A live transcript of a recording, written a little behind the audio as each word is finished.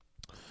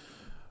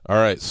All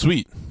right,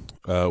 sweet.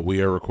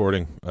 We are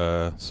recording.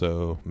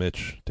 So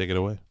Mitch, take it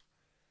away.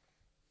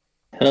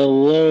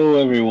 Hello,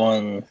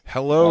 everyone.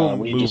 Hello,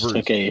 We just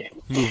took movers, a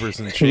movers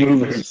and shakers,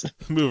 movers.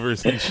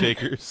 movers and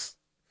shakers.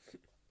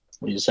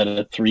 We just had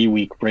a 3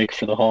 week break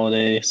for the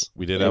holidays.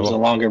 We did It have was a a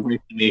longer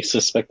break than we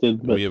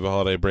suspected, we but have a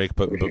holiday break,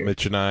 but we're but here.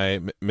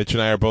 Mitch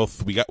and I are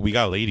both we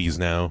got ladies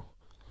now.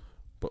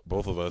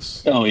 Both of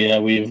us. Oh yeah,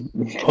 we've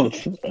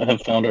both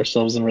have found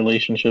ourselves in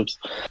relationships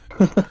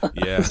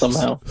Yeah.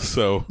 somehow.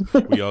 So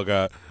we all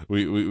got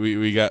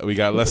we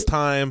got less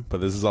time, but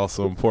this is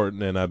also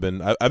important. And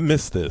I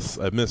missed this.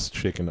 I missed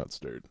Shaken Not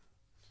Stirred.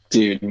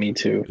 Dude, me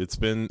too. It's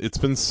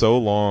been so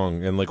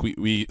long, and like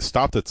we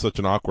stopped at such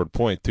an awkward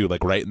point too,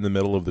 like right in the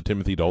middle of the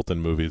Timothy Dalton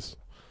movies.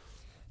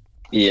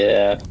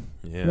 Yeah.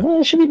 Yeah,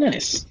 Well, it should be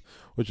nice.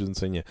 which is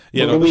insane. Yeah,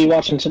 yeah. What No, are we this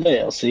watching today,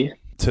 Elsie?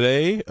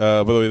 today.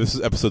 By the way, this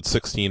is episode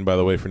 16. By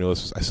the way, for new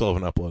listeners, I still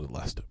haven't uploaded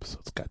last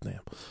episodes. Goddamn.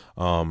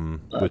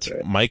 That's Which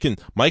right.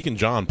 Mike and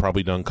John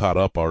probably done caught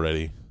up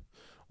already.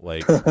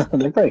 Like,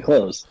 They're pretty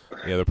close.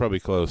 yeah, they're probably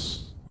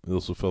close.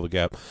 This will fill the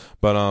gap.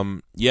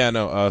 But yeah,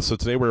 no. So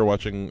today we're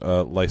watching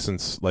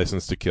License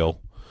to Kill,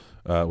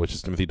 which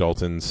is Timothy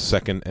Dalton's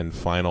second and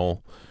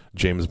final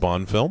James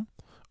Bond film.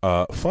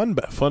 Fun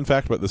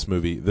fact about this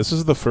movie: this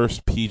is the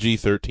first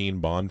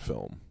PG-13 Bond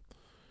film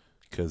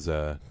because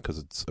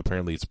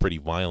it's pretty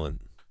violent.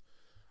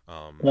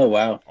 Oh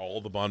wow. All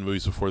the Bond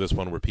movies before this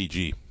one were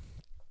PG,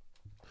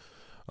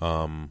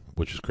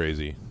 which is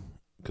crazy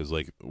because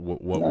like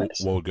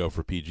Nice. what would go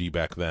for PG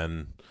back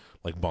then,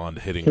 like Bond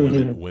hitting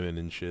women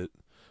and shit,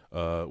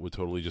 would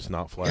totally just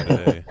not fly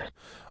today.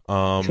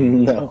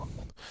 Um, No.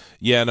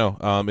 yeah, no.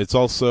 It's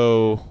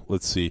also,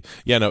 let's see.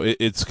 Yeah, no.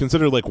 It's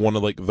considered like one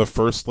of like the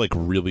first like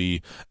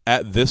really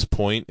at this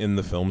point in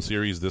the film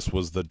series. This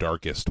was the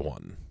darkest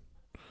one.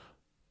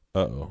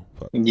 Oh,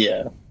 fuck.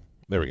 Yeah.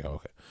 There we go.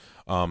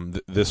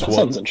 Okay. This That was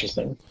sounds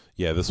interesting.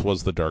 yeah, this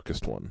was the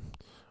darkest one.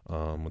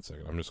 1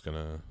 second. I'm just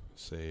gonna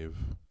save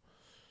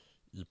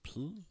EP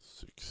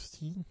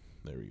 16.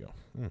 There we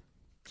go.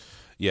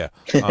 Yeah.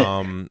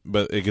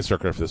 But it gets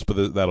darker after this,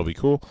 but that'll be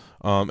cool.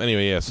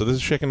 Anyway, yeah. So this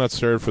is Shaken Not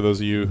Stirred for those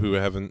of you who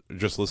haven't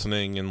just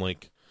listening and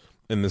like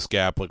in this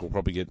gap, like we'll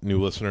probably get new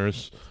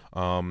listeners.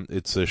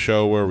 It's a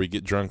show where we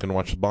get drunk and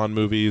watch Bond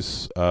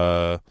movies.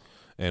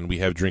 And we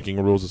have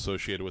drinking rules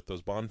associated with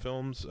those Bond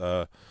films.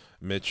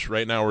 Mitch,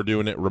 right now we're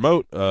doing it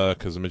remote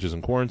because Mitch is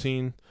in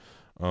quarantine.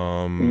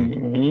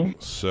 Hmm.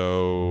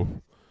 So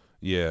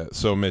yeah,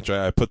 so Mitch,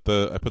 I put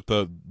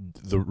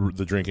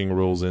the drinking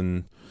rules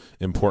in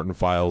important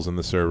files in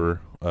the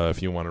server.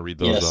 If you want to read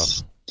those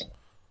off. Yes.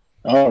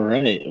 All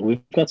right.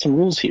 We've got some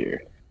rules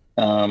here.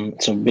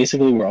 So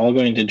basically, we're all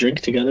going to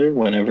drink together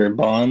whenever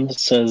Bond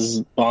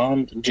says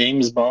Bond,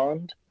 James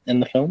Bond in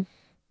the film.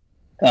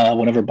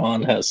 Whenever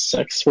Bond has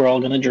sex, we're all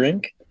going to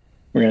drink.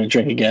 We're going to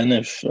drink again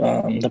if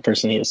the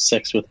person he has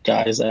sex with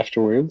dies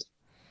afterwards.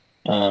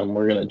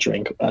 We're going to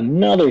drink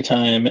another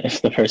time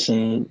if the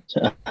person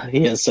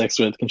he has sex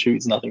with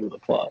contributes nothing to the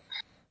plot.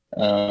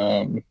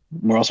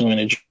 We're also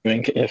going to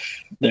drink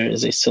if there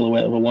is a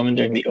silhouette of a woman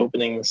during the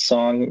opening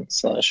song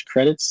slash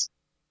credits,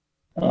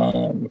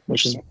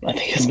 which is I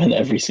think has been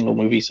every single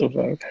movie so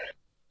far.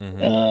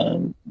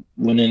 Mm-hmm.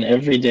 When an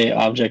everyday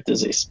object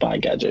is a spy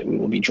gadget, we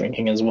will be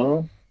drinking as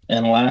well.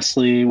 And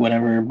lastly,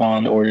 whenever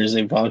Bond orders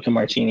a vodka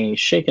martini,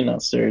 shaken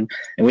not stirred,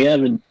 and we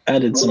have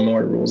added some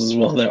more rules as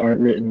well that aren't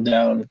written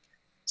down,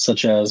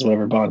 such as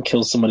whenever Bond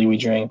kills somebody, we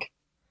drink,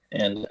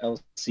 and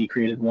LC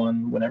created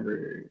one.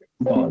 Whenever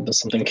Bond does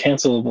something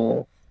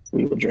cancelable,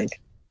 we will drink.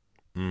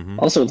 Mm-hmm.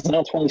 Also, it's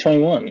now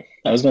 2021.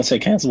 I was going to say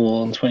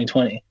cancelable in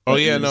 2020, Oh but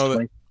it yeah, is no,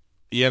 20.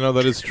 yeah, no,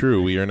 that is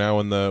true. We are now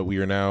in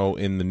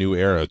the new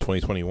era,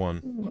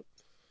 2021,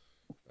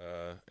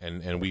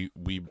 and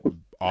we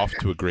off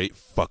to a great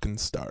fucking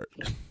start.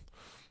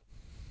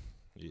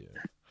 Yeah.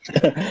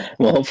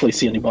 We'll hopefully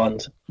see a new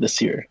Bond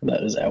this year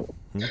that is out.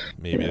 You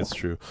Maybe know. that's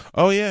true.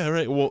 Oh yeah,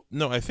 right. Well,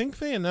 no, I think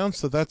they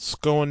announced that that's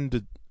going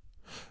to.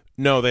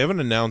 No, they haven't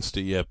announced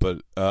it yet,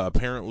 but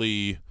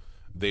apparently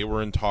they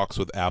were in talks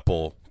with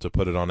Apple to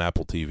put it on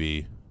Apple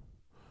TV.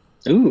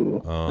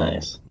 Ooh,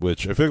 nice.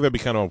 Which I feel like that'd be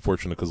kind of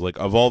unfortunate because, like,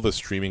 of all the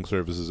streaming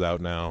services out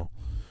now,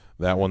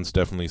 that one's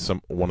definitely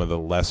one of the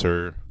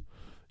lesser,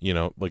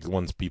 like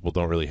ones people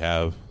don't really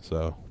have.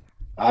 So,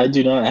 I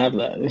do not have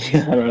that.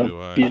 I don't nor know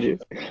do if I. you do,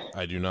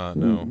 I do not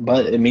know.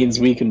 but it means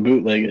we can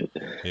bootleg it.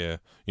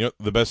 Yeah,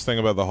 the best thing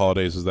about the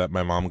holidays is that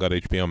my mom got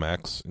HBO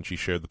Max and she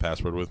shared the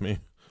password with me,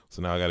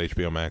 so now I got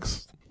HBO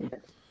Max.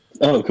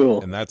 Oh,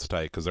 cool. And that's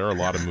tight because there are a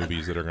lot of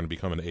movies that are going to be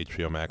coming to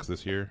HBO Max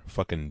this year.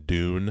 Fucking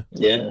Dune.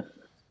 Yeah,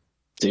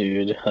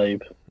 dude,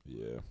 hype.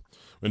 Yeah.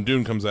 When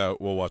Dune comes out,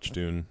 we'll watch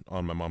Dune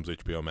on my mom's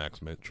HBO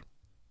Max, Mitch.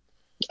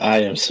 I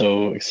am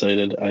so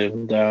excited. I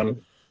am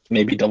down.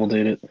 Maybe double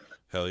date it.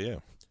 Hell yeah.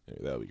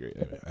 That would be great.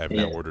 I have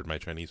now Yeah, ordered my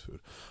Chinese food.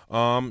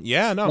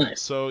 Yeah, no.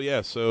 nice.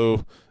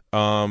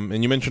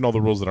 And you mentioned all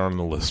the rules that aren't on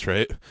the list,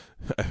 right?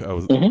 I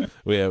was, Hmm.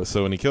 well, yeah.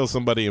 So when he kills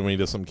somebody and when he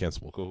does something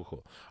cancelable,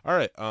 cool. All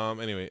right.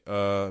 Anyway,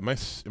 am I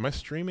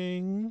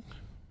streaming?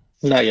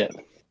 Not yet.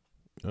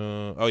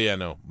 Oh yeah,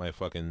 no, my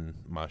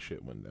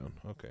shit went down.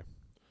 Okay.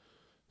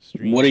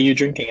 What are Stream. you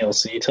drinking,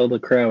 Elsie? Tell the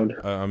crowd.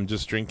 I'm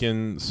just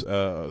drinking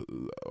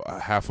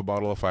half a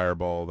bottle of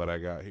Fireball that I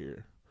got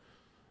here.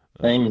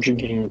 I'm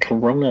drinking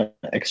Corona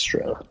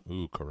Extra.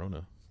 Ooh,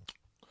 Corona.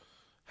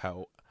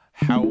 How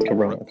how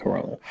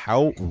Corona.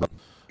 how? 1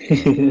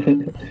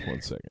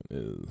 second.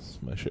 Is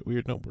my shit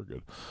weird? Nope, we're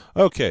good.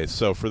 Okay,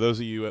 so for those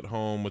of you at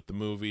home with the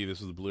movie,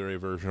 this is the Blu-ray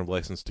version of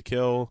License to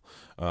Kill.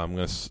 I'm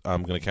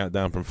gonna count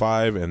down from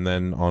 5, and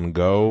then on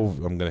go,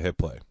 I'm gonna hit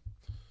play.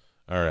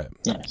 All right.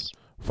 Nice.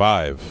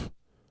 5,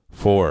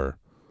 4,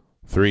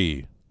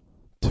 3,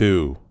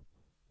 2,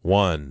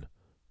 1,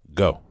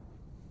 go.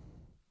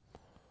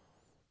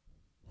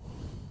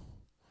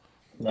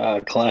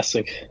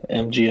 Classic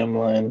MGM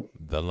line.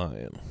 The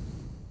Lion.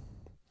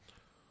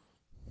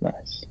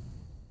 Nice.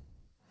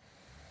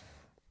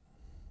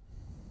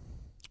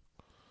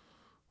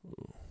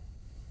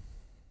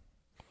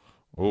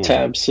 Ooh.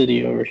 Tab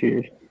City over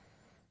here.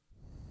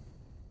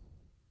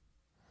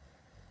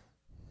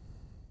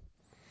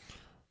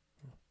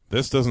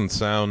 This doesn't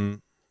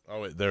sound.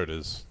 Oh wait, there it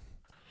is.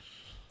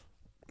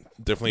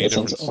 Definitely a That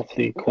sounds difference.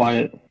 awfully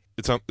quiet.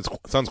 It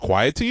sounds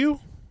quiet to you.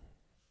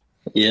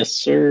 Yes,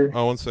 sir.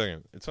 Oh, 1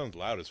 second. It sounds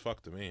loud as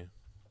fuck to me.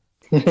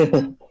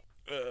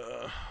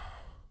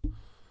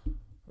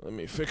 Let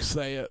me fix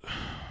that.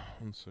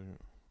 1 second.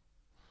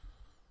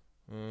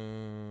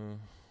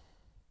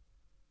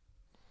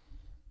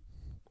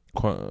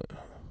 Oh,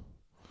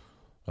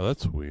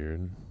 that's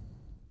weird.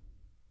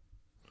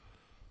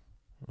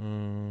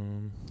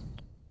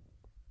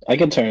 I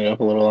can turn it up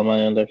a little on my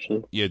end,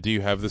 actually. Yeah, do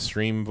you have the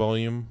stream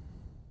volume?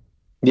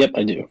 Yep,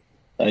 I do.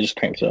 I just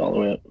cranked it all the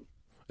way up.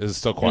 Is it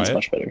still And it's quiet?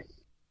 much better.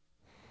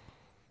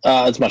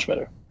 It's much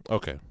better.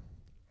 Okay.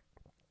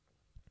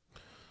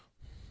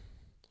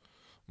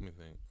 Let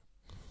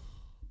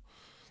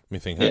me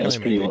think. How Yeah, can it's I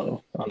pretty make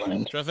low on my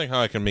end. trying to think how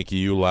I can make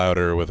you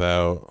louder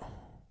without.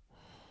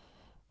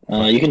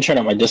 You can turn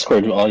up my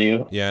Discord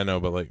audio. Yeah, I know,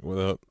 but like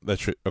without that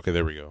shit. Okay,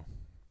 there we go.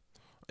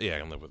 Yeah, I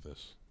can live with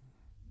this.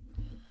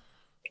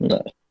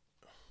 No.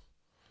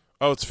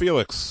 Oh, it's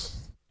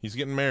Felix. He's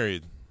getting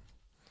married.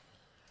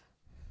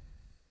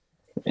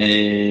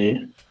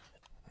 Eh.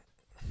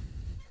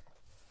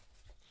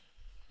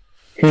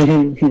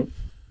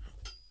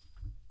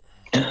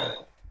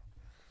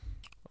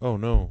 Oh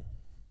no.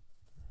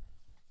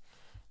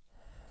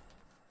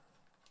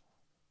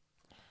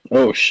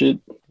 Oh shit.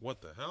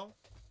 What the hell?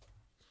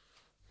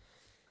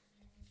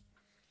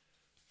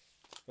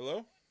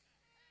 Hello?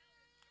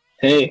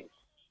 Hey,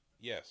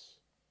 Yes.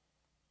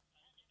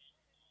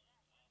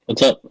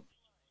 what's up?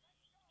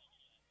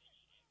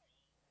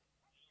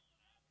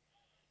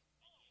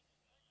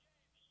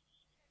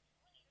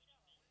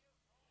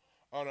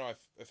 Oh no, I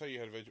thought you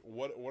had veg.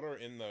 What are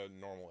in the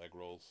normal egg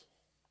rolls?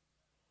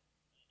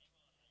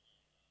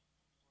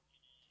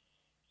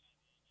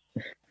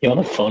 You on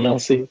the phone,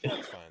 Elsie?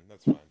 That's fine.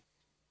 That's fine.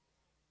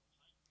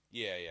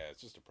 Yeah, yeah,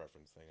 it's just a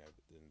preference thing. I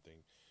didn't think.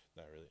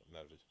 Not really.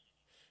 Not just.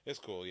 It's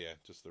cool. Yeah,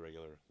 just the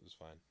regular is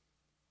fine.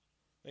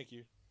 Thank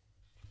you.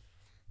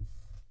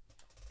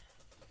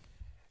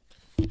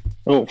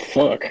 Oh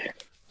fuck.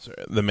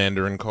 Sorry, the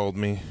Mandarin called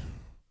me.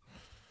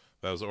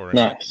 That was ordering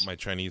Nice. my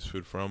Chinese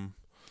food from,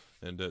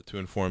 and to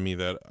inform me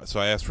that. So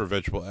I asked for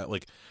vegetable.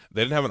 Like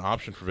they didn't have an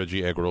option for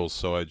veggie egg rolls,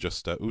 so I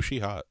just ooh, she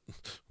hot.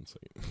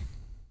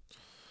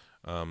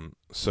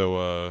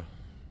 So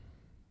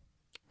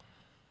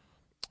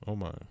oh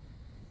my.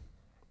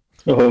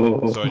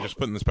 Oh. So I just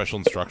put in the special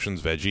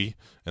instructions veggie,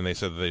 and they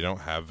said that they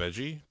don't have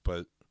veggie,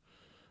 but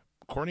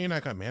Courtney and I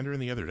got Mandarin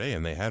the other day,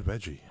 and they had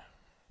veggie.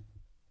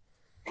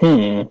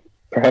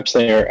 Perhaps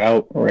they are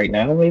out right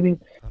now, maybe?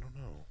 I don't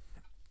know.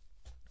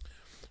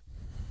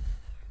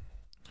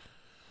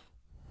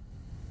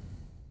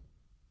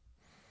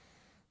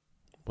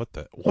 What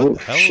the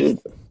hell shit.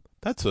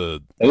 That's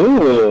a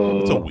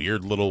Ooh.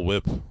 weird little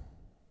whip.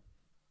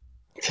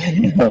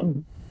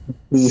 Damn.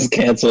 This is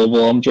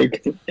cancelable. I'm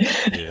drinking.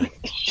 Yeah.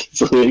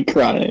 She's really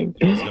crying.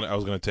 I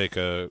was gonna take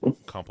a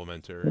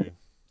complimentary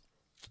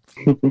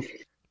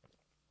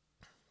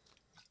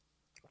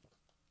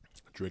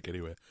drink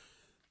anyway.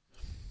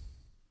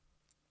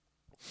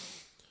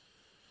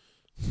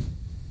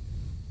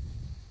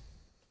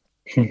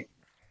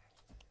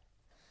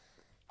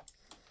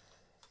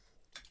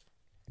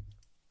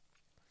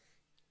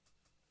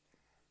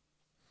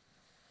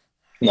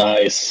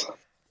 Nice.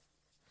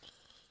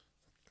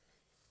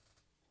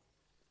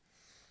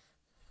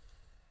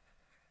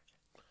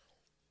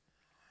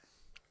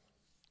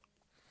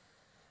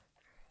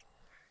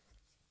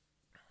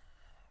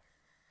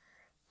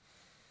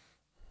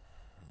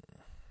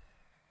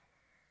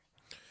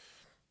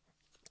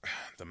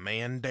 The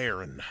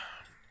Mandarin.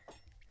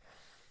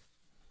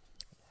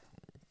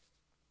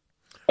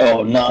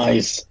 Oh,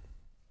 nice.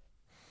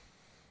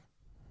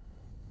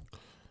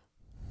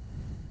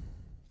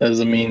 That was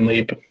a mean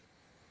leap.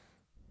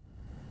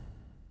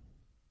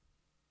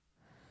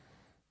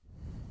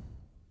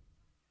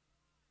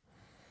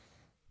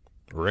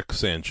 Rick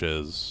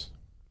Sanchez.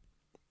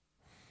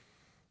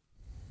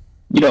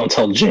 You don't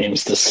tell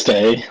James to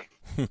stay.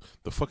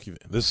 The fuck you?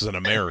 This is an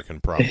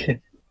American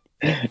problem.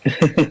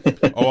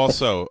 Oh,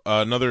 also,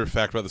 another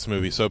fact about this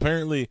movie. So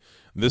apparently,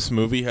 this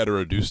movie had a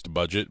reduced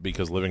budget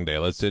because Living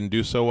Daylights didn't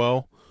do so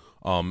well.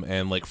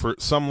 And like for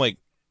some like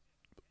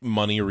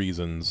money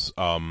reasons,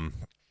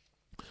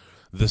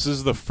 this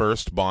is the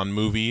first Bond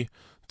movie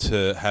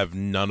to have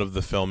none of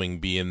the filming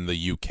be in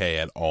the UK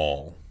at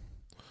all.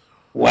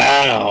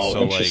 Wow,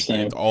 So like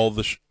interesting.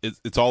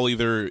 it's all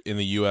either in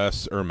the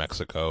US or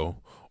Mexico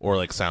or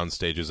like sound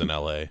stages in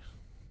LA.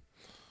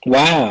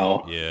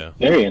 Wow, Yeah,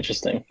 very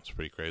interesting. it's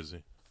pretty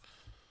crazy.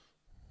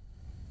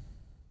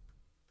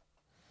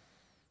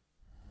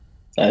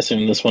 I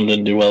assume this one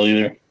didn't do well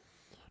either.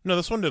 No,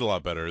 this one did a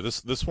lot better.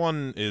 This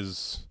one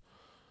is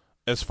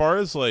as far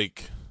as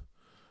like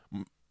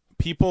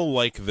people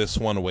like this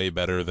one way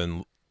better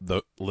than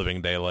the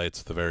Living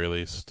Daylights at the very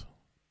least.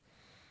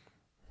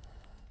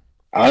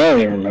 I don't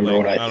even remember Like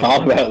what I I don't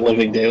thought about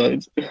Living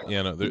Daylights.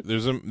 yeah, no,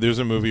 there's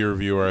a movie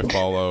reviewer I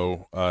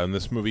follow, and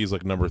this movie is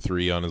like number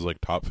 3 on his like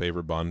top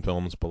favorite Bond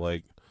films. But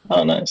like,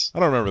 Oh, nice. I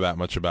don't remember that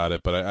much about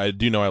it, but I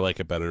do know I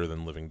like it better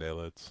than Living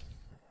Daylights.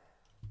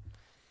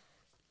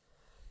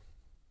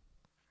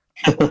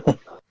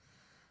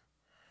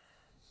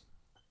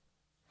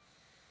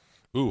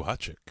 Ooh, hot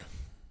chick.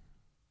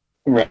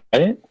 Right?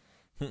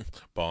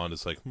 Bond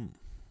is like, hmm.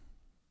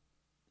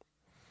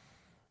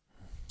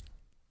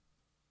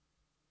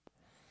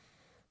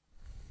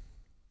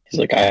 He's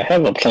like, I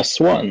have a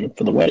 +1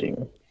 for the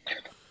wedding.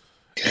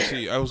 You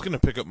see, I was gonna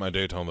pick up my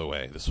date on the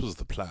way. This was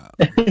the plan.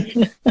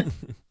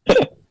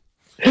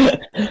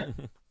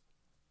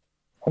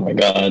 Oh my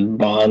god,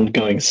 Bond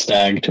going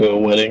stag to a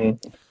wedding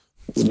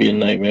would be a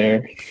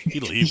nightmare.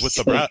 He'd leave with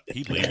the Just like, bride.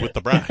 He'd leave with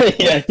the bride.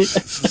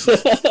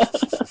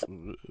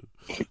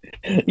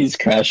 yeah, he's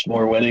crashed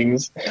more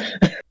weddings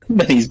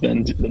than he's been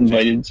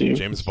invited to.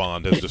 James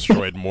Bond has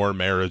destroyed more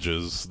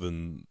marriages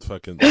than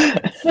fucking.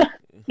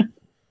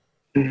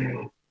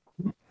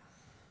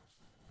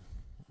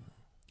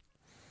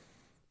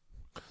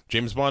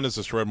 James Bond has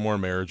destroyed more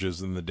marriages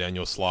than the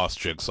Daniel Sloss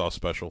Jigsaw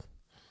special.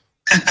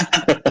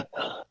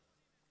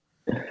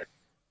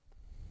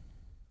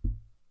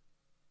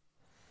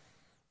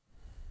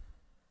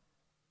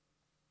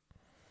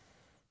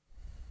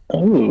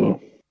 Oh.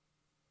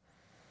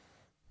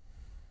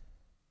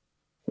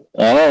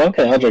 Oh,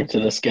 okay, I'll drink to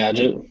this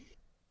gadget.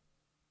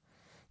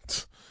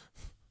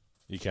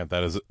 You can't.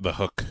 That is the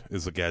hook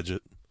is a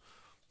gadget.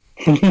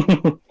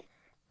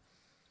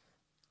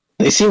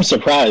 They seem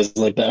surprised,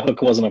 like that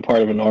hook wasn't a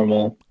part of a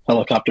normal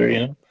helicopter,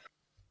 you know?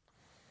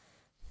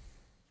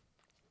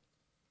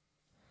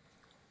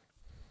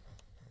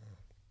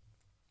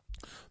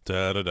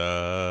 Da da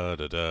da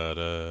da da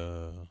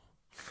da.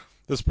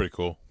 This is pretty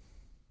cool.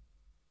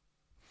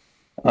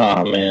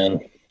 Oh man.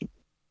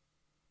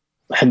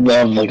 I'd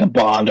love like a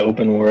Bond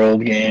open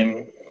world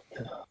game.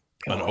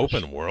 An Gosh.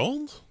 open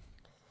world?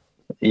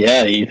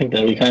 Yeah, you think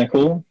that'd be kind of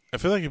cool? I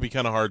feel like it'd be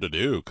kind of hard to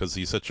do because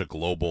he's such a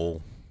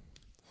global,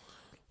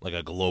 like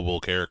a global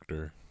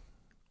character.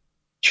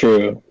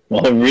 True.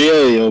 Well, a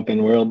really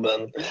open world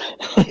then.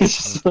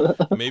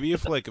 Maybe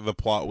if like the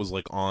plot was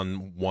like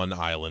on one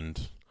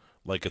island,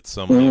 like it's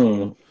some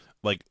Mm.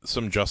 like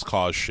some Just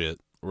Cause shit,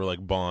 where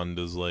like Bond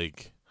is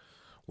like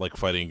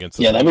fighting against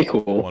this Yeah, that'd be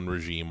cool. one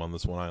regime on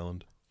this one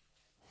island.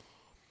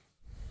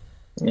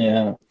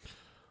 Yeah.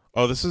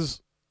 Oh, this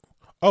is.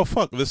 Oh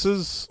fuck! This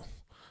is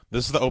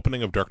the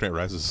opening of Dark Knight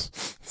Rises.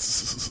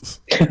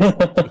 With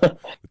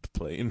the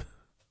plane.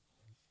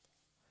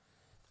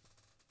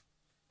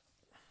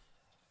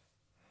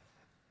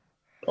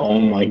 Oh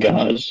my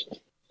gosh.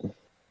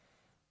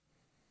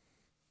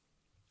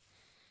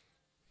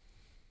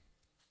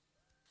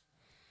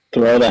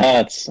 Throw the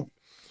hats.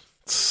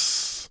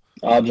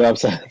 Odd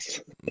jobs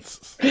hats.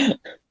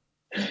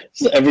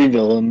 So every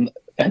villain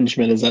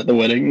henchman is at the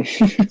wedding.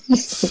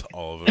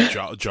 All of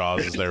it.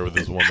 Jaws is there with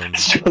his woman.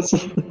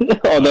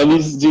 Oh, that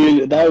was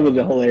dude. That would have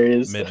been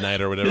hilarious.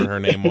 Midnight or whatever her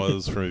name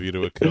was from A View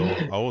to a Kill.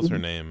 What was her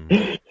name?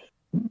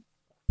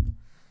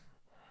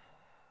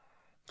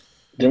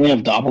 Didn't we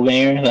have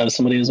Doppelganger? That was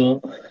somebody as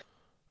well.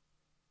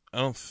 I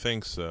don't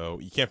think so.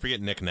 You can't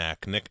forget Knick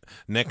Knack. Knick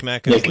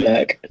Knack is Nick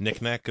Nack.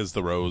 Knick Knack is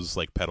the rose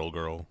like petal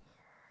girl.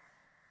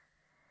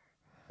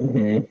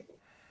 Mm-hmm.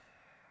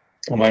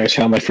 Oh my gosh,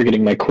 how am I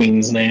forgetting my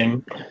queen's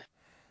name?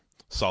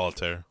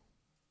 Solitaire.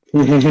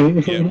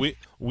 Yeah, Yeah,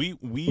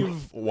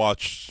 we've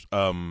watched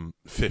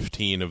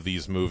 15 of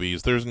these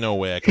movies. There's no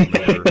way I can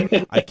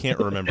remember. I can't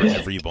remember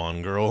every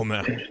Bond girl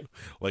now.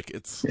 Like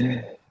it's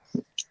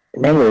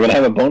remember, we're gonna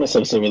have a bonus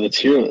episode with a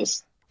tier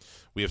list.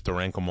 we have to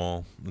rank them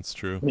all. That's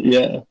true.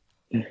 Yeah.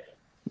 Ooh,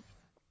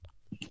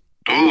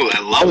 I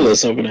love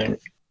this opening.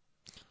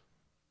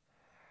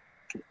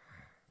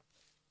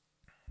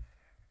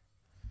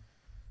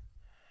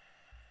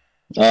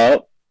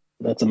 Oh,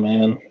 that's a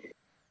man.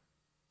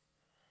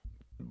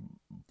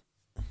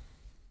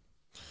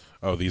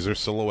 Oh, these are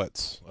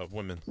silhouettes of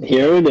women.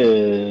 Here it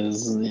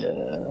is.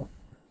 Yeah.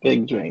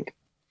 Big drink.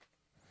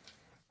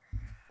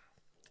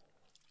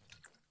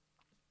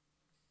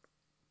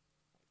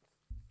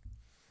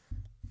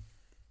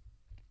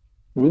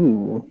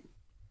 Ooh.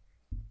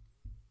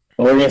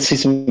 Well, we're gonna see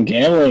some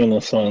gambling in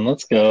this one.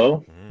 Let's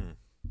go. Mm.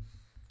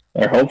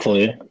 Or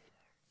hopefully.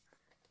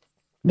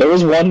 There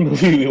was one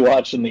movie we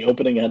watched and the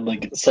opening had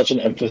like such an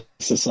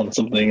emphasis on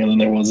something and then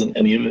there wasn't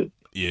any of it.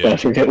 But I Yeah.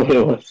 forget what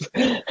it was.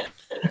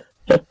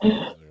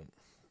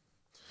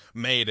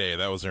 Mayday,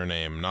 that was her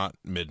name, not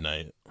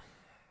Midnight.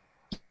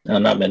 No,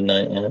 not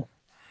Midnight, yeah.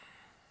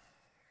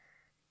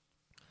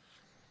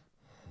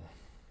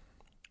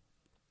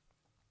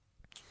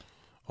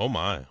 Oh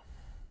my.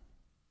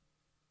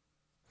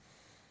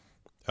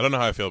 I don't know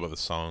how I feel about this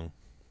song.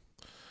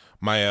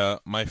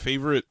 My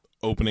favorite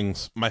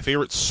openings, my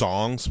favorite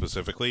song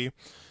specifically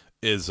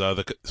is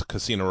the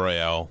Casino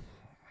Royale.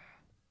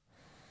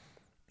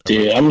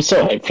 Dude, I'm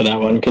so hyped for that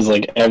one because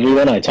like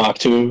everyone I talk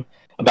to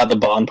about the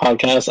Bond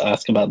podcast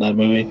ask about that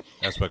movie.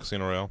 That's by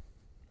Casino Royale.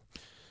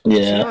 Casino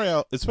Yeah.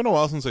 Royale. It's been a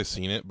while since I've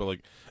seen it, but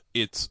like,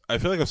 it's. I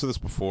feel like I've said this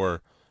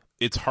before.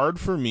 It's hard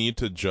for me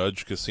to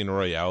judge Casino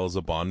Royale as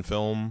a Bond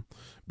film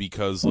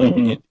because like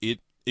Hmm. it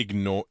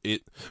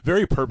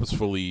very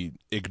purposefully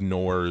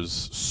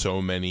ignores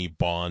so many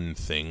Bond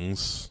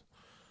things.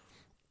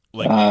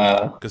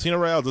 Like Casino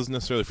Royale doesn't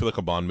necessarily feel like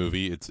a Bond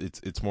movie.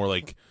 It's more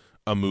like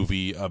a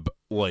movie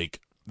like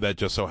that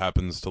just so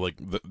happens to like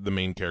the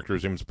main character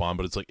is James Bond,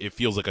 but it's like it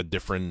feels like a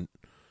different.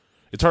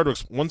 It's hard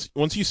to once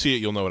you see it,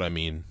 you'll know what I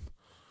mean.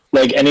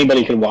 like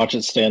anybody could watch it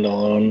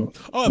standalone.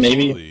 Oh,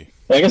 Maybe. absolutely.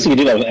 I guess you could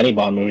do that with any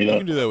Bond movie You though.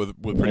 can do that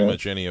with pretty Yeah.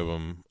 much any of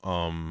them.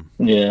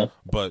 Yeah.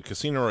 But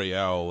Casino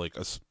Royale, like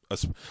like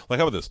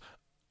how about this?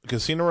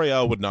 Casino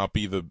Royale would not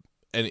be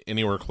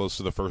anywhere close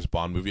to the first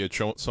Bond movie I'd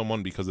show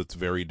someone because it's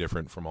very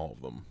different from all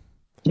of them.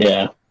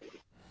 Yeah.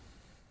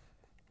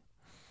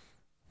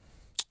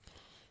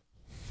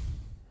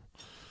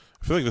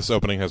 I feel like this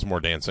opening has more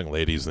dancing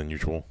ladies than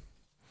usual.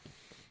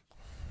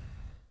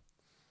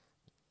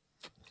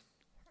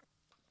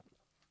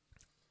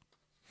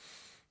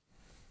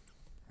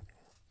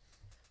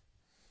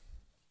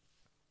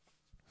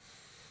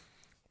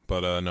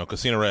 But no,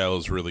 Casino Royale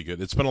is really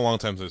good. It's been a long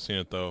time since I've seen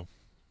it though.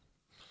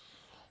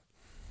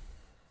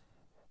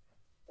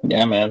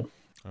 Yeah, man.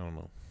 I don't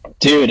know.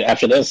 Dude,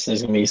 after this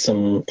there's gonna be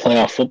some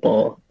playoff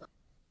football.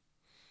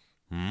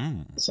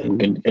 Mm.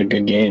 A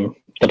good game.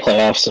 The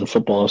playoffs in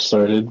football have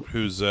started.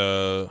 Who's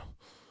the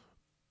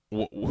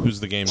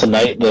game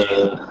Tonight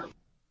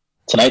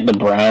the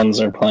Browns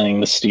are playing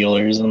the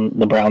Steelers and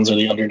the Browns are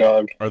the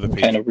underdog. Are the I'm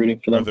kind of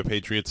rooting for Are them. the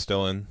Patriots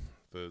still in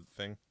the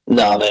thing?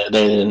 No, they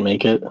didn't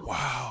make it.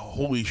 Wow,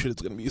 holy shit!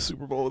 It's gonna be a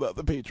Super Bowl without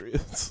the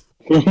Patriots.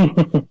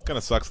 Kind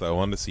of sucks though. I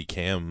wanted to see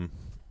Cam,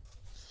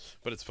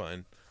 but it's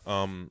fine.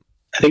 I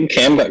think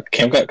Cam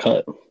got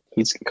cut.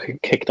 He's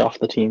kicked off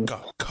the team.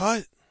 Got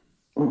cut.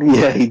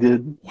 Yeah, he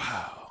did.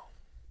 Wow.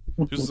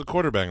 Who's the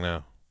quarterback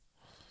now?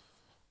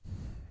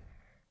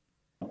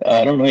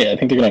 I don't know yet. I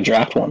think they're gonna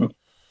draft one.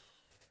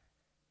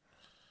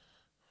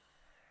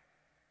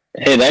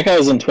 Hey, that guy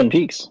was in Twin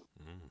Peaks.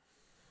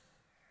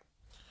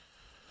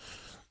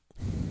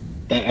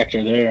 That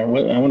actor there. I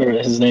wonder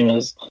what his name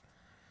is.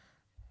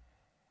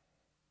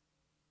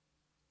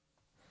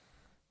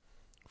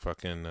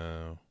 Fucking.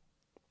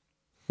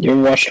 You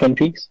ever watched Twin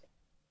Peaks?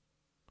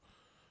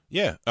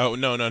 Yeah. Oh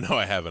no.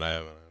 I haven't.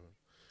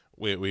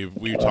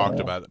 We've talked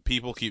about it.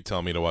 People keep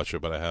telling me to watch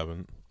it, but I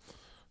haven't.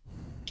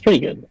 It's pretty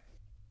good.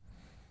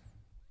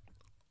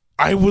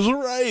 I was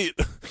right.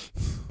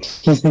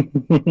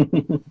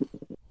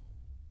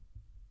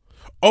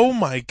 Oh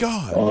my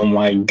god. Oh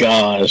my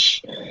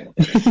gosh.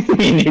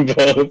 Me and you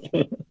both.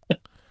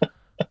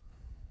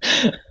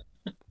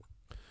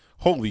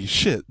 Holy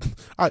shit.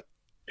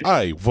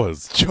 I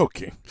was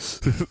joking.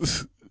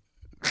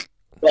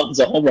 That was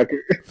a home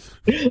record.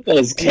 That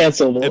is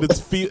canceled. And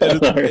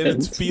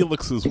it's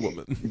Felix's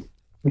woman.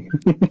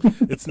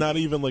 It's not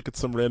even like it's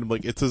some random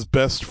like it's his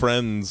best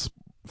friend's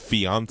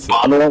fiance.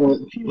 Bond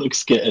won't let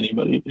Felix get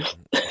anybody.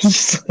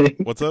 Like,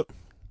 What's up?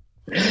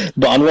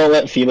 Bond won't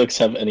let Felix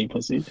have any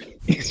pussy.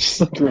 He just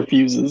like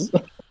refuses.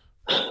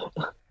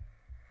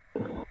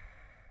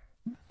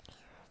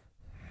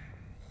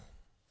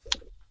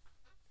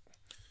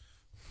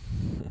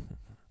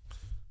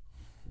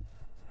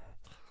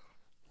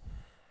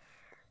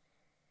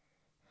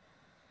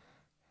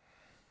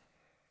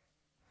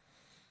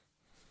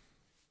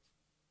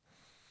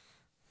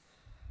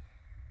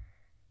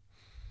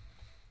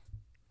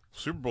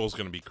 Super Bowl's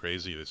gonna be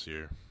crazy this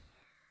year.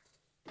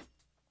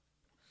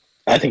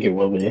 I think it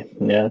will be.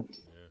 Yeah.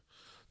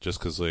 Just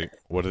because, like,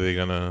 what are they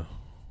gonna?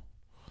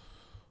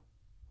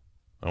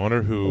 I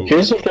wonder who.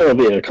 Here's if there will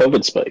be a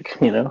COVID spike,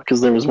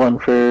 because there was one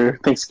for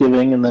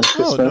Thanksgiving and then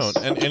Oh Christmas.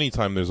 no! And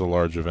anytime there's a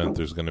large event,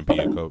 there's gonna be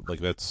a like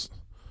that's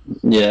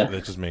Yeah.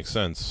 that just makes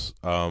sense.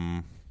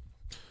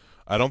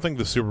 I don't think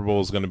the Super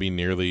Bowl is gonna be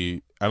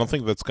nearly. I don't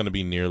think that's gonna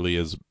be nearly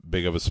as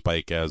big of a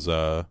spike as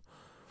the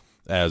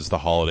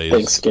holidays.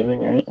 Thanksgiving,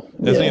 right?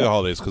 As any of the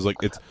holidays, because like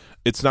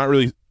it's not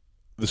really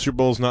the Super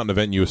Bowl is not an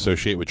event you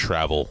associate with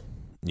travel.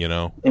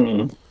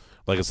 Mm-mm.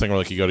 Like it's thing where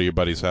like you go to your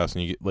buddy's house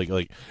and you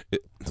get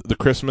the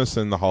Christmas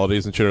and the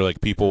holidays and shit are like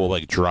people will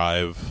like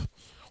drive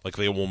Like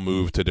they will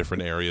move to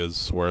different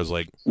areas, whereas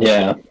like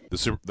Yeah.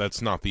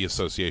 that's not the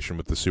association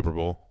with the Super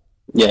Bowl.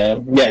 Yeah.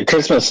 Yeah.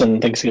 Christmas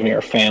and Thanksgiving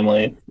are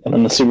family, and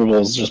then the Super Bowl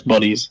is just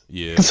buddies.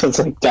 Yeah, So it's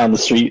like down the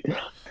street.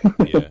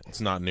 yeah.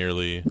 It's not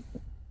nearly.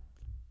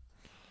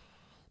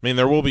 I mean,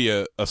 there will be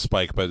a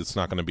spike, but it's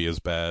not going to be as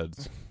bad.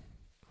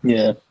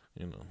 Yeah.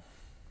 You know.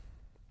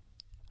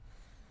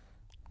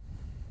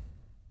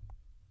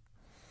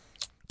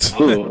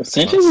 Ooh,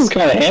 Sanchez is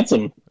kind of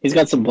handsome. He's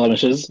got some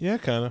blemishes, Yeah,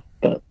 kind of.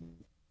 but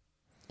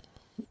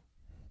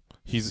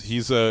He's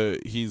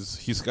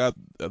got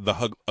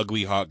the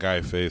ugly hot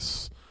guy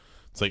face.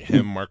 It's like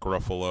him, Mark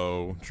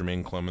Ruffalo,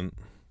 Jermaine Clement.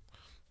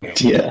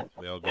 yeah.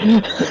 They all go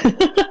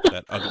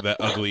that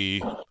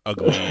ugly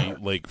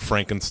like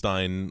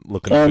Frankenstein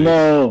looking Oh face.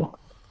 no!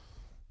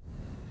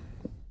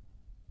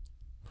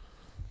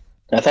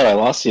 I thought I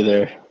lost you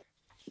there.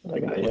 I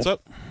got you. What's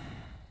up?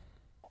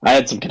 I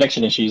had some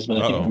connection issues, but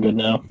I think Uh-oh. I'm good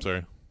now. I'm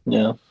sorry.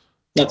 Yeah,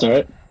 that's all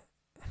right.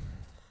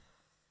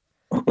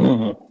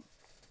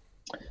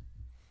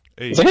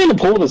 Hey, Is that guy in the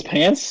pool with his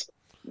pants?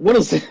 What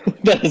is it?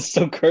 That is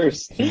so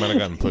cursed. he might have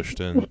gotten pushed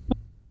in.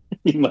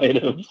 He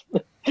might have.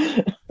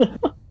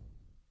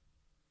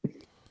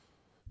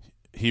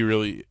 He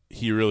really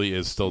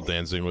is still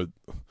dancing with.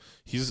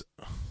 He was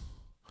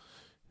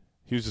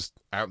just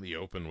out in the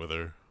open with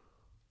her.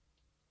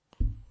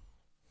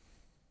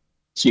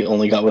 She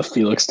only got with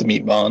Felix to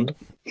meet Bond.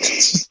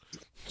 Just.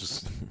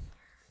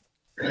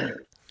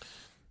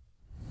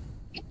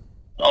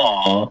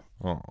 Aww.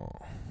 Oh.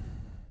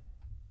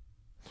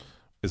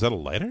 Is that a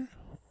lighter?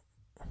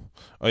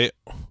 Oh yeah.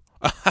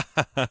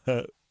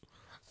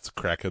 It's a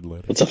crackhead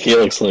lighter. It's a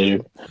Felix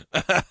later.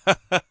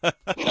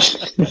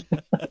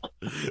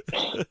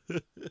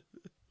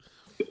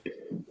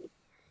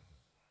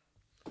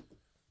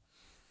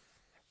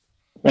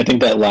 I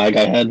think that lag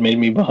I had made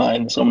me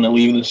behind, so I'm gonna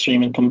leave the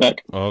stream and come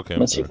back. Oh, okay.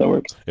 Let's see if that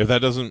works. If that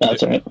doesn't,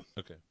 That's all right.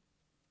 Okay.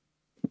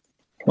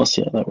 We'll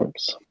see how that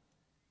works.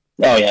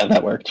 Oh yeah,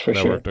 that worked for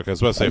That sure. worked. Okay,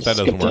 so I was about to say if that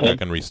doesn't work, I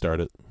can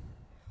restart it.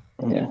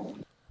 Yeah.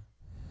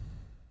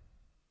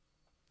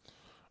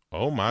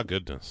 Oh my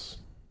goodness.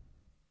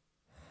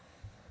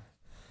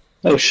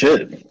 Oh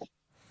shit.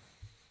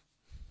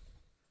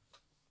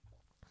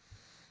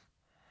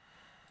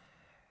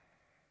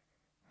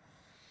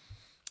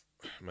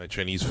 My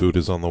Chinese food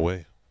is on the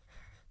way.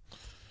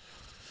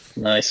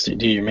 Nice,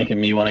 dude. You're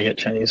making me want to get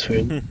Chinese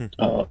food.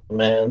 Oh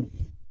man.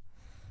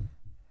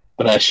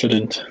 But I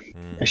shouldn't.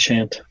 I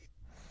shan't.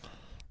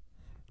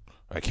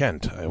 I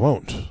can't. I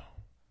won't.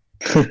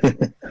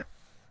 Do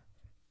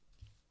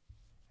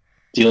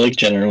you like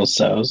General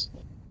Tso's?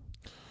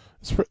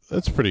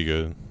 That's pretty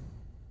good.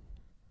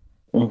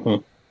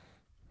 Mm-hmm.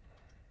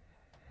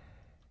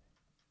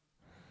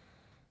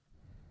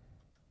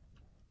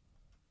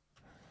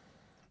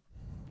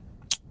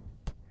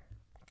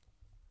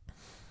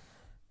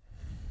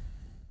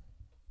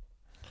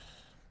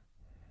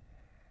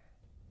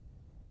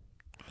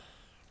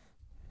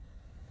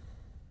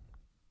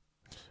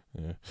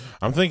 Yeah.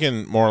 I'm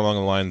thinking more along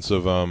the lines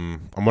of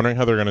I'm wondering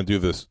how they're gonna do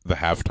the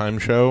halftime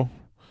show,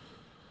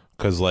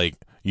 because like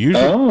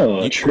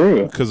usually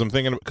true. Because I'm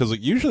thinking because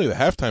like usually the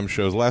halftime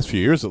shows the last few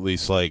years at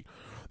least like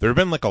there have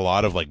been like a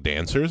lot of like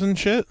dancers and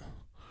shit,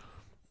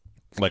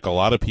 like a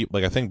lot of people,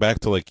 like I think back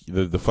to like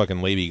the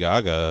fucking Lady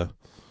Gaga,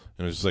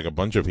 and it's just like a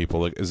bunch of people.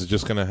 Like, is it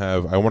just gonna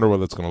have? I wonder what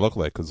that's gonna look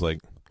like, because like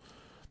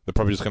they're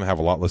probably just gonna have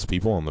a lot less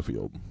people on the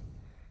field.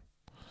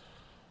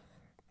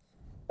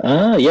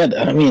 Yeah.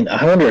 I mean,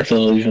 I wonder if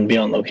it'll even be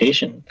on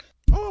location.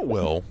 Oh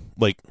well,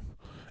 like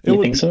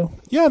You think so?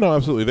 Yeah, no,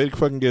 absolutely. They'd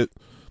fucking get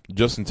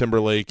Justin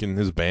Timberlake and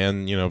his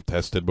band,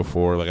 tested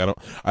before. Like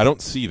I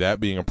don't see that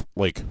being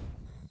like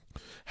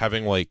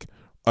having like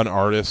an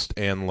artist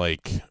and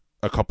like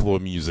a couple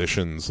of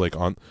musicians like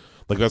on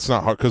like that's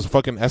not hard because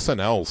fucking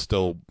SNL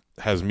still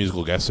has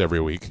musical guests every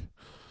week.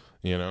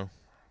 You know,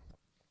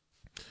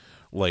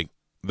 like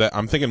that.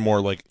 I'm thinking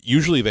more like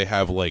usually they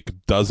have like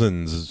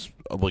dozens,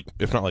 like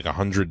if not like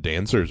 100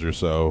 dancers or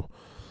so.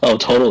 Oh,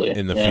 totally.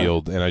 In the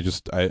field, and I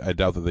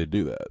doubt that they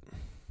do that.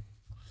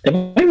 They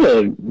might be able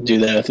to do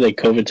that if they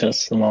COVID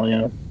test them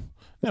all,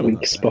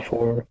 weeks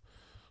before.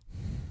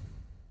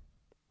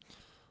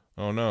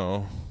 Oh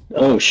no.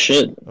 Oh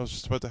shit. I was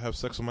just about to have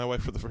sex with my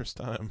wife for the first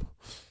time.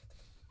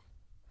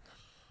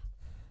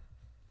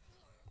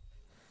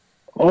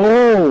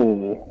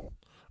 Oh.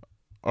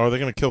 Are they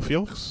gonna kill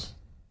Felix?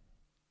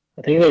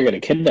 I think they're gonna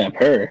kidnap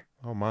her.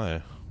 Oh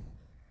my.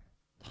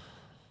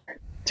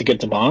 To get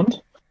to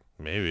Bond?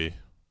 Maybe.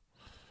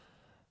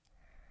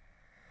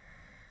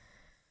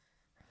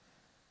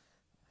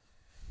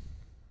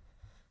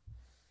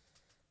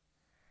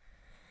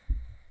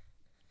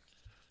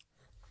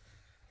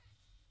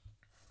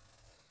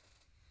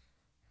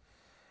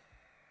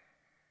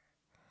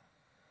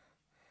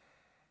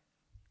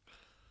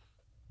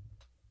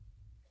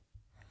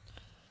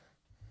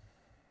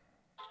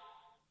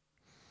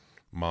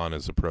 Mon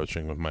is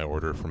approaching with my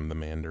order from the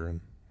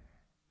Mandarin.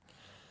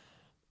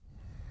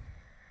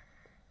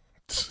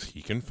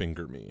 He can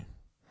finger me.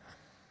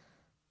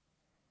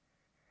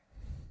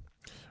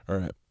 All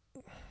right.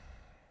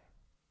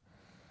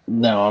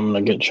 Now I'm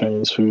gonna get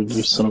Chinese food,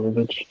 you son of a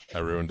bitch. I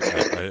ruined.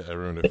 I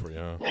ruined it for you.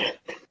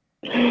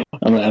 Huh?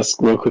 I'm gonna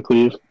ask real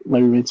quickly if my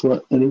roommates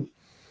want any.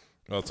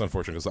 Well, it's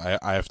unfortunate because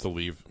I have to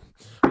leave.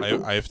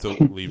 I have to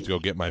leave to go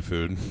get my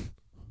food.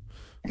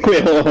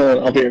 Wait, hold on,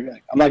 I'll be right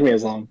back. I'm not gonna be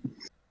as long.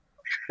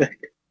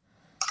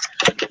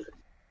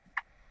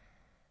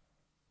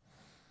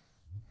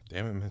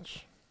 Damn it,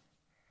 Mitch.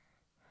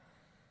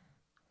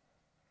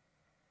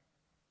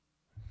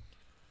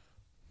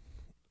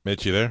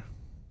 Mitch, you there?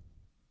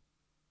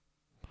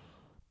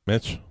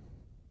 Mitch?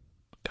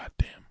 God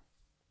damn.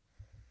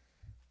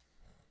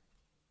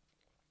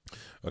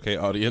 Okay,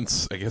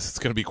 audience, I guess it's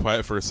going to be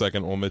quiet for a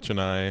second while Mitch and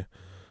I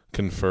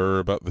confer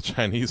about the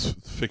Chinese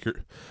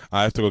figure.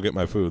 I have to go get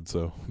my food,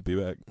 so be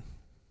back.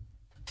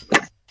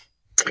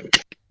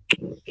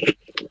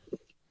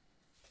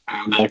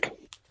 I'm back.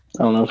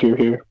 I don't know if you're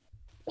here.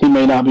 He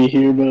may not be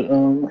here, but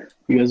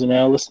you guys are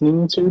now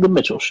listening to the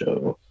Mitchell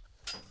Show.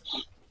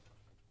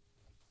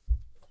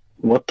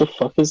 What the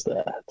fuck is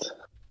that?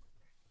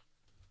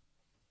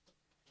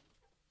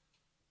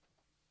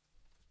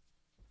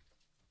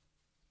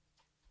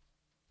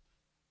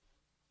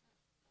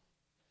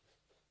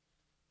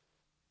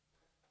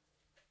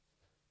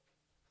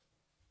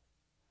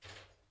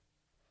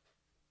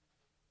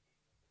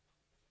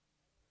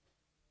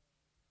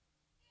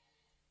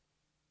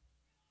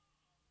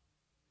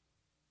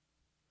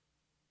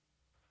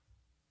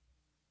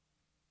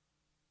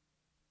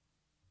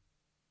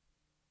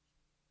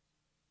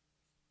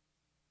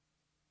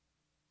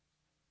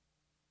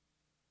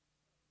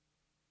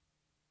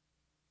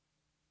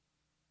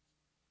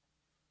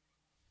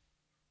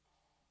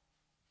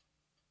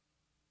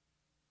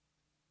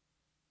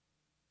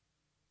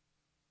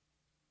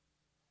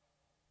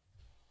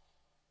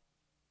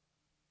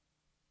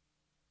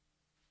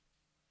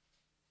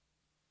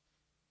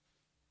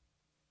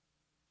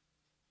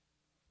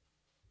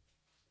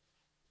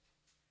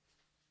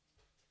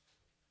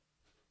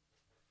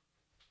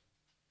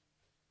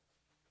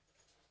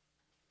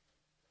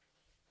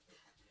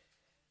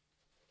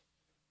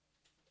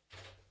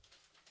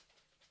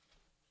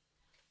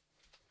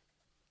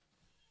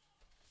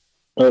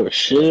 Oh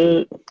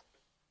shit.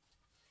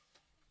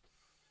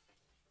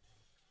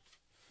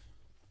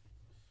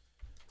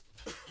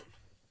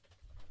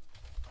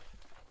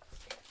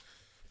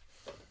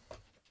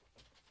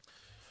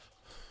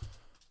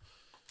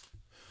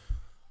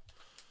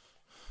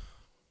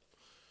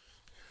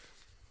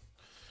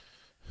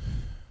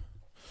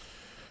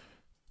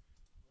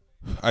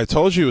 I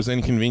told you it was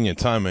inconvenient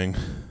timing.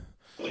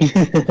 That's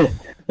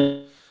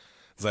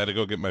I had to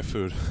go get my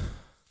food.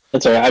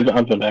 alright.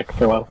 I've been back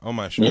for a while. Oh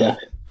my shit. Yeah.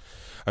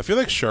 I feel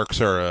like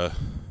sharks are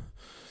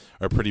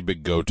a pretty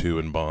big go-to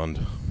in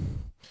Bond.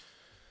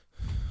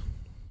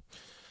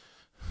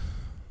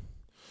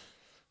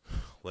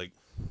 Like,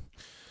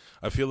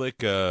 I feel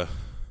like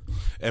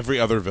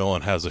every other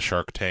villain has a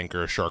shark tank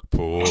or a shark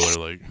pool or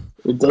like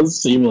It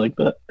does seem like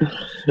that.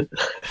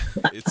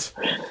 it's.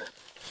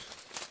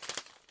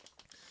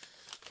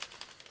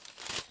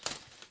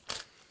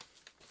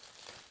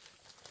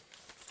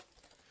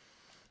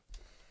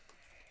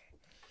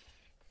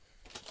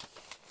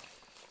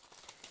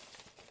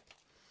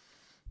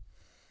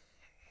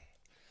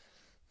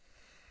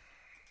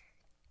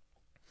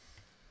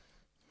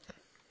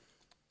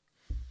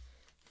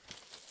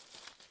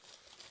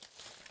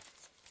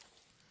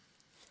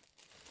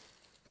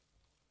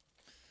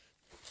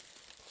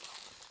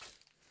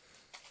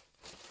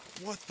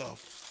 What the?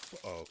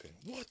 Oh, okay.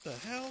 What the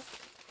hell,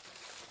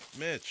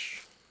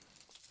 Mitch?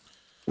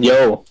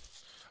 Yo.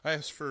 I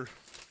asked for.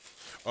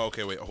 Oh,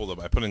 okay, wait, hold up.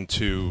 I put in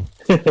two.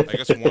 I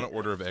guess one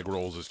order of egg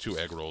rolls is 2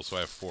 egg rolls, so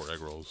I have 4 egg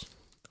rolls.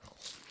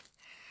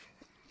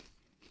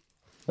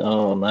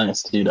 Oh,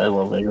 nice, dude. I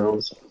love egg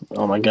rolls.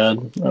 Oh my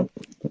god.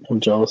 I'm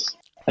jealous.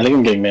 I think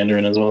I'm getting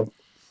Mandarin as well.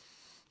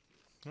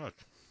 Look.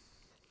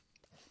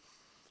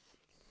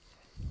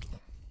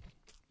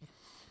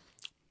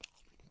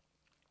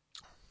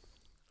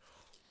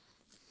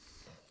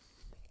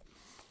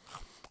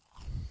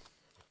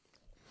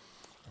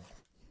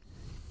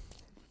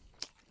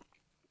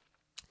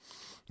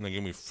 And they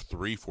gave me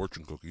 3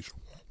 fortune cookies.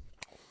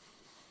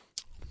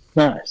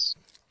 Nice.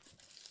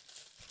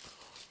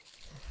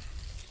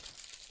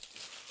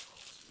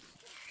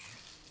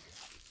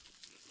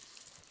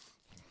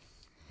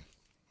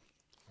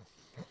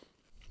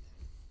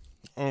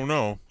 Oh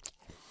no.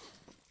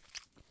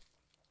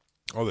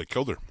 Oh, they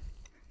killed her.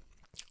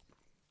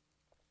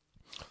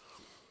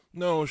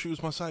 No, she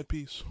was my side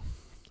piece.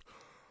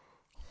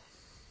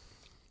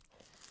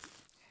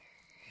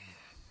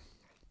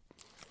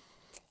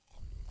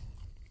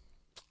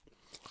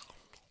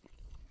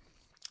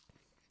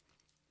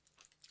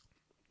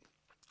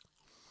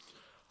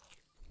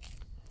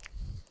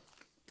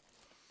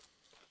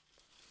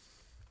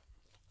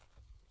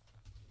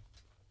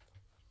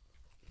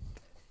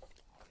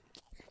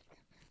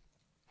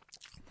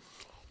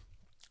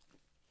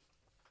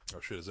 Oh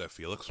shit, is that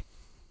Felix?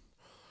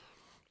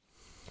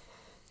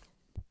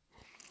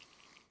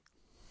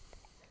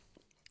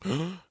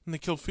 And they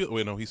killed Felix.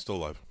 Wait, no, he's still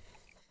alive.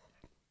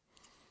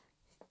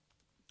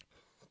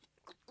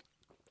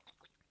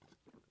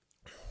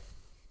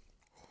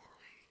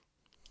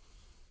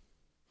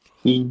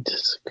 He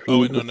Oh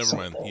wait, disagreed no, with never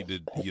mind. He something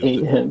did. that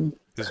ate him.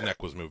 His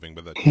neck was moving,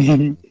 but that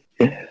didn't eat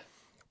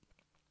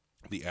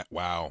him.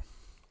 Wow.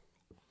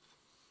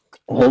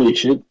 Holy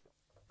shit.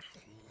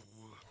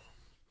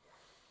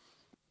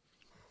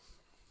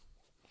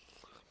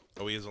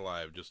 Oh, he is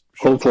alive. Just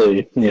sharks.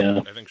 Hopefully, yeah.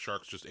 I think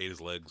sharks just ate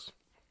his legs.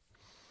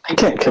 I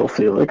can't kill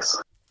Felix.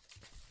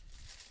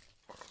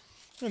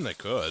 And they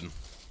could.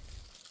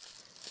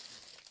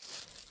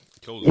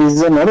 Killed him.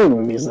 He's in other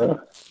movies, though.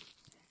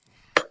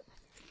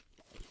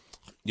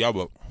 Yeah,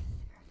 but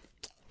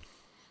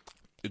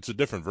it's a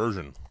different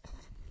version.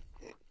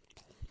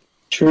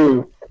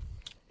 True.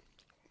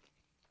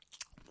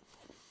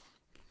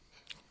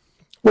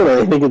 What,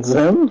 I think it's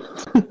him?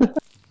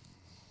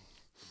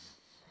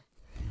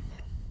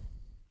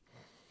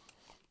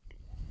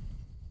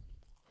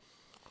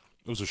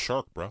 It was a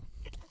shark, bro.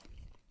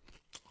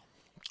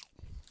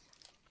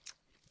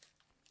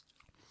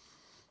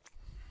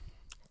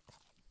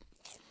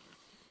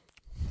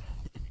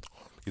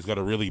 He's got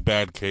a really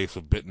bad case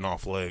of bitten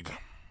off leg.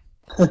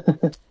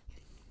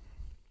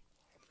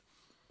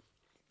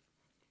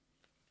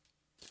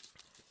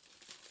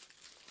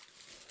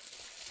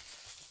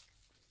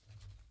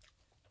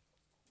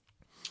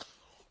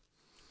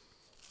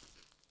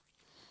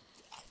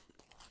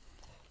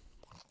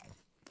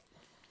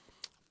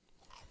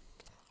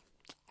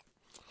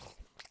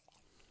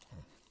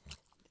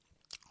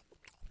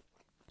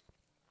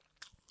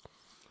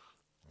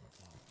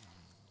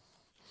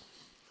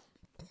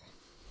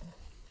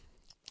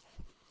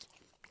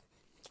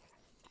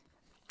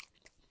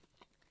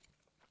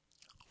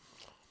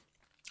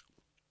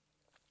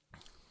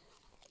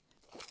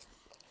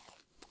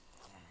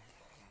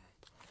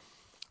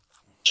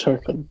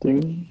 Shark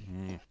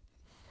hunting.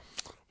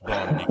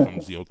 Bond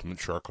becomes the ultimate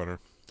shark hunter.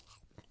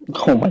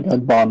 Oh my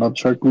god, Bond on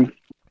Shark Week.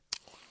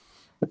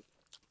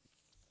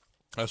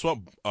 I saw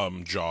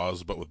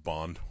Jaws, but with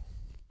Bond.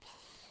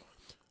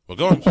 We're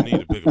going to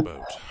need a bigger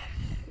boat.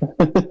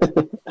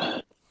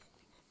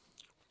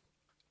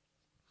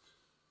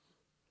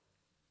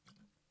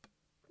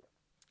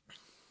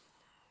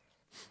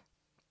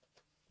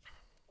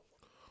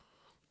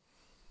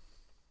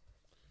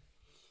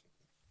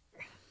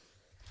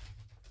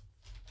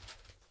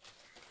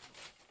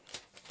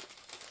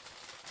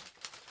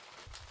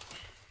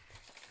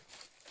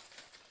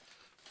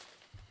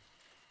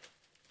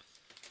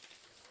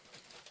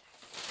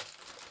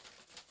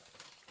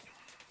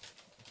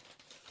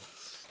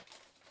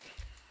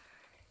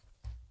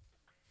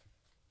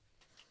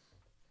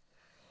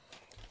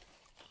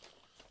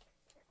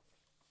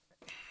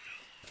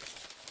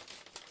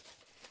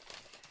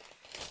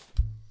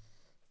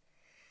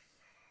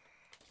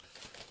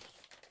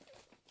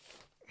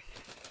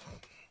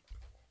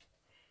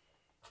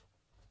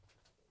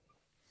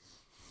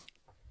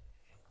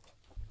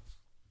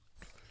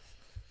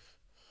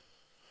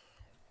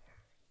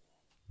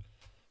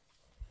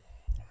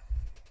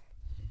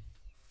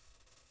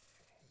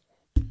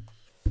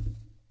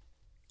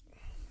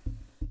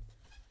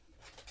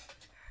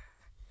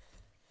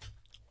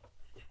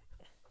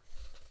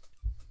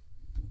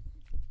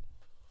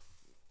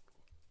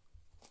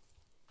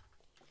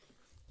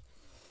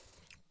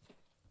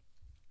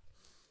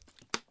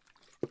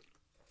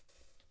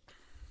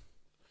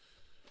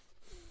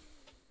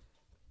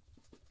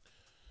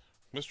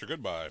 Mr.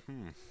 Goodbye.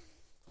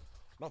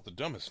 Not the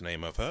dumbest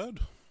name I've heard.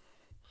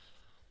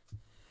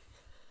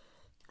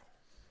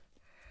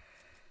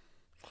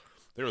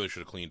 They really should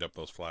have cleaned up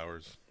those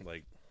flowers.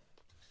 Like,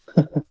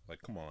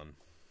 come on.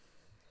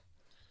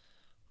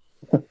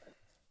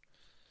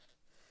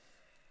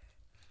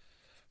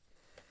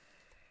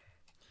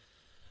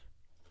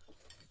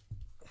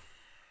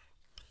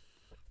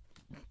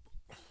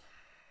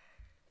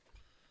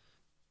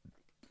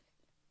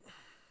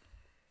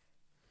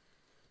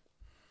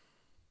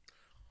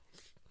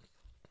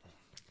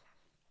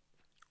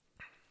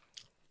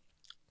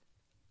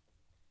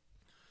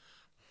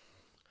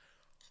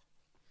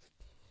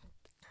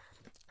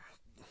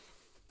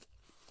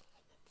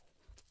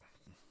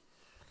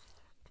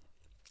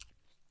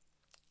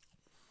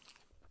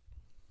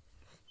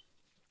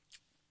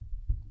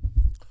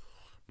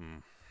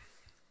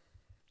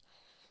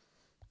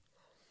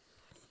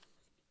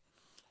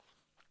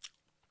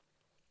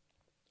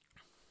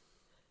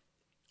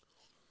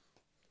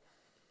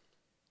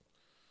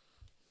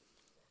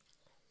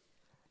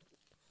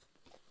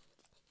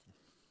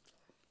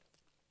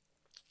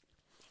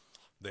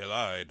 They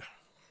lied.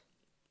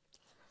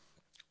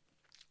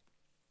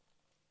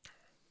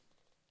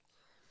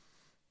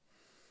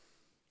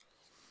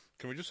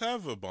 Can we just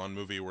have a Bond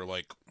movie where,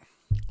 like,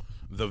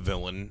 the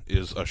villain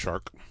is a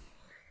shark?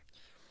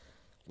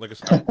 Like,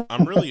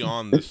 I'm really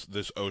on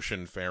this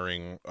ocean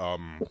faring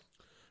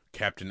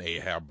Captain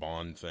Ahab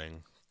Bond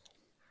thing.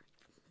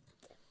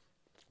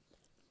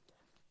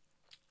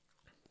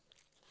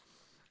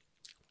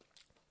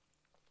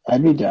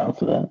 I'd be down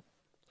for that.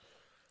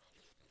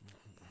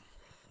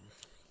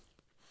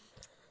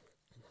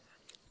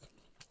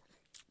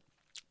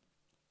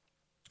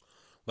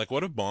 Like,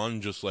 what if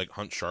Bond just, like,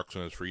 hunts sharks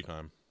in his free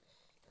time?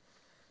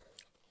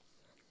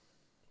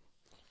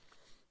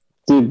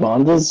 think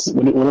Bond does?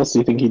 What else do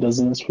you think he does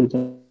in this free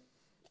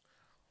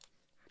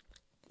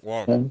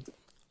Well, time?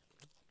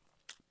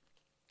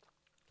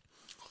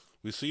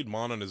 we see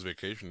Bond on his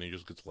vacation and he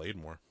just gets laid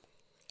more.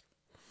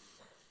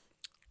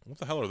 What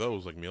the hell are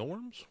those? Like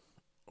mealworms?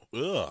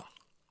 Ugh.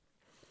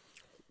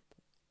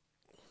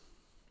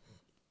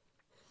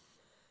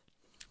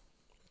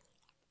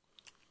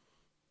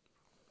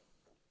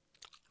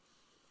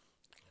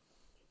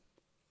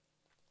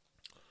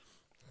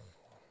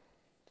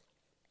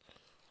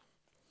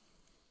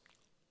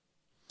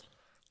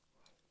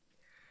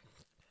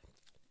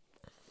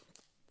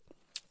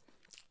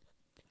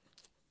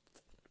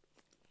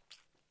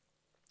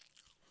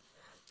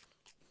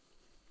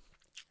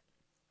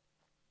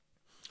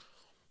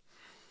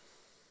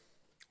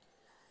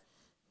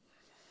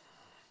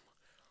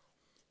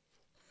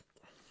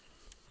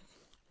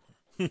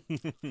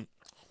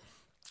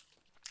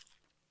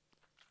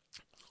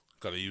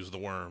 Gotta use the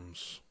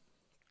worms.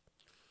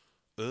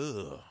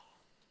 Ugh.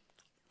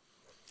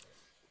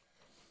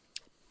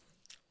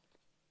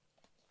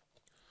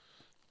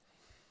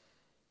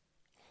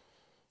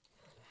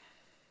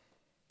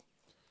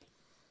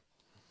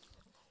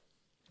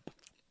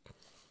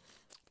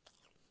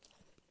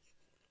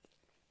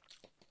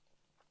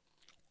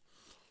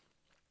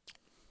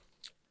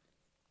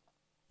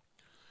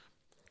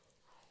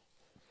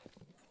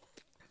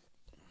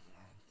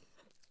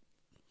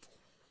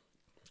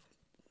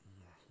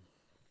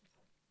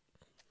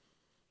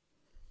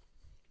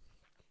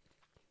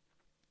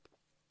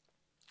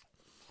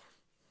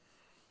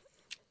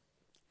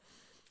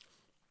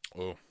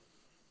 Oh,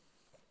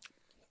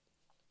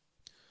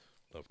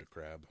 love the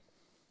crab.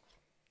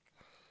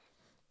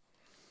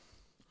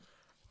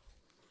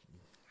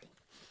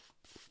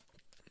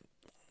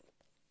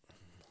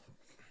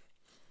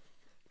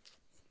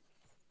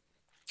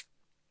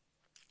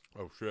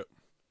 Oh shit.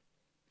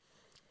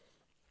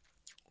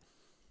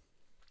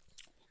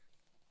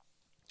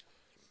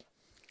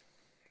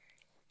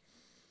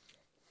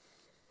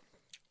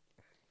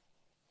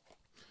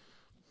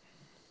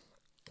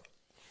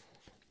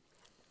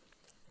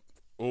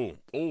 Oh,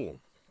 oh.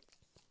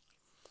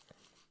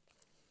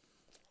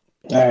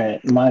 All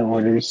right, my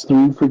orders: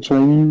 3 for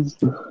Chinese.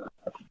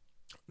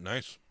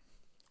 Nice.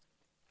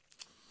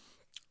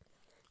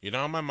 You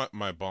know how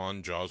my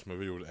Bond Jaws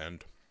movie would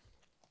end?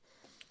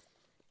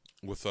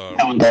 With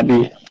How would that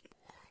be?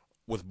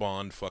 with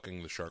Bond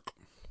fucking the shark.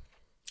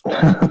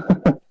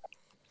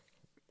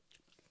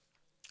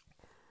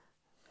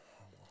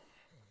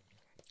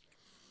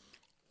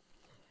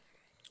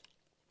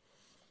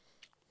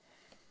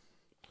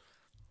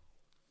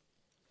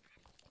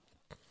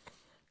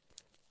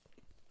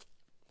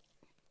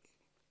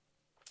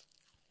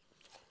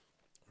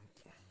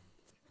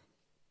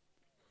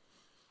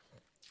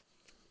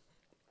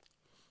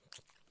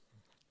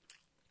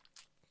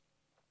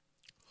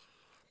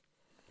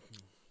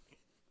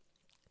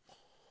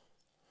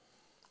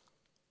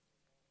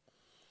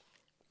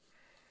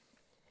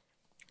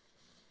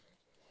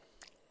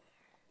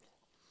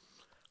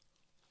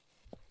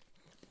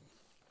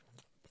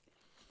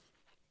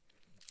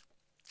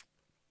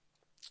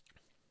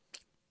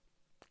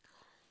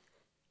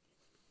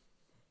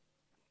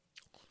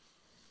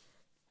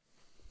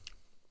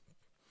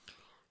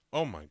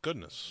 Oh my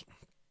goodness.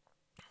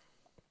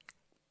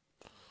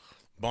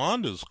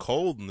 Bond is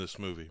cold in this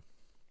movie.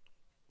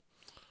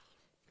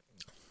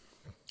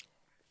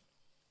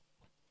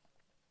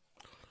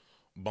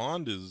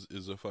 Bond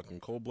is a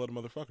fucking cold-blooded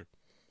motherfucker.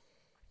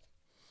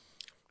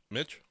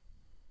 Mitch?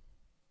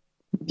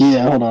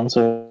 Yeah, hold on.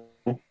 So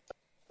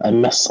I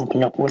messed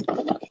something up. What the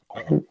fuck?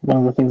 Uh-oh. One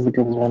of the things the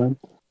girls wanted.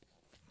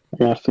 I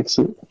gotta fix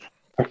it.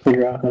 Or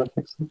figure out how to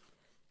fix it.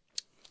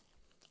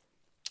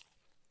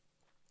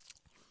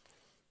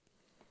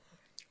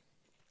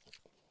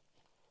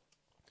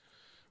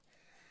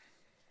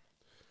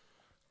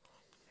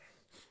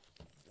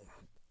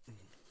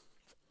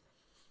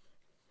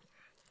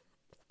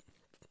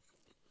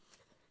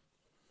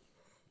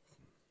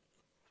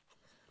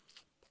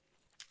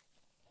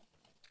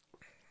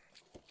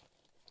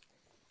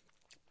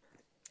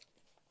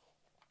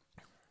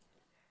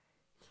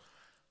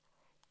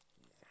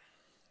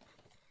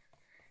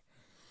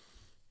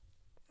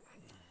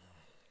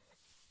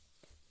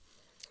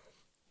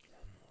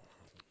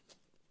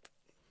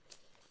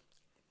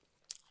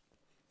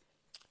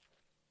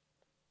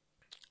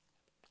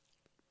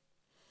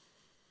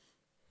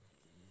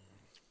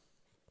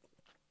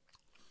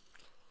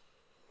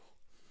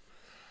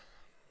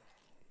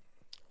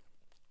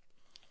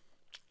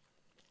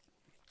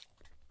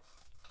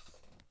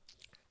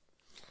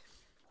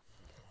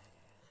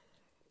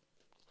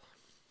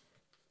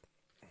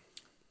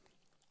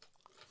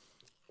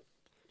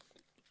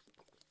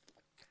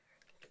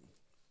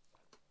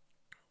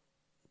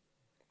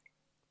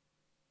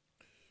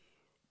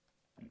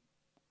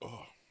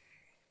 Oh.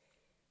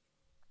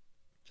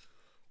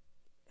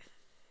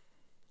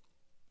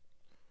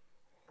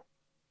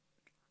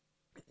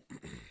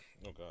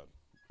 Oh god.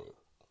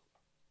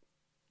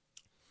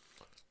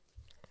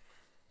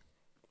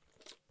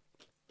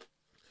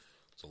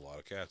 It's a lot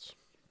of cats.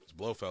 It's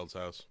Blofeld's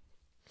house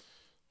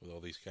with all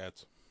these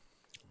cats.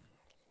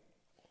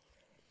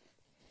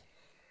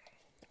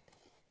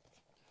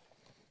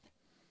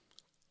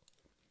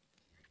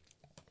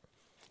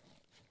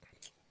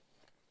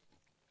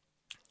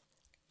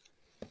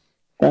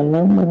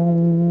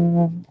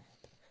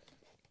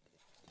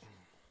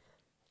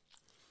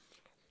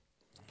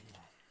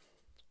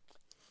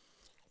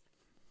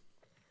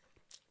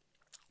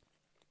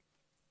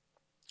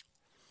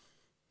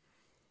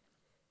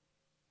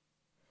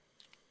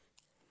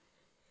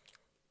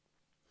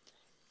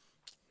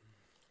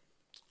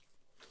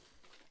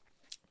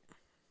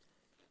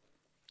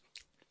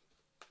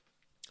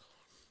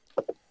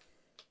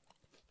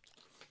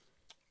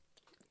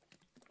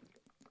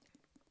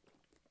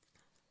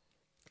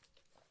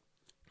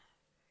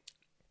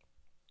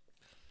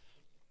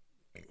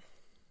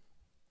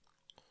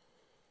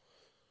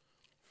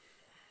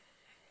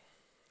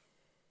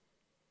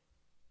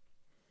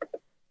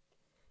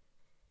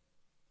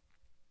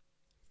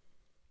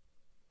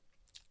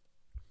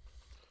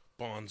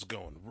 Bond's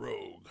going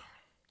rogue.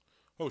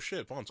 Oh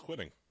shit, Bond's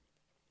quitting.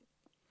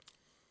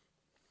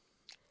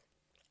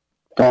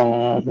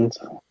 Bond.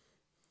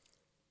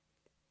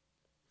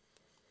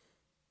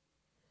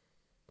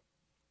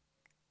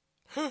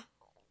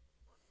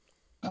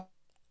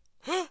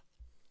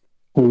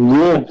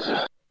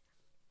 Yeah.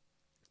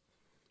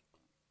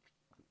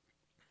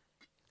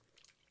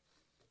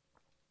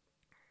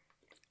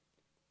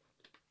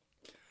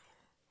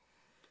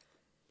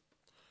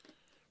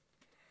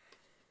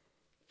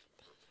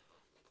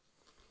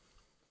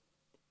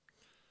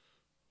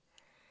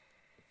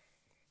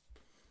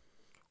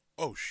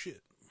 Oh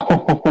shit.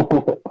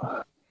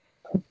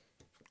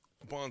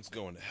 Bond's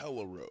going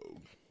hella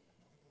rogue.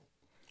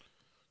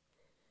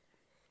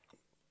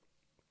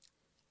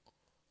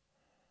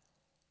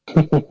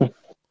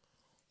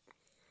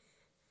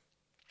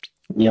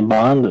 Yeah,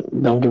 Bond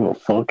don't give a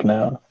fuck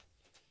now.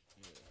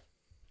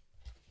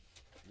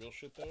 Real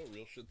shit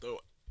though.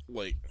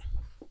 Like,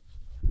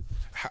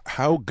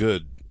 how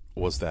good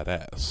was that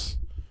ass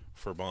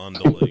for Bond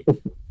to like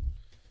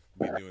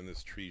be doing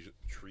this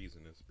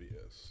treasonous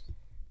BS?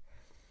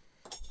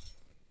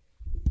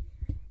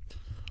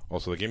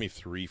 Also, they gave me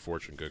 3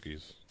 fortune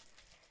cookies.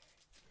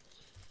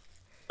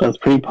 That's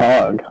pretty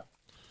pog.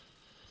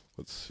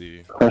 Let's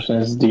see. The question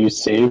is, do you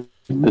save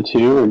the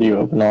 2 or do you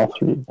open all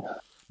 3?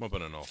 I'm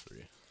opening all 3.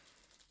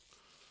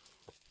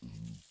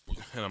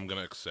 And I'm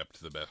gonna accept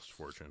the best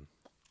fortune.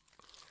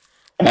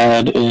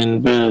 Add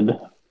in bid.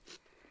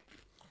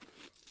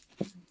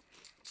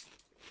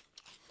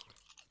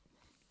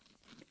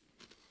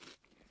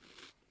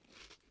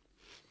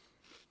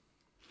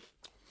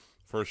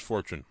 First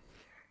fortune.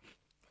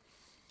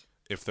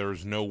 If there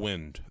is no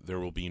wind, there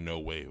will be no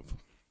wave.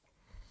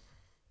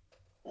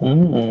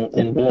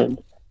 In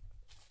bid.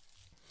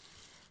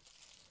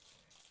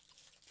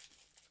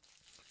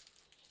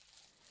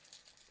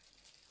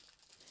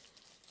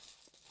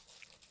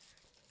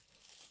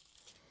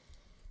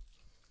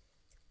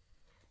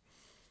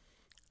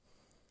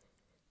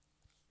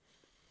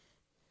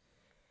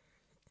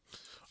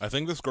 I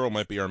think this girl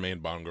might be our main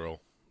Bond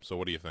girl. So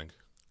what do you think?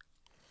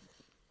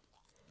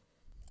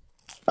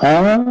 I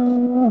don't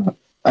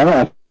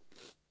know.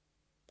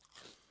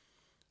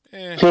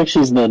 I feel like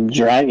she's the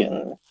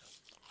dragon.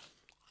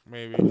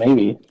 Maybe. But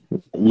maybe.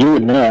 You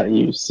would know.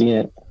 You've seen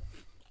it.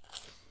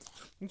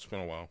 It's been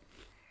a while.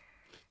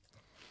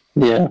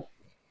 Yeah.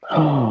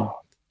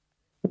 Oh,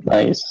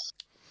 nice.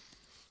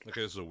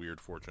 Okay, this is a weird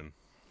fortune.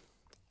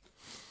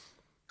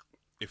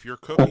 If your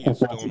cookie is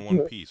still in one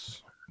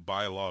piece,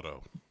 buy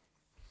Lotto.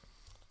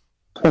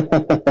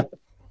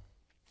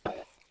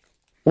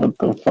 What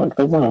the fuck?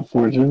 That's not a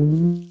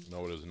fortune.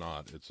 No, it is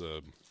not. It's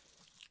a...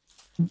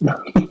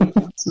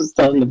 It's just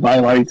telling you to buy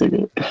a lottery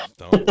ticket.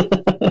 Dumb.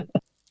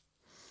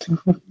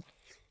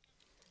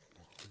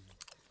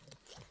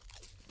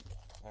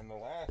 On the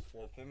last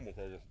fortune, which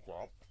I just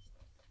dropped,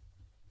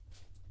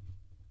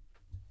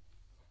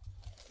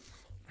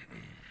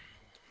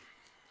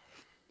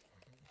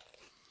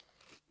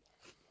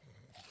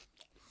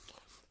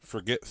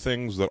 forget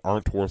things that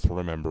aren't worth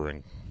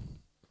remembering.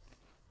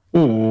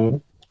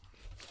 Mm.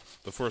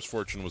 The first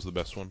fortune was the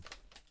best one.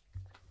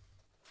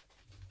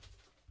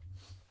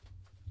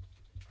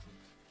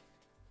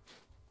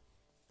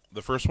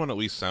 The first one at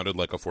least sounded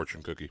like a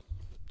fortune cookie.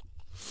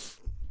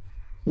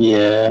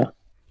 Yeah.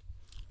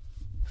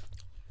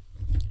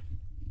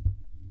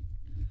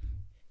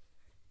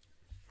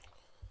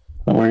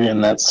 We're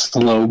getting that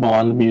slow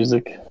Bond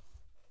music.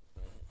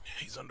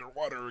 He's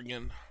underwater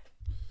again.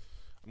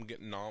 I'm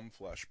getting Nom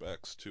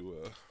flashbacks to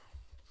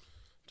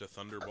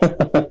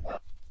Thunderball.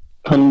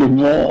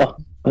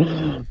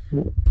 Thunderball.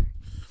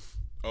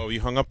 Oh,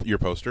 you hung up your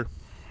poster?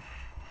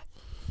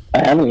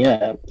 I haven't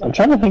yet. I'm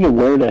trying to think of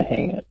where to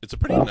hang it. It's a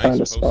pretty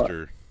nice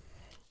poster.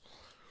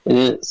 It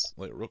is.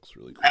 Like, it looks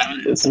really cool.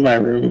 It's in my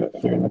room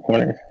here in the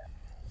corner.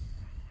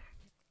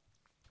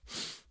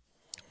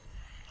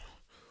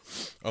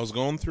 I was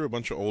going through a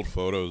bunch of old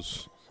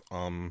photos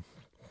on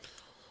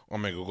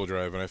my Google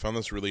Drive, and I found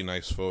this really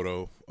nice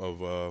photo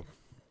of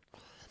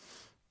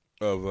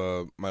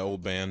of my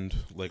old band.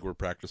 Like we're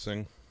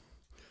practicing,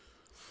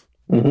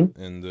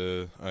 Mm-hmm.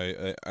 and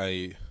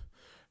I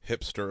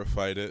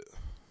hipsterified it,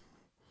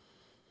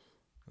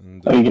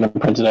 and Are you gonna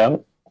print it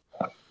out?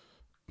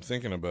 I'm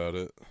thinking about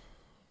it.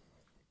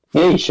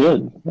 Yeah, you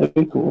should. That'd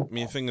be cool. I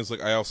mean, the thing is,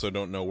 like, I also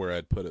don't know where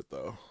I'd put it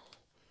though,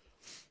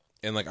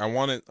 and like, I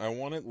want it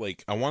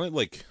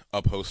like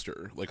a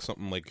poster, like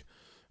something like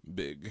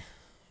big,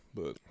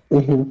 but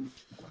Mm-hmm.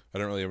 I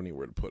don't really have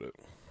anywhere to put it.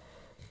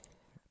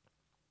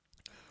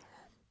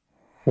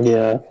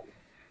 Yeah.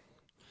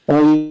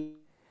 Well,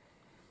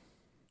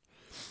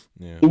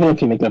 Yeah. even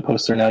if you make that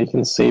poster now, you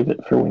can save it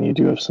for when you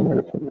do have somewhere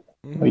to put it.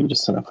 Or Hmm. you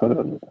just send a photo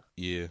of it.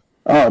 Yeah.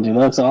 Oh, dude, that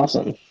looks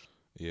awesome.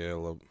 Yeah. I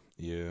love.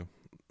 Yeah.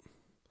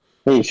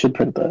 Hey, you should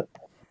print that.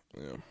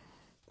 Yeah.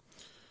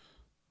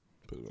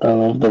 Put it I up.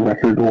 love the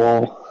record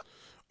wall.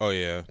 Oh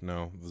yeah.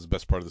 No, this is the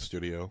best part of the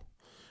studio.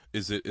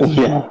 Is it?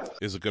 Yeah.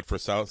 Is it good for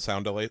sound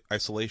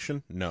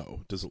isolation?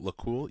 No. Does it look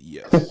cool?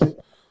 Yes.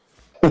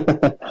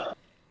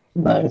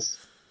 Nice.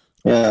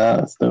 Yeah,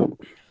 that's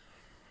dope.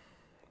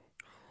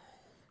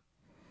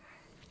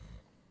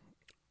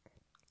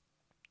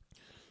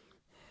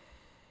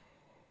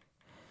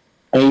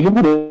 And you can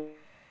put it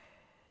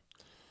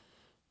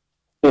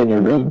in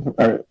your room,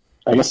 or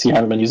I guess you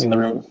haven't been using the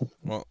room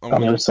Well, I'm on the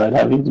gonna. other side,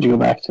 have you? Did you go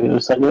back to the other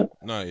side yet?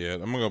 Not yet.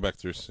 I'm gonna go back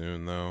there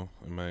soon though.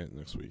 I might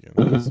next weekend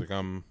because Mm-hmm. like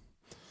I'm.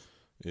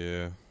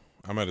 Yeah.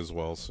 I might as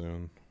well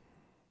soon.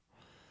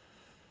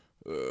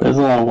 There's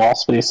a lot of wall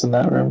space in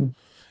that room.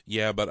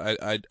 Yeah, but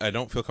I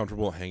don't feel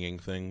comfortable hanging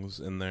things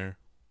in there.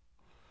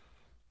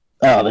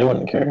 Oh, they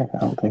wouldn't care, I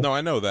don't think. No,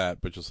 I know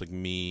that, but just like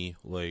me,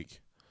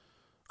 like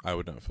I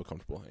would not feel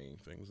comfortable hanging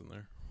things in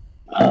there.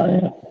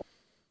 Yeah.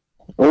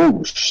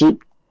 Oh, shit.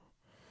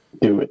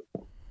 Do it.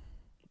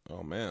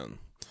 Oh man,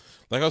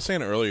 like I was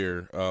saying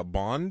earlier,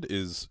 Bond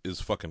is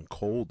fucking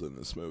cold in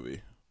this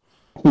movie.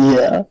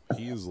 Yeah.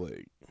 He is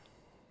like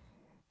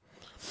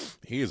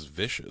he is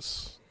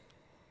vicious.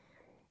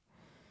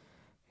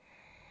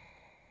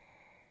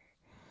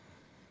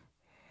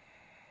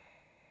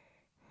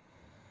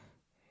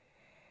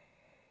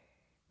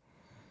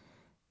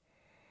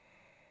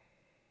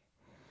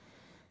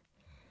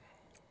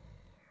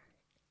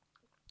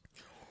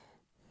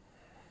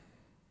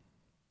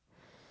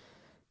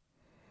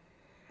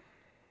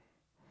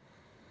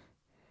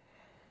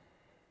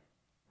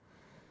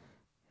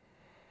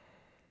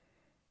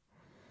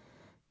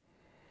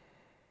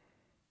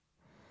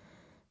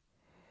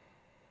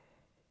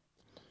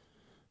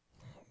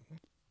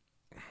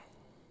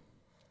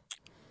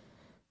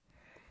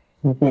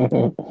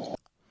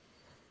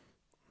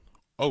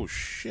 Oh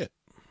shit,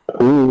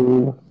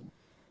 Ooh.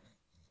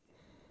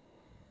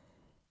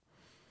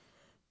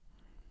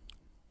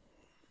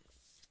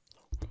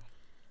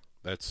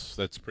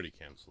 that's pretty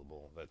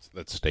cancelable.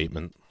 That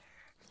statement.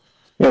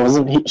 Yeah,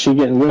 she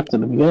getting whipped at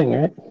the beginning,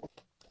 right?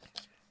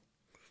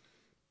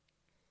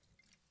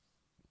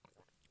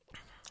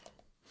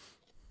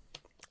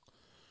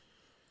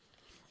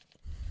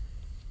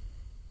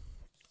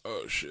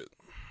 Oh shit.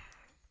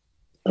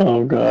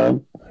 Oh,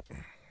 God.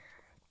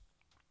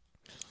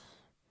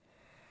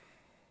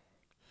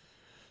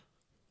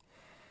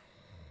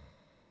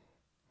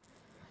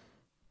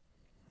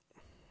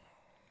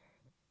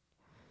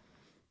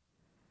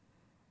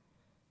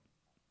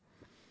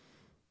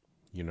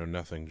 You know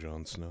nothing,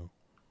 Jon Snow.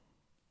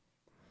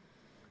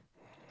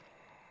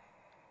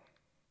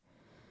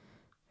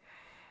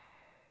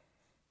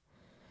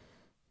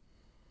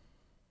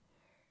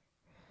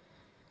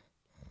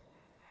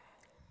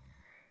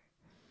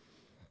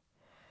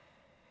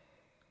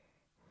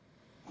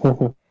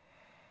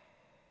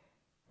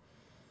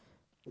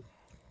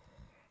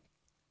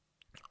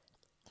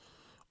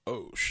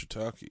 Oh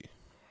shiitake.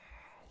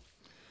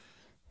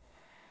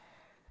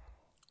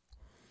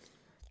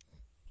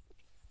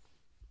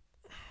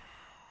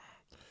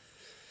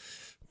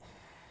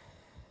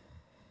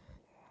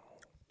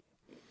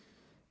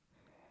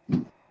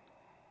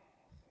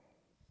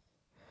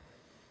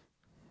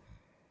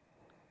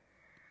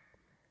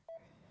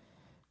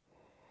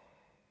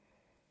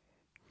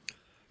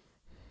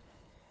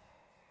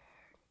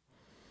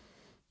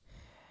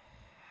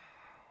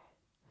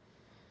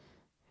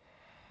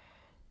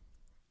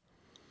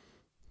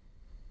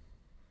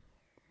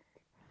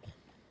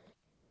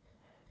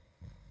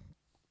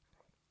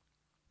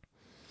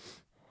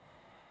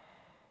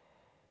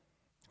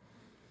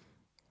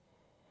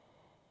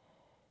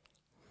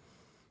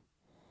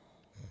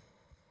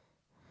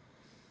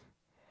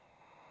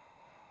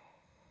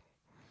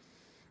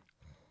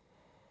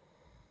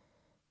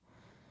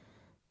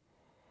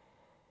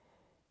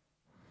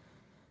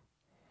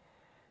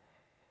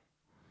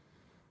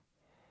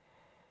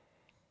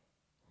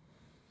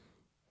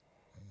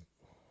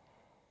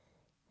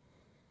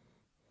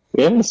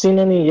 We haven't seen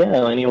any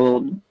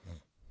little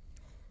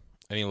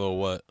Any little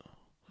what?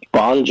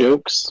 Bond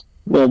jokes.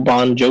 Little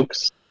Bond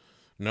jokes.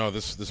 No,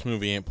 this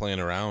movie ain't playing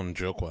around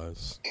joke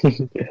wise.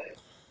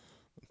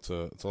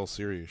 It's all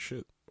serious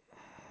shit.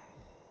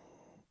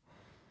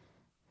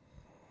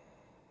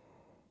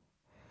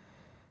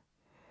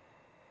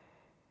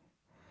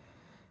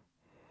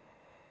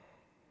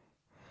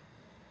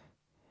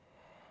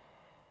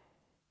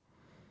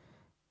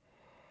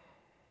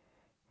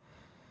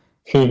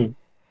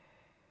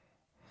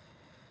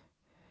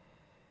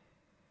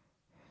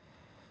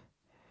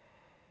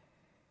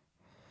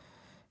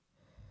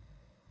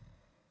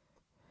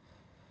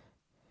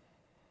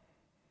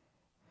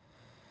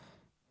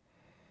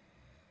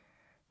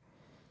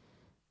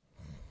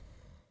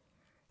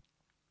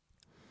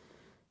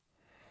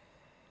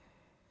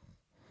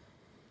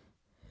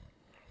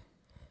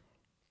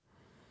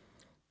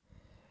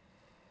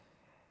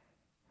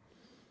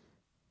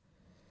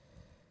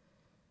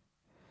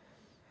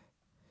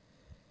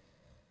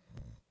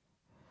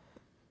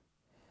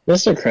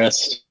 Mr.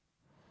 Crest.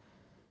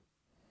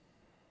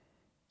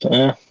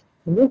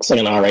 Looks like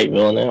an alright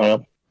villain. I don't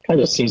know.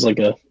 Kind of seems like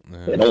an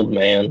Yeah. old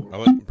man. I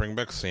like bring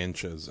back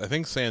Sanchez. I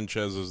think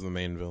Sanchez is the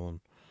main villain.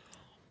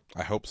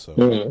 I hope so.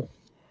 Hmm.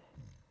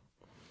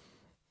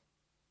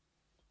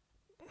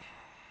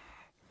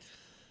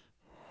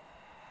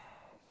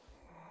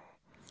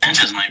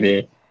 Sanchez might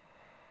be.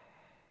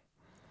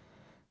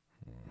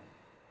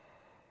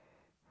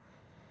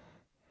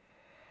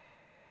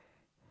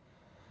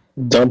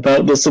 Dump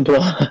out the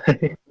supply.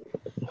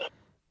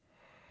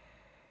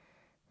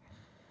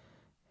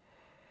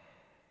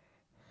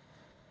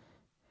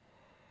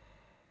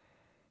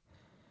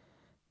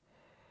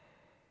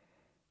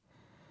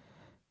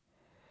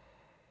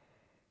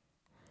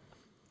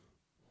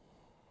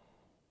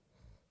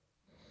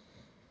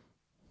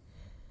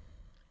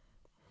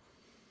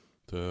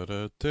 Da,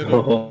 da, da,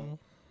 da.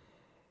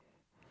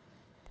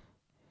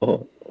 Oh.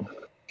 Oh.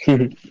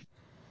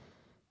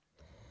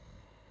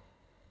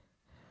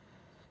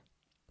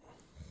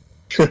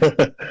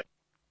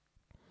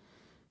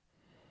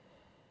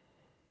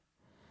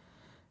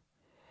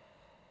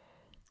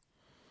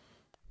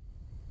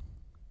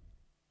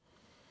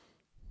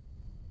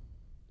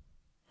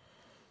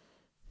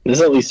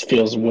 This at least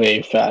feels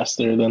way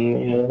faster than the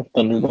Living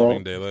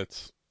Thunderbolt.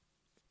 Daylights.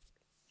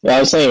 I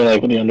was saying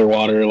like with the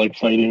underwater like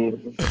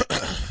fighting,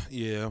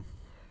 Yeah.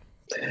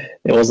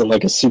 it wasn't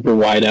like a super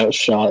wide out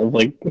shot of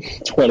like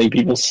 20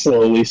 people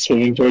slowly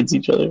swimming towards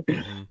each other.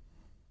 Mm-hmm.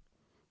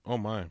 Oh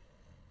my.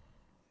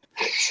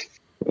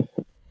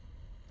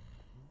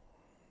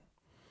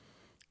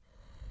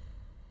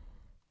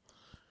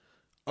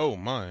 Oh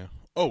my.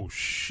 Oh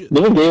shit.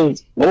 Living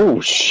Daylights.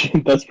 Oh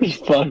shit, that's pretty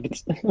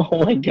fucked.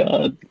 Oh my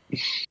god.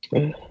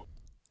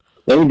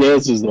 Living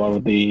Daylights is the one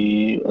with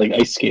the like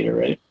ice skater,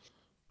 right?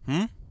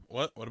 Hmm?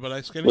 What? What about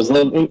ice skating? Was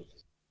Living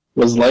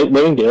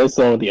Living Daylights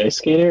the one with the ice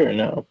skater or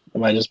no?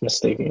 Am I just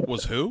mistaking it?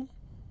 Was who?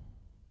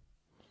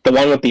 The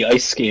one with the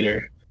ice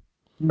skater,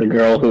 the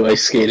girl who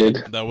ice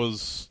skated. That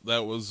was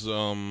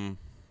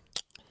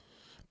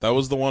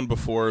the one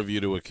before View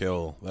to a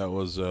Kill. That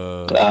was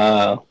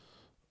Uh,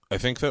 I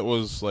think that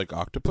was like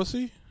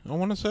Octopussy, I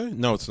wanna say?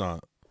 No, it's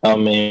not. oh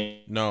man.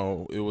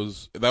 No,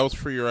 that was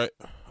for your I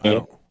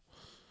don't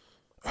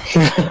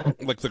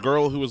like the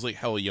girl who was like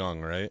hella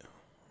young, right?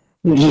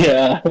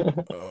 Yeah.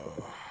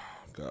 Oh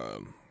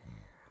god.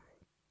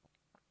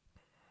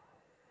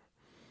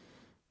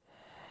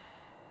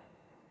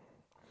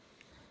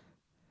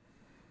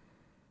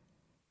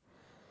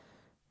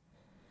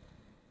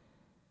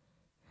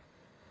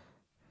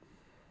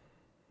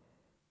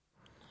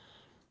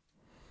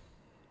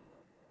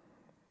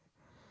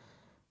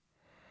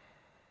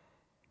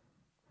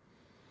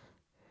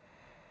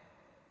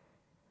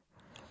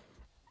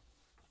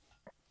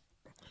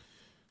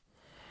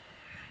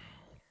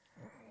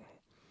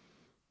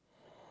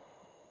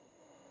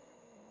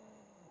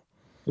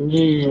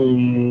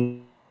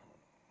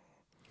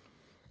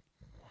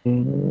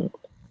 Mm.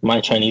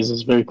 My Chinese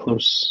is very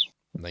close.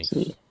 Let's see.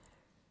 Nice.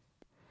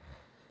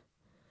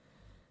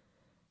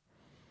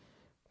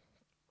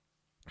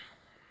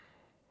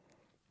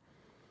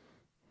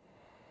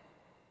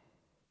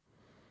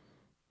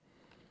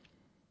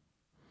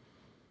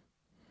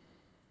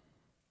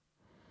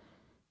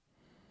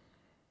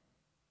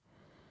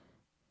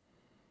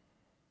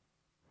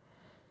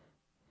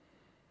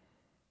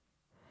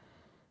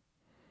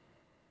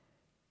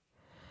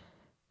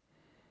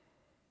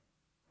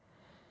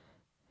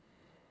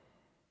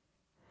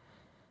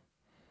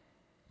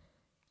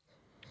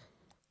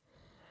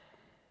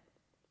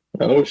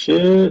 Oh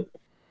shit!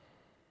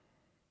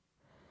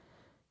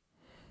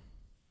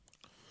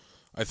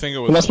 I think it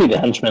He was must be the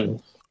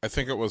henchman.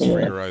 For Yeah.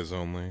 Your Eyes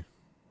Only.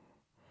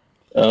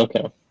 Oh,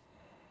 okay.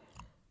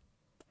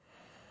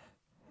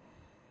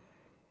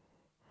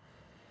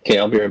 Okay,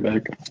 I'll be right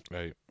back.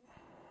 Right.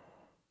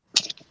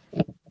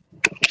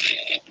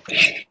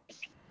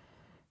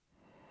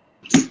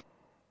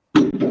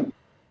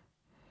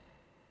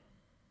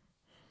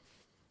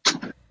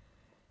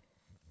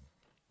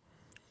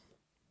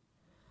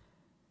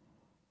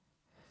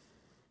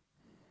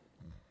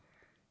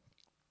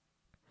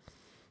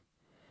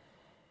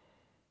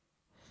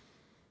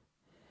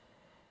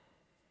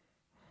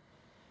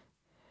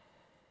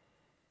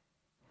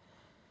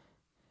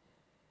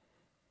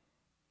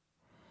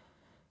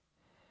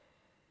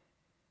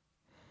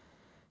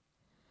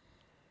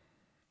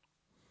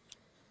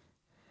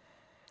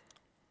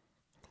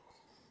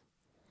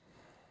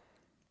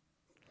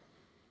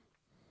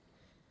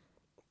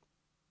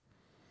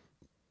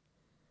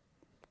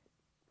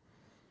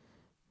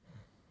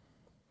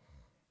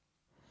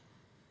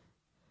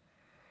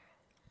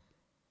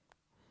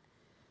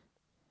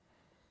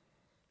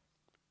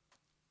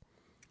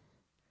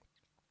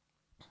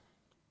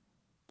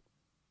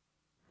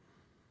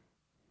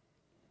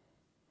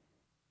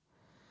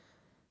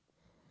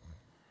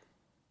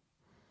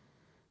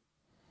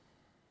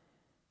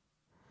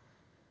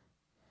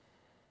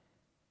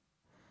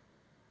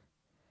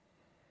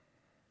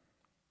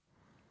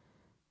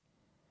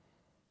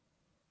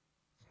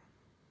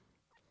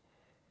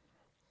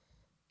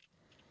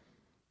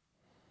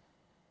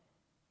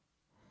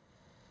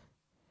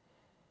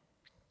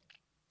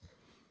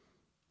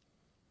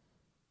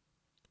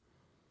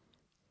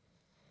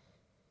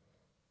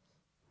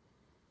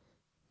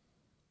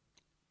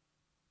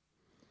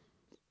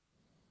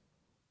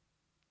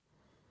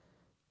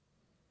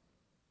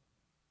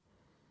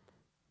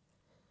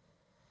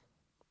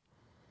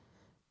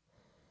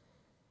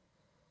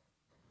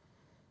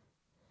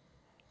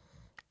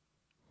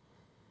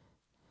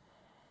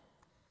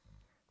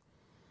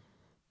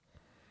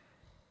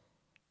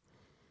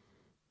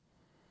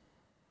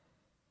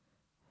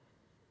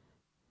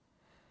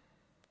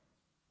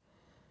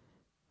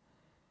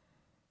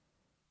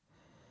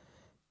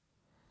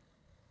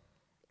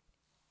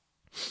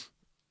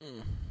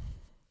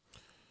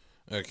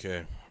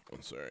 Okay.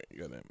 I'm sorry.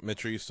 You got that.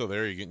 Mitch, are you still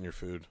there? Or are you getting your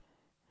food?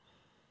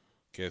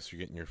 Guess you're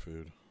getting your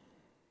food.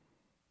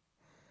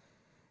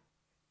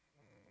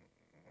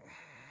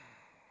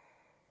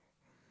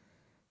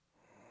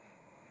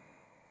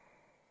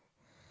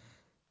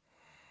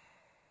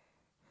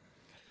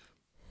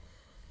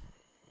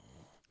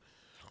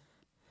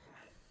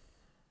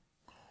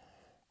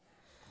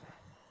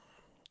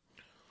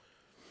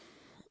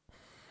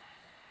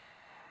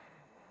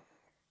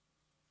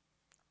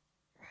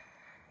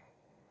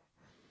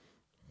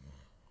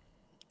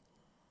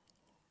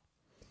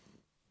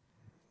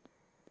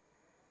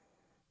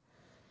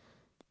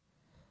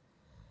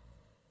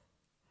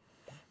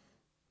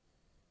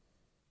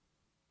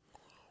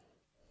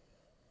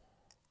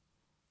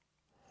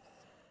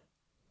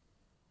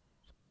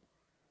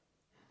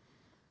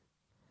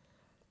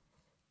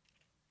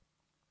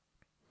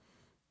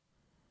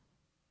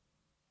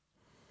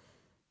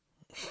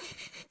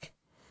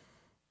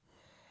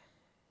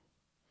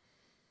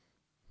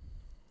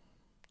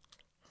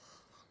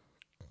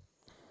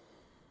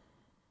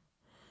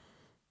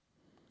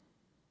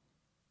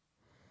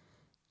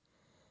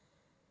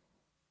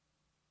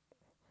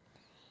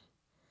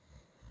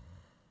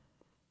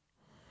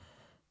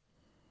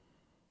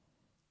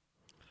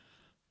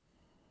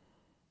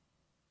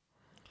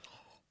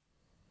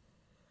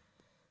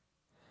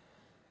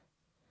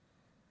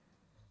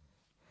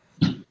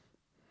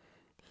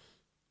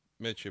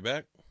 Mitch, you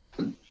back?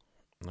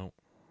 No.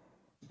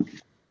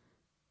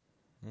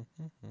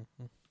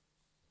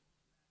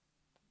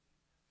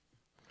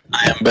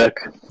 I am back.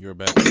 You're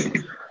back.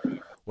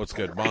 What's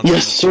good?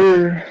 Yes,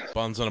 sir.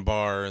 Bond's in a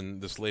bar, and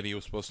this lady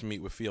was supposed to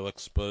meet with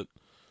Felix, but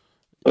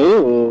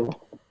Ooh,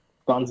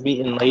 Bond's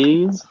meeting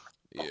ladies.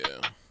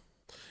 yeah.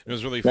 It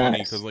was really funny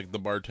because Nice. like the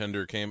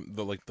bartender came,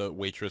 the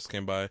waitress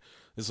came by.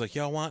 It's like,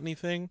 y'all want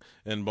anything?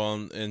 And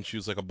Bond, and she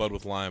was like a bud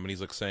with lime, and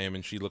he's like same,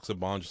 and she looks at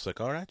Bond just like,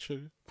 all right,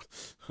 sugar.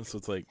 So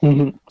it's like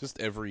just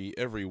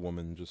every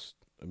woman just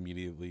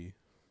immediately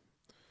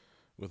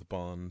with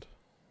Bond.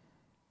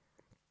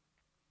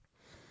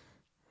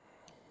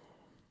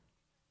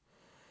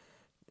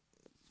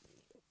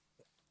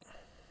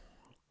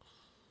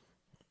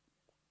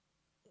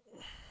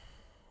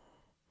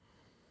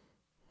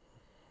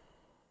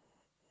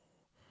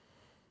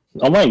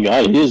 Oh my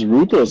god, he is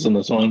ruthless in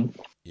this one.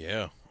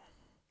 Yeah,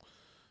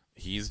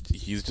 he's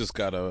just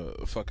got a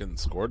fucking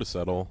score to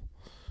settle.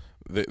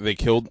 They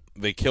killed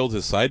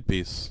his side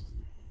piece.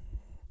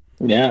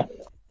 Yeah.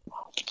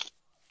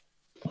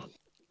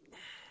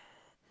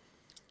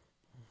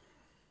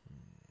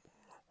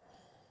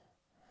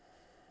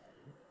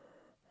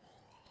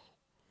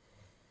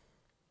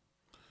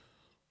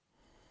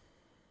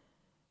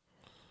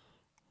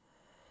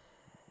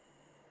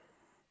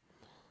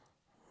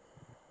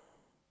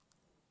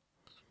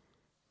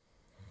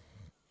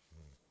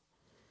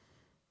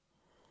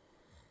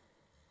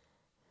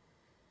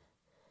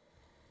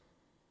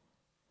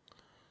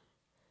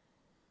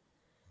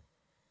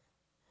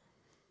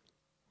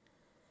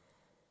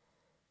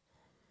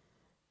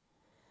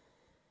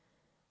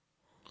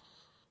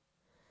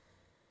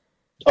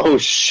 Oh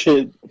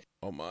shit.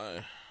 Oh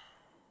my.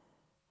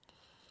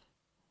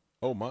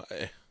 Oh my.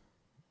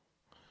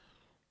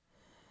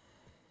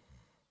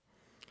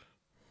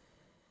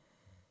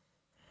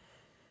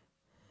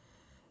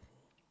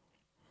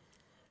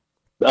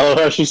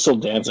 Oh, she's still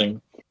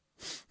dancing.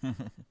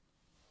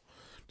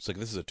 It's like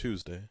this is a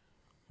Tuesday.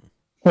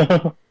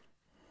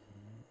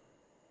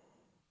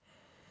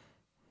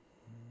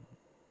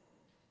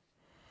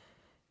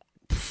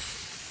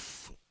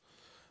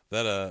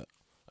 That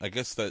I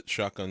guess that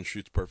shotgun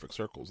shoots perfect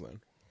circles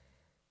then.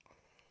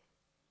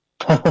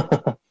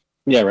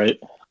 Yeah, right.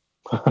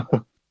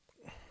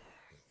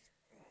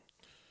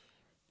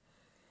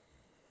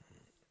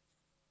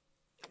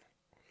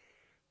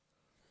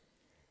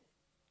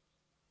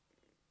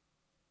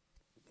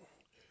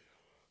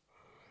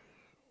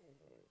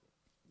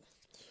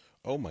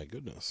 Oh my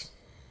goodness.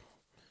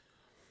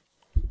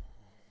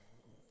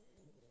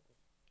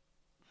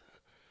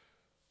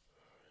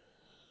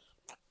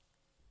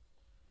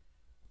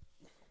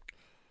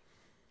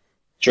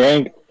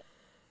 Drink.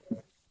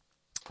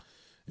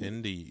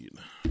 Indeed.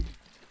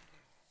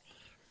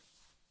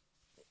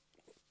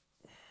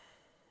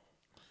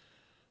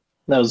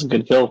 That was a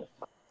good kill.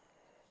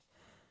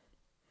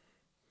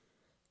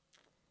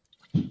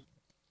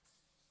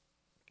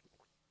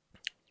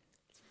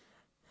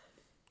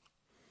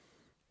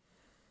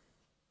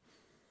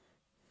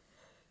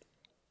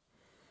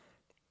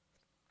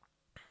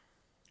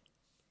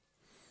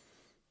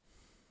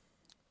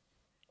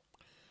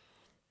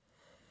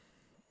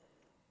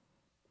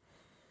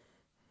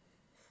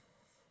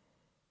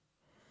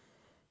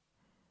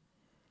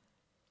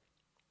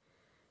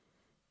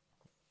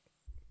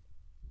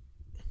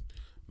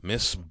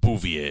 Miss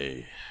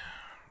Bouvier.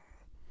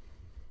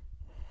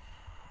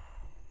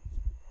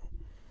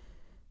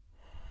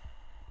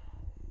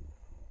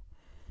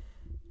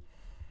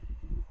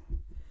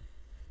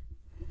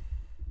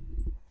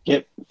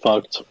 Get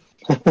fucked.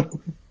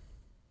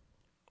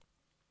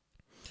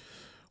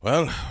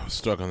 Well, we're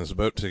stuck on this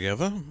boat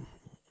together.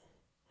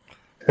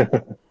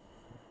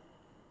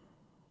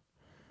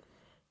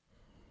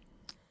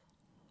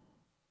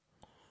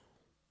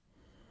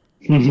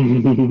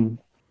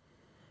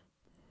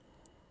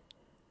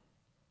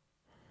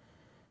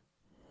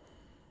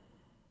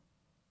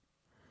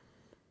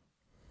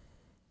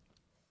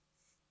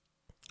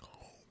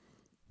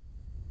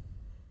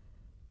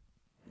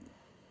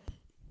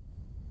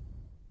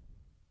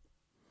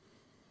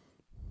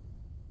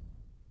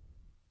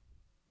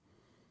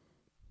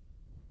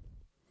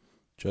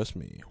 Just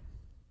me.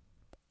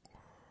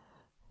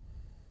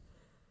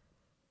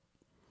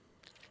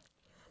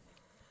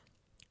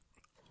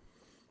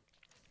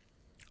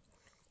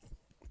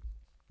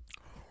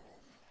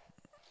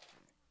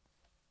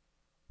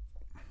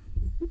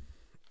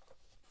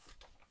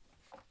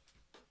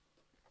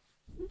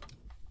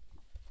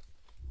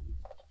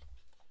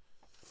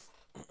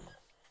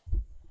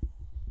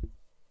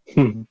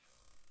 Hmm.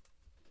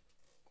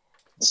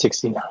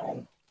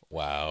 69.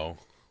 Wow.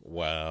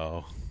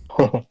 Wow.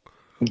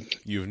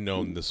 You've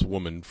known this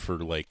woman for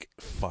like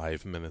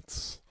 5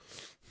 minutes.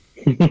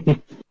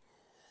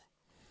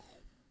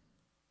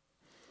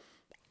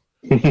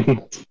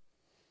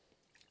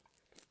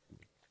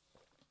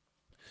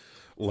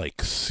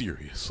 Like,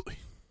 seriously.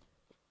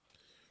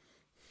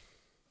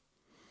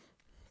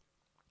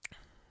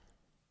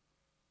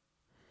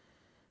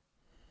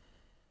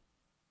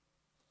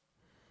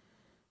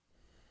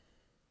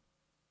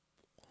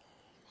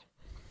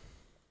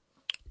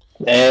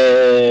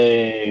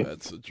 Hey.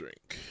 That's a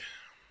drink.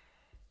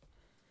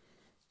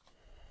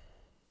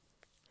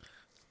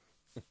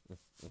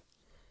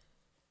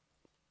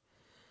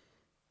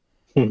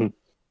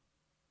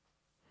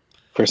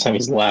 First time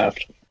he's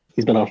laughed.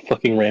 He's been on a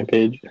fucking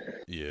rampage.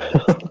 Yeah.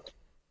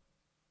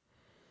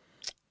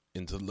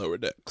 Into the lower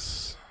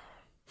decks.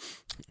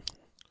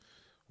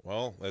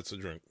 Well, that's a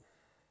drink.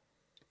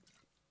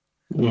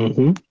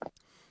 Hmm.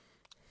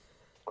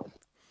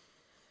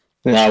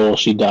 Now will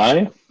she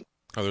die?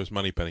 Oh, there's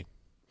Moneypenny.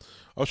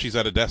 Oh, she's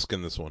at a desk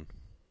in this one.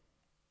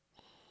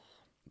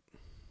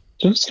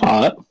 Just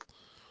hot.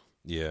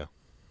 Yeah.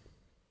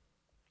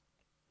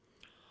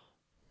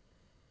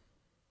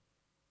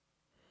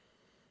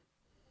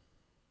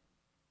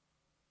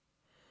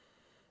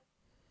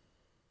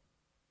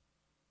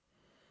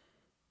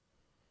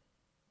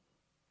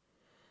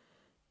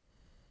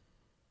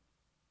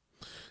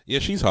 Yeah,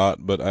 she's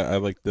hot, but I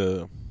like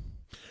the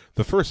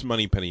first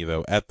Moneypenny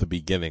though. At the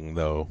beginning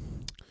though,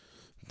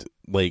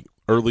 like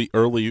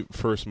early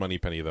first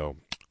Moneypenny though,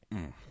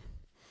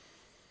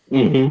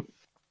 Hmm.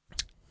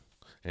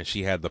 and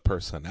she had the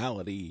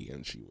personality,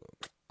 and she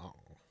was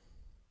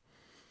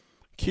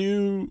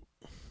cute.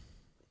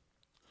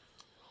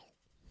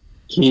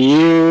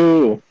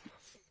 Cute.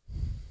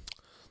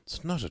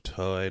 It's not a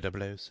toy,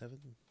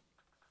 007.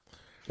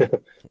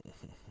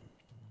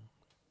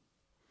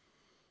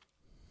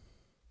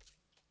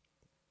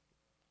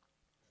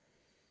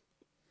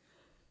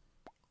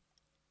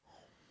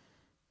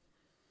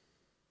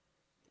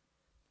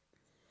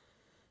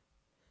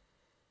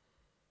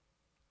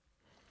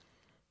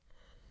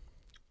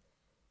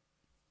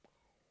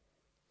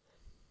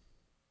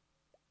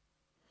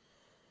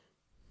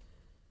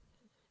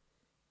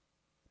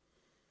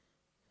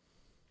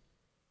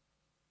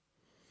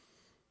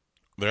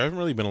 There haven't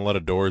really been a lot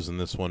of doors in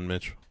this one,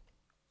 Mitch.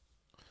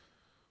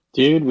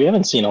 Dude, we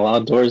haven't seen a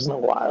lot of doors in a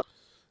while.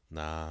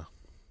 Nah.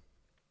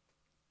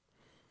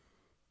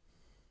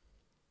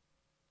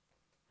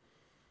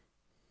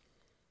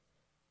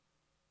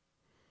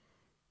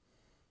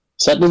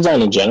 Set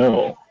design in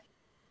general,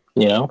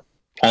 you know?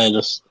 Kind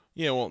of just,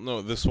 Yeah, well,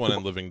 no, this one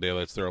and Living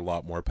Daylights, they're a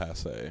lot more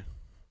passe.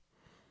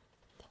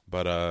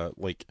 But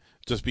like,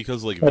 just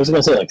because like I was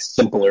gonna say like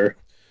simpler.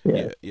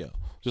 Yeah. yeah,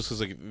 just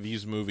because like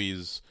these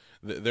movies,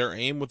 their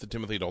aim with the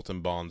Timothy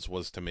Dalton Bonds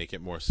was to make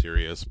it more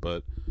serious,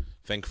 but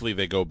thankfully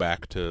they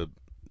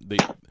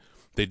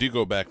they do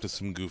go back to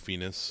some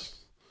goofiness,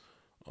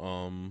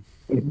 um,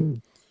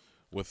 Mhm.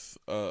 with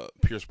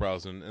Pierce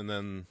Brosnan, and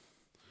then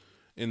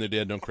in the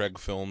Daniel Craig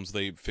films,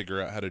 they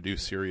figure out how to do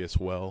serious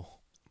well.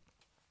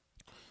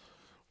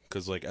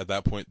 Because like at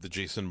that point, the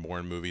Jason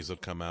Bourne movies have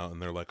come out,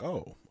 and they're like,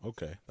 oh,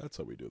 okay, that's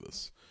how we do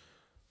this.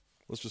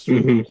 Let's just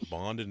turn Hmm.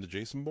 Bond into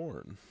Jason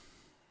Bourne.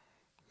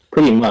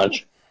 Pretty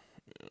much.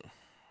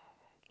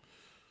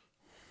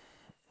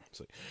 It's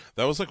like,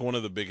 that was like one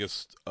of the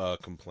biggest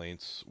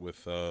complaints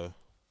with, or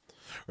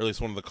at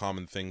least one of the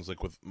common things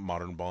like with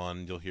modern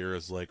Bond, you'll hear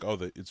is like, oh,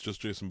 it's just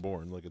Jason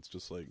Bourne. Like it's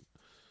just like,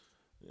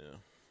 yeah,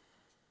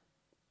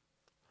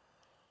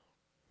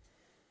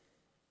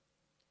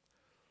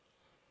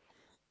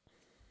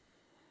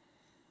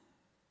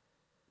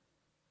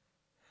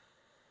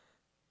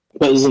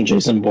 But isn't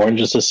Jason Bourne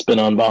just a spin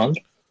on Bond?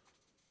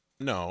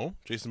 no,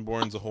 Jason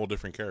Bourne's a whole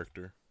different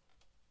character.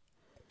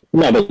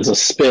 No, but it's a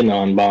spin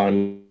on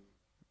Bond.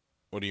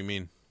 What do you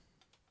mean?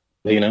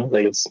 You know,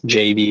 like it's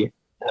JB,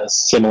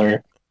 has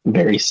similar,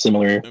 very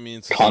similar I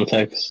mean,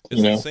 context. You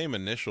it's the know. same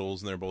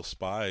initials, and they're both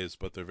spies,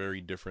 but they're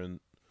very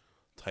different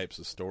types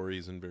of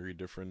stories and very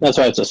different. That's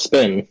why it's a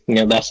spin.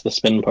 Yeah, that's the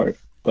spin part.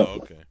 But Oh,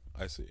 okay,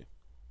 I see.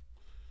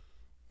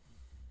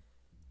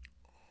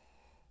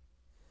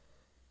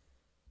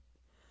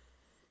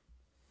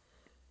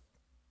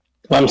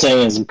 what I'm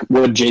saying is,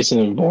 would Jason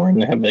and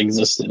Bourne have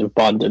existed if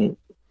Bond didn't?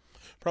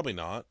 Probably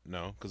not.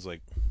 No, because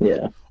like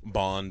Yeah,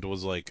 Bond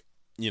was like,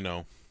 you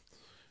know,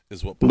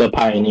 is what the put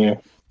pioneer.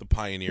 the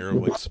pioneer of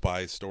like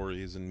spy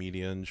stories and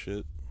media and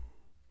shit.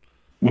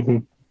 Mm-hmm.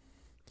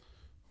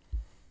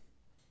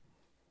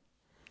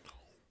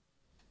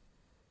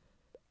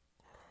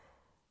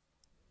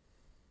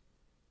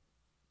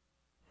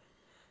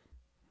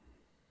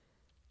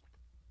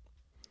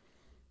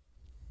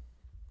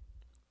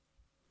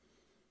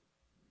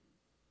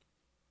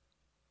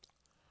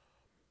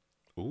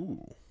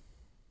 Ooh,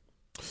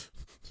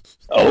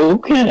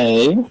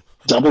 Okay,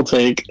 double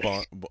take.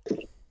 Bond.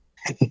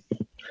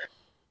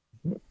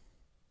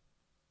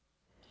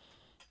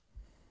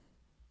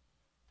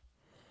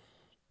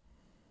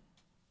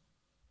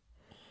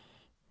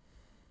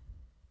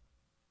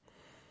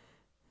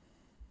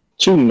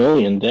 2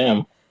 million,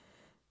 damn.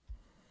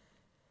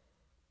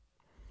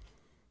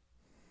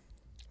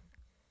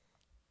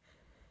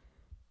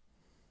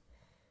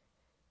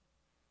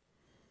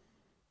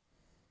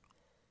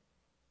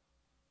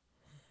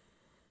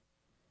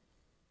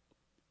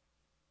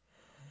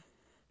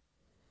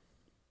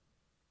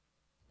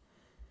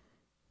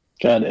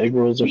 God, egg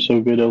rolls are so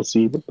good,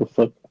 LC. What the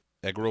fuck?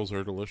 Egg rolls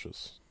are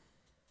delicious.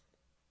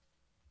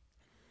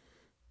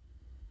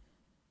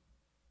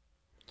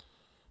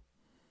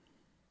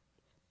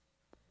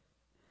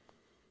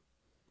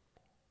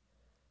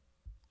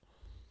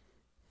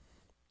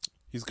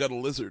 He's got a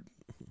lizard.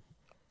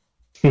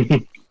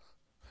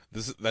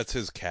 That's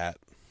his cat.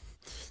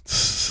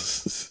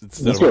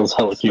 This girl's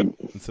hella cute.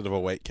 Instead of a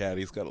white cat,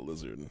 he's got a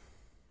lizard.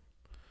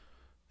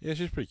 Yeah,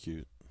 she's pretty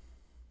cute.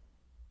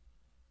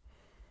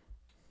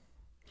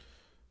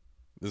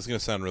 This is gonna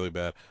sound really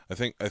bad. I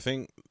think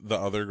the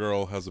other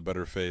girl has a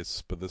better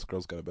face, but this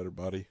girl's got a better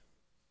body.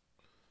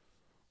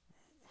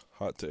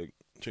 Hot take.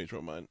 Change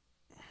my mind.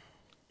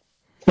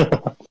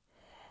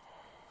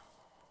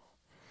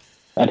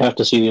 I'd have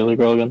to see the other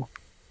girl again.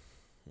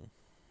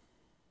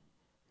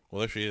 Well,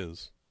 there she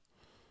is.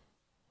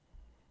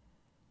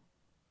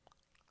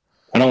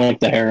 I don't like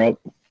the hair up.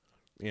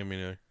 Yeah, me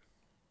neither.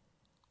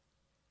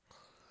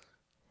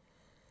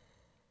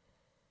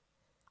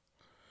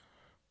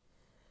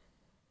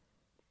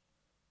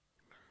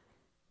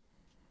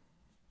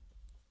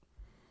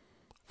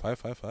 Five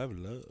five five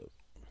love.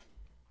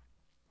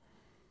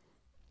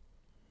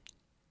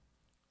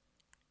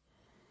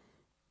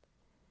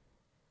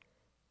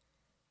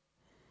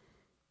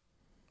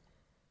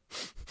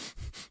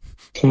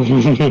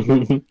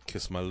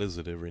 Kiss my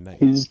lizard every night.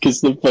 He's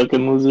kissed the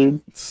fucking lizard.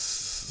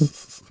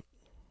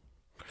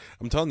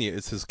 I'm telling you,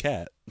 it's his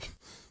cat.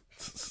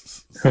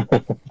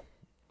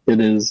 It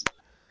is.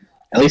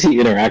 At least he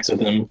interacts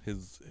with him.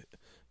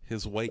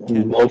 His white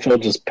cat.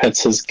 Blofeld just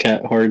pets his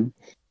cat hard.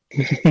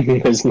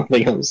 There's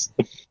nothing else.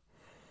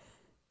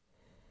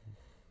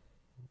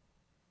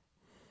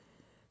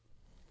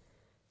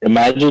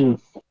 Imagine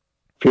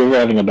if you're ever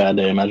having a bad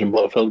day. Imagine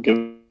Blofeld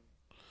giving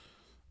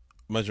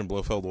Imagine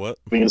Blofeld what?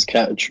 his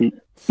cat a treat,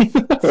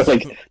 or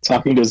like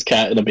talking to his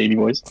cat in a baby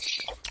voice,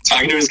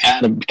 talking to his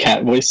cat in a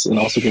cat voice, and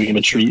also giving him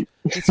a treat.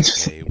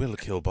 It's okay. We'll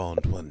kill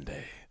Bond one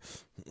day.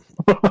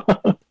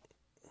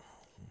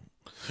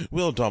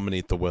 We'll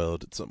dominate the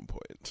world at some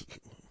point.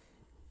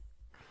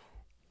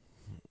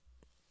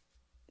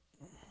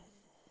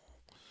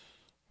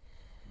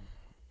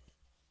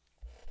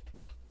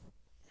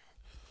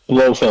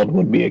 Blofeld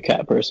would be a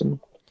cat person.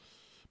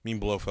 I mean,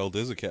 Blofeld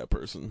is a cat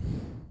person.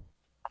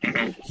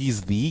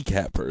 He's the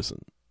cat person.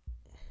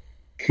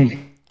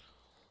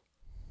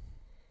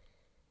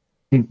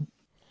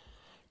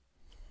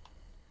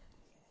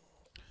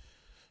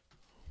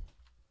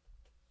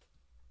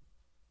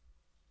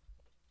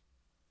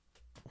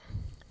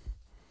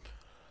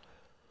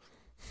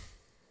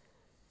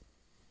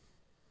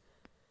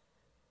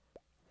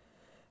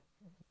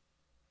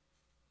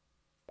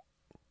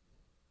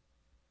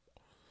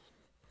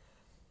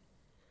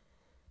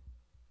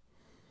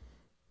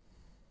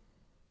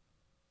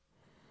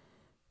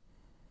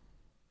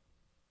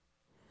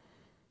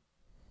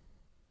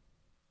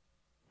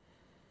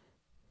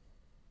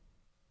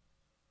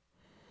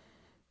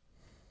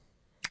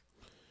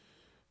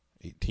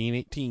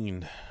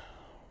 1818.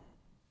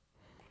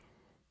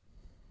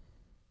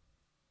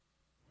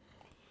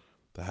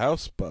 The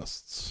house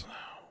busts.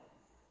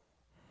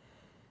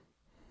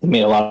 He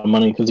made a lot of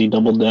money because he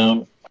doubled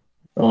down.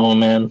 Oh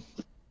man.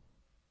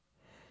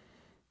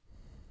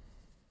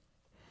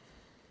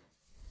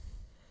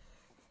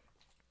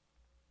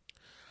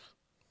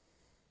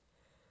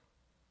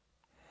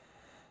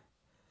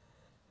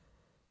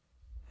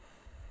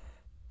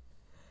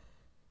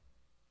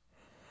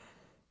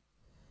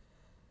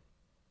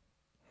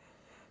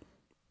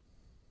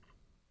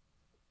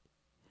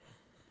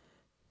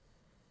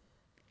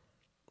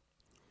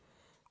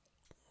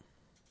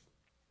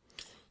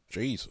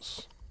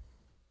 Jesus.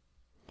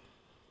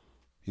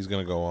 He's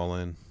gonna go all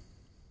in.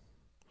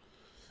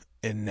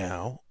 And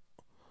now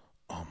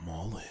I'm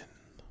all in.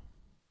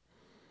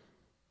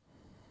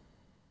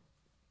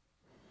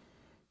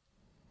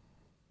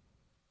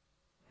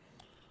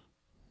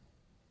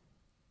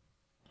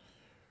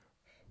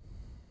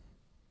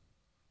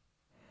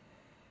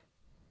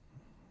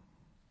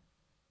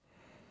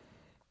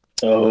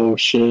 Oh Oh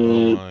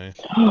shit! my.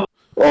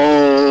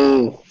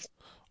 Oh.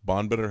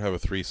 Bond better have a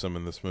threesome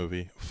in this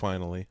movie.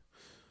 Finally.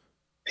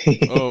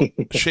 Oh,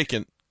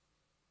 shaken.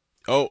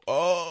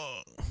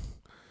 Oh.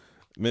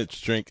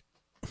 Mitch, drink.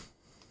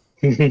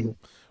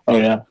 Oh We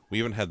yeah. we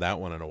haven't had that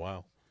one in a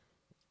while.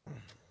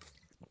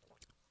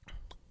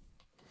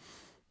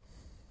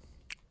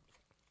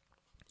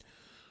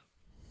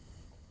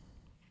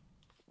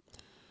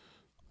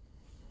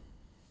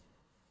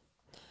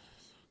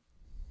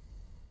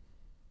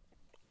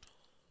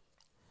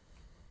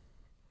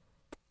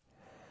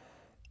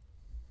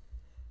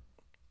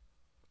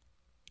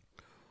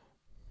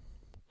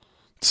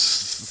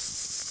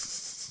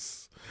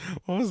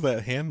 What was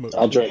that hand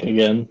I'll motion? drink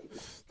again.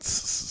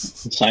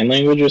 Sign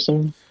language or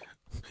something?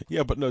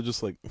 Yeah, but no,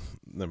 just like,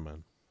 never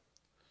mind.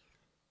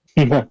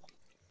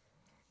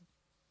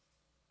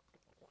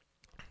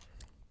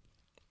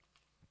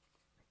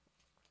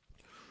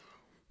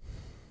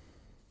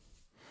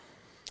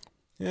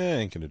 Yeah, I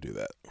ain't gonna do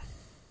that.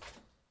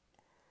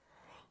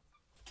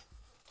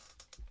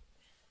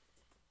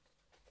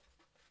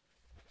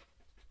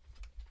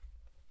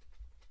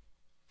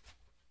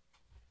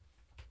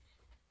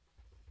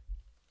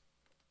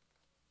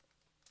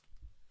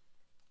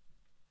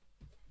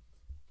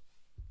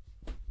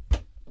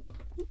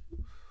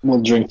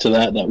 We'll drink to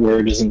that. That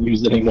word isn't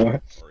used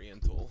anymore.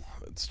 Oriental.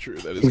 That's true.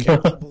 That is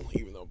cancelable,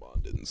 even though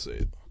Bond didn't say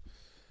it.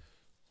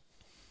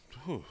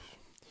 Whew.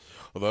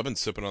 Although I've been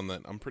sipping on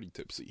that, I'm pretty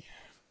tipsy.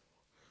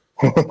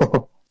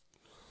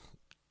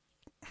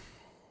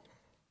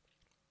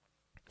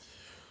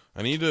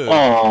 I need to.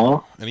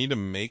 Aw, I need to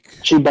make.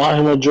 she bought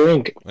him a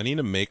drink. I need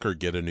to make or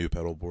get a new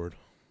pedal board.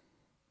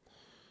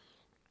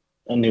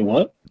 A new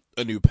what?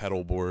 A new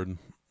pedal board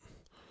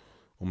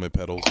on my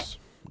pedals,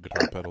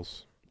 guitar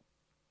pedals.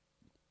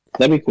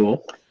 That'd be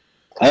cool.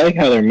 I like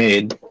how they're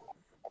made.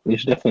 We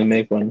should definitely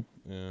make one.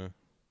 Yeah.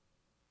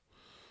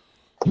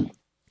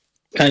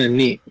 Kind of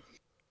neat.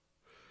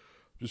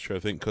 Just try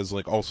to think, cause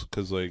there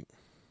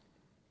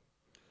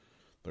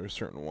are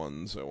certain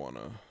ones I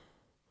wanna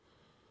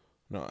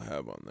not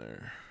have on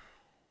there.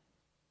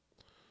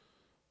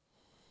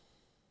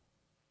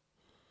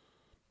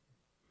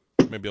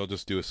 Maybe I'll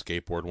just do a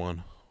skateboard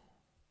one.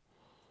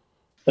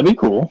 That'd be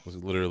cool.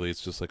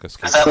 It's just like a Is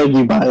that skateboard. like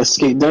you buy a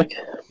skate deck?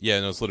 Yeah,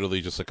 no, it's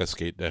literally just like a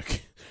skate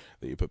deck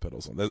that you put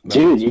pedals on. That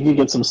Dude, one's you could cool.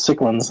 get some sick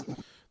ones.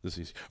 This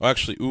easy. Oh,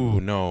 actually, ooh,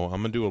 no,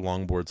 I'm gonna do a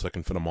longboard so I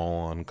can fit them all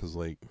on. Cause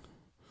like,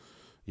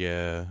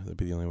 yeah, that'd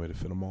be the only way to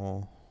fit them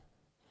all.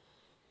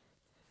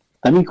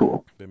 That'd be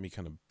cool. That'd be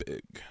kind of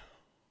big.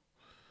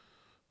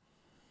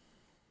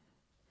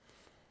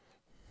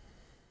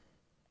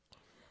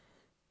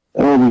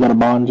 Oh, we got a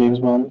Bond, James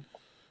Bond.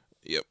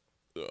 Yep.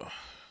 Ugh.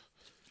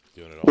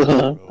 Doing it all in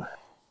a row.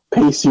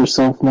 Pace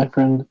yourself, my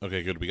friend.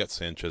 Okay, good. We got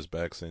Sanchez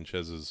back.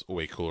 Sanchez is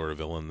way cooler a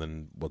villain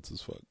than what's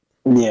his fuck.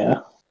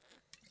 Yeah.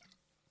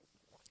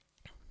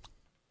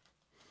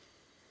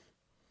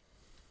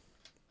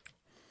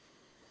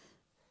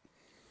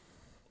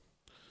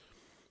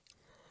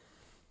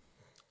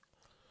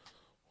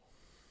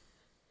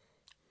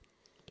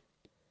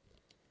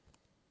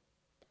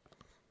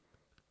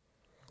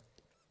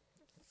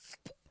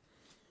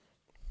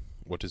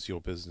 What is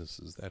your business?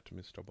 Is that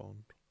Mr.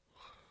 Bond?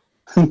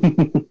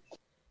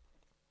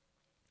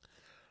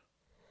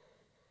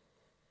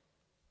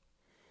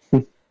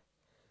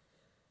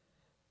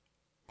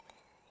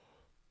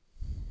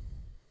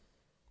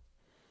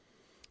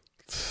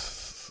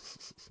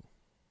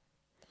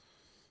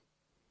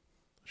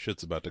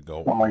 Shit's about to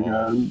go Oh my off.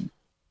 god.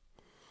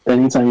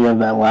 Anytime you have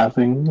that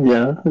laughing,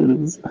 yeah, it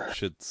is.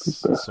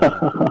 Shit's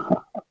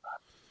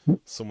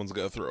someone's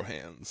gotta throw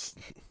hands.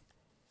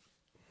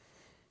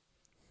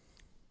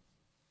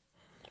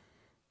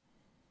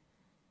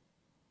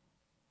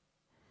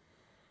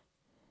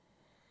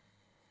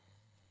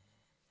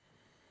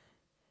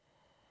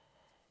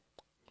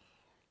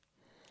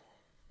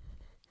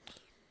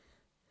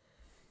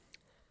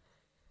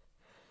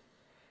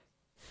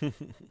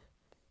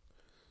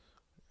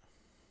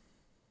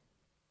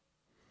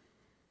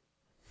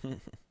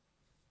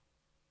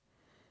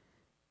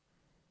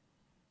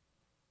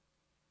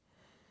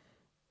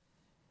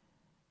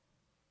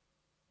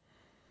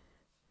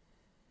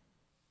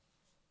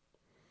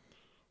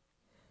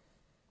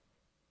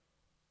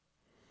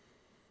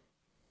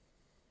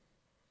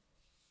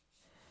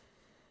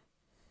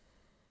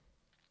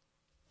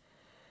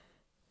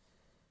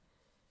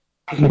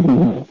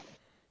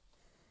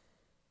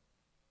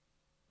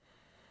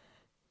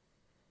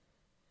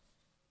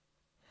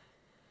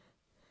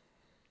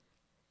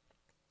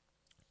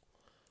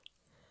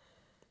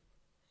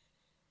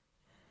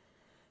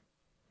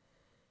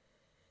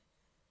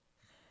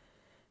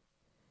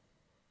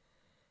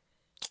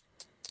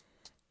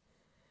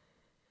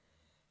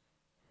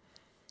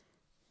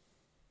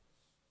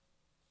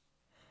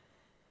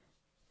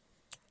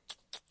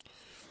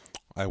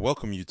 I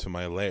welcome you to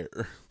my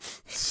lair.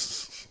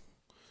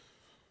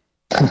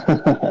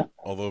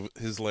 Although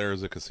his lair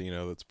is a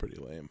casino, that's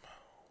pretty lame.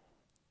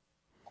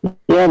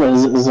 Yeah, but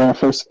is our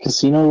first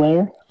casino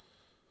lair?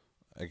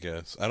 I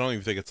guess. I don't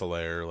even think it's a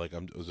lair. Like, I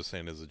was just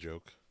saying as a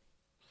joke.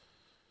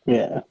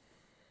 Yeah.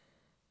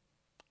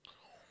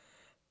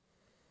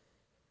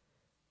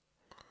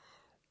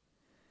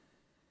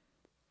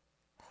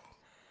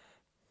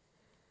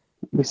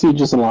 We see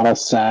just a lot of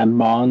sad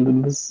Bond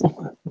in this.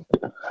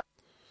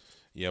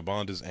 Yeah,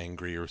 Bond is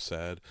angry or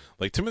sad.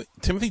 Like,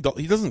 Timothy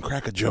Dalton, he doesn't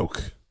crack a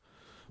joke.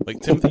 Like,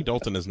 Timothy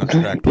Dalton has not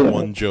cracked Yeah.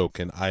 one joke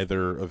in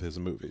either of his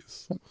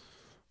movies.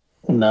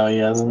 No, he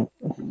hasn't.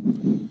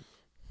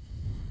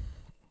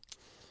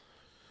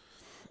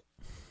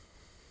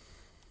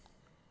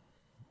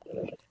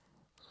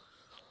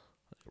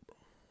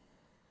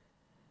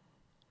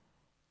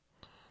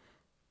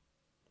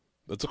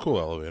 That's a cool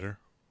elevator.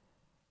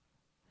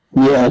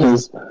 Yeah, it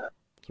is.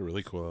 It's a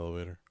really cool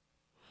elevator.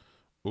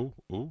 Ooh,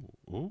 ooh,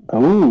 ooh,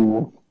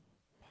 Ooh.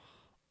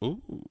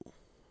 ooh.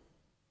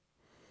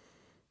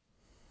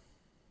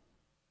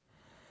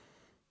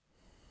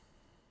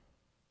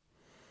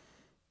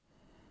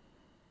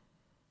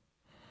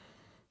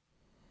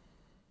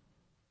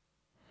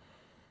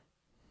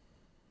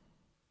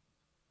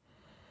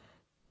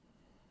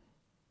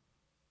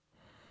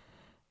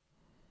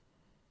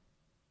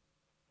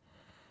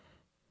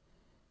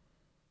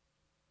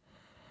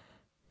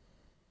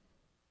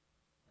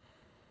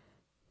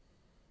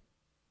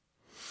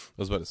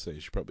 I was about to say,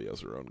 she probably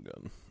has her own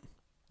gun.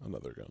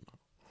 Another gun.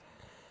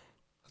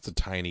 That's a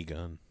tiny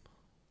gun.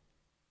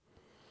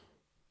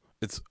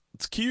 It's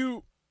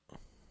cute.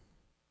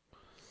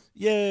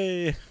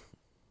 Yay!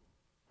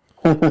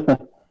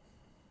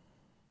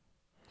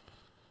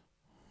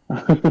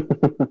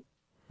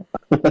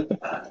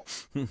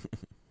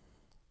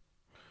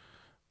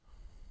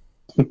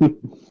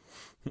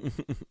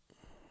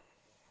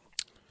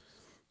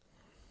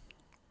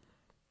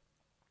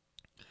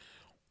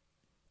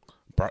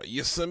 Brought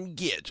you some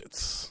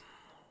gadgets.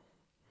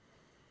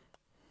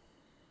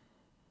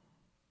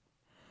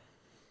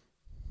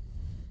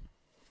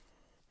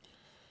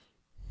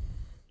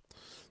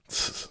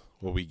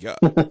 What we got?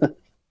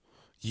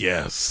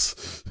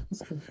 Yes.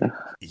 Oh,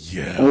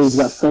 he's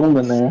got Yes. film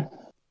in there.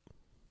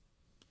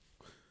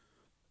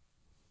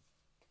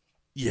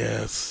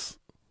 Yes.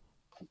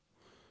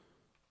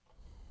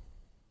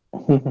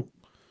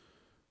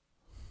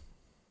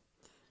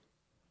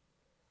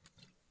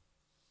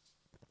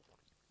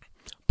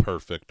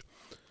 Perfect.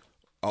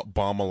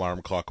 Bomb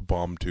alarm clock,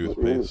 bomb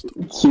toothpaste.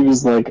 She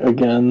was like,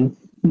 again.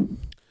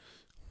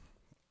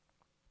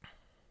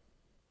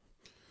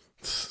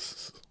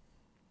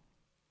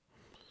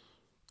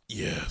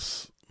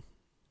 Yes.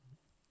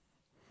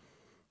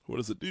 What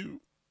does it do?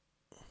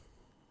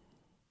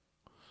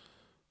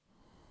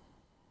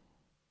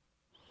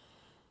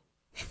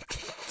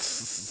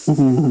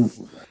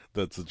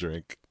 That's a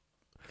drink.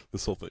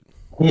 This whole thing.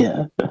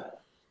 Yeah.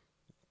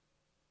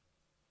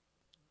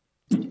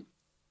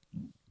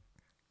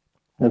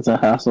 It's a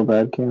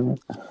Hasselblad camera.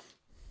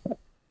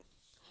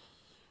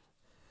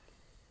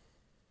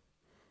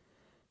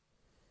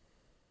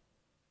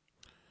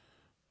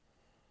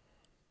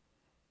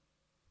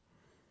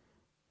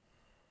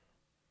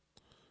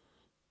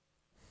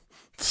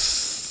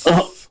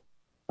 Oh,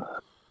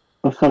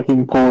 a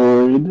fucking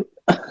Polaroid.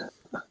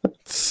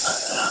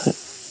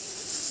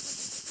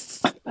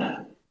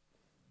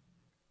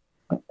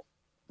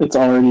 It's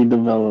already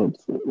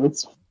developed.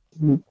 Let's.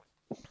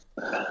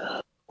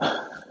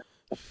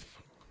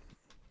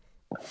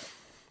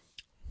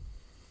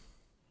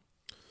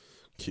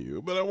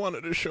 Cute, but I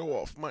wanted to show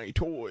off my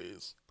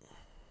toys.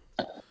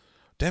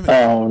 Damn it, Q.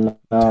 Oh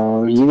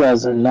no, you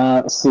guys are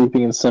not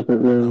sleeping in separate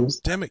Oh, rooms.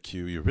 damn it,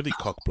 Q. You really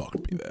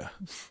cock-blocked me there.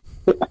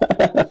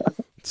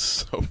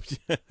 So,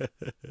 yeah.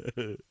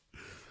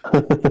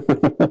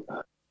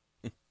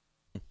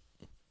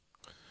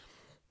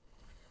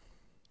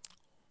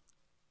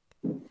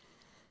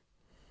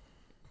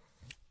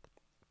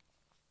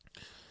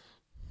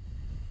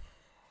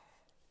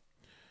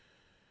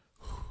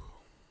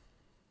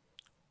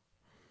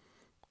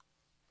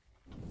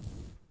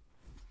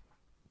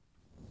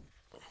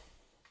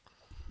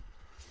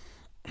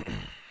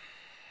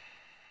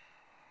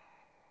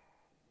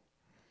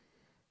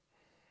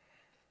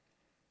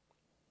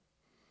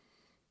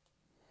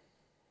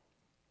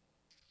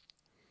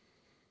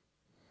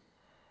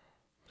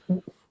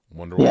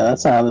 Wonder Yeah, why.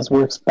 that's not how this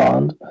works,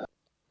 Bond.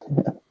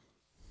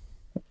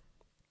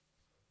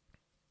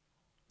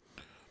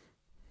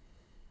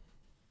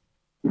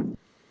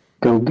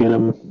 Go get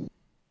him.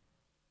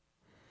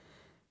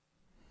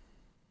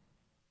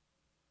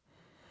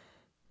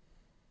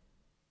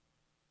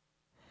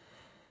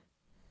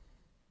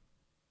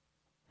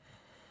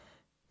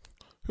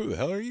 Who the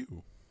hell are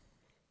you?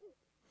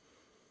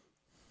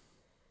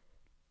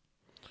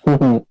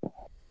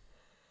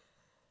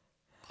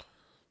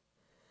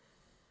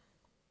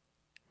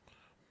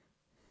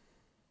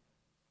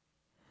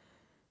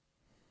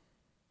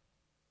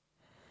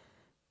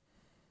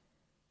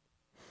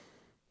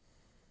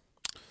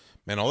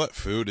 Man, all that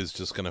food is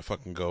just gonna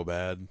fucking go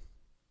bad,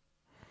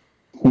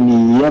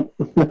 Yep.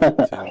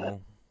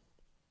 too.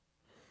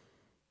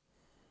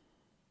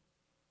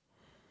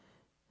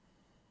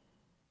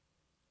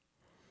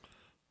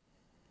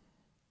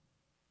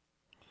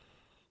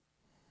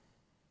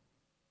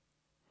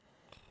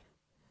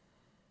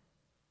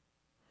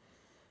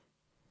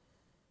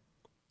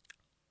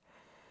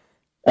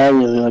 I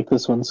really like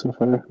this one so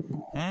far.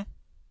 Hmm?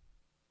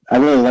 I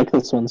really like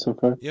this one so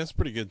far. Yeah, it's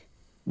pretty good.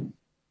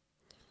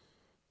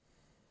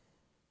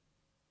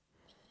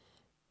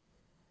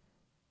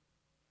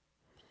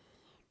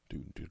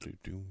 Doom, doom, doom,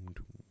 doom,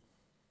 doom.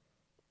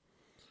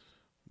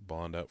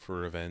 Bond out for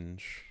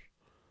revenge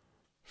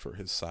for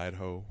his side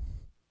hoe.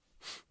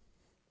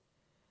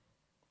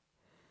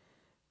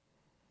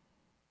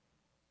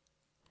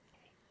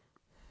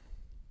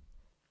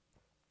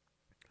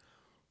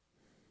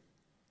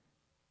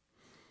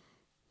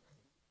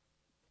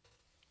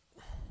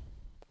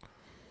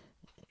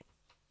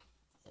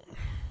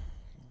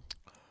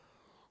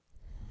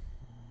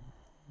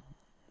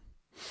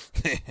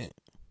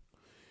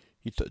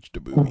 He touched a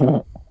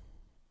booby.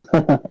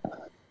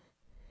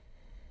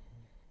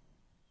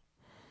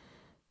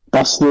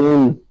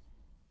 Bustin'.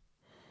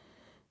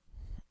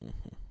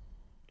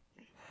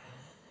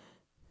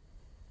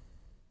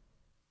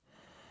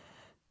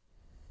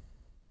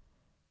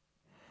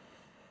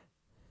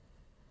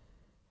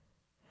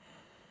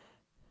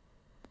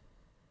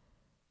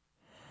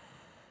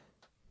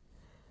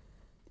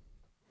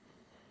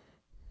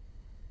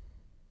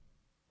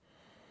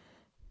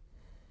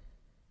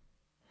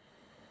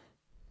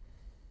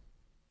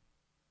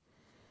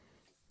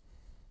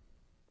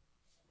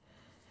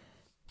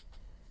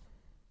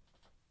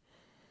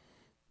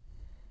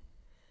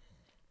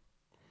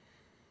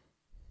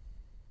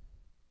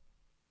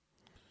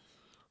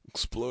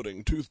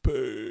 Exploding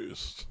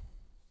toothpaste.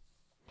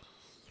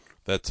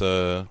 That's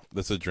a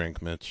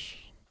drink,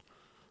 Mitch.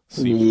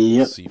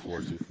 Yep.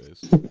 C4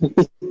 toothpaste.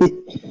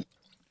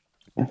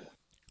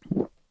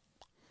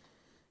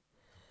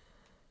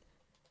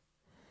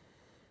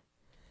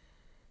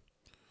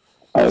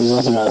 I was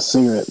talking about a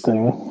cigarette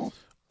thing.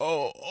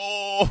 Oh,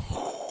 oh.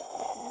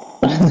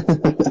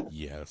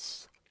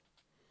 Yes.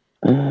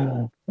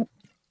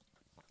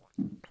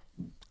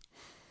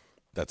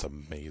 That's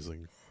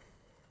amazing.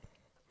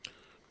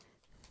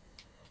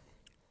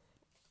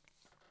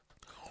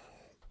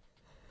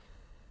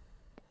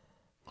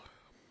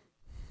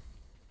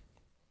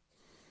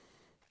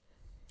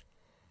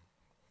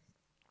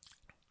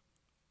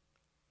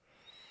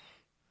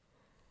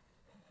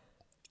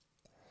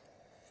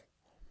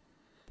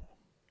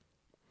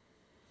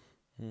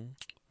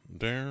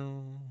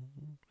 Down.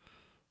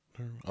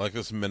 I like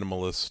this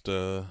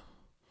minimalist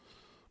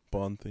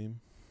Bond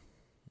theme.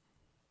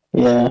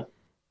 Yeah.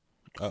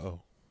 Uh-oh.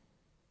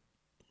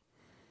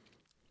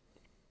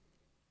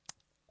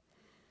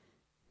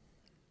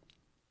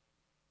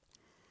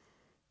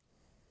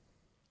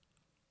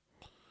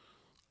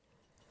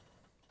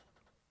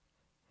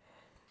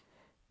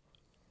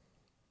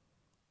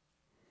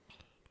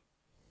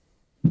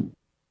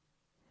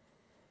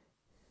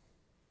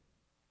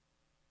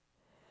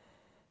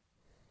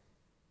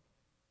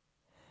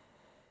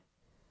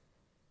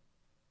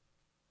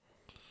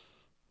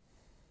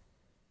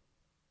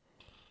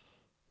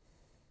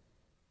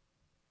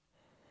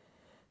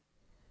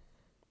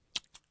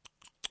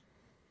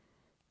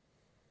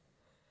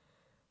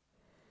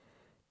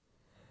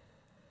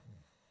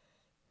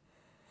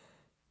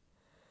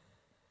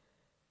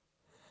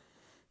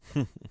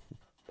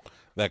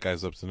 That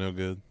guy's up to no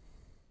good.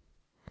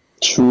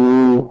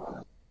 True.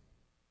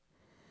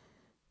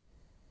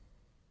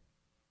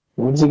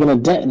 When's he gonna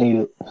detonate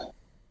it?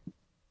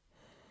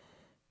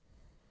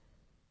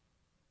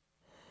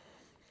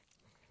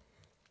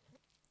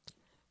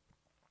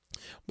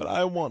 But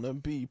I want to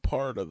be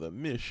part of the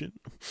mission.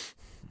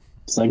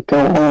 It's like,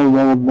 go home,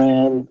 old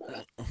man.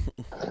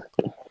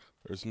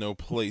 There's no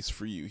place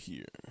for you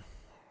here.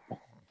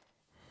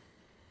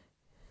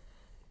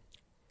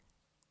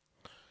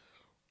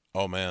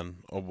 Oh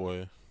man. Oh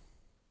boy.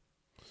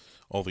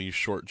 All these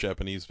short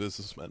Japanese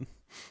businessmen.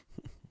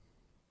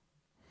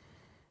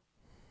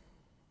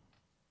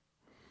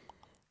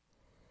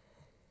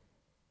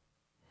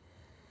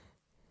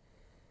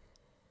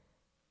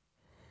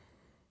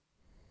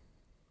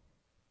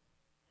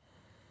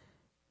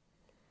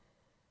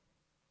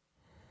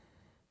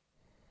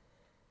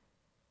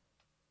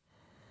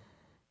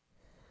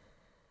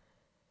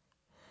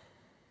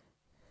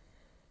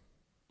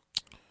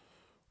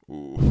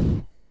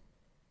 Ooh.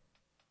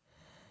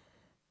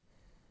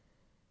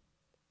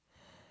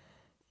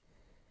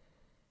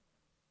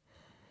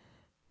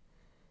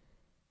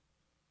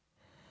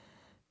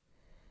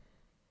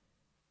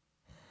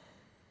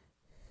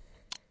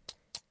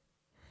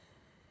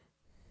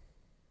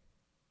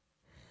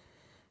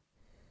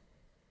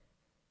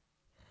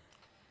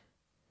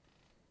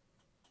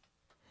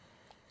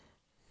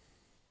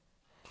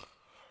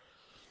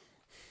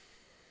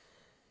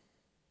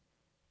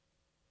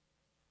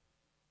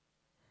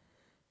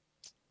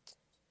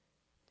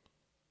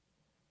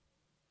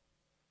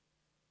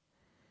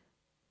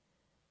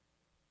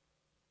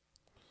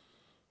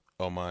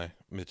 Oh my,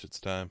 Mitch, it's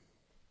time.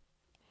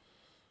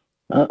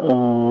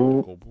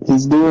 Uh-oh. Oh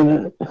He's boy. doing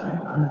it.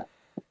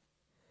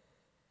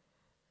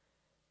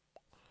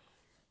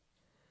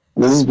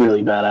 This is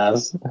really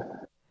badass.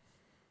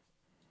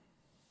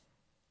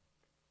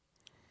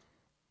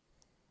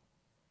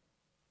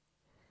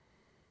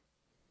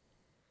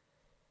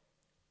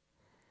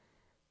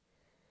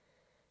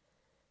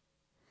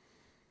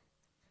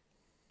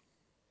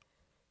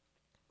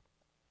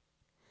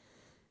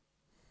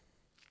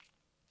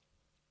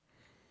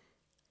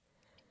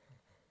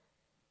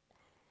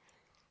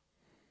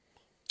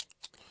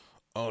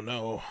 Oh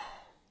no,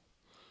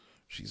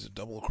 she's a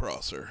double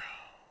crosser.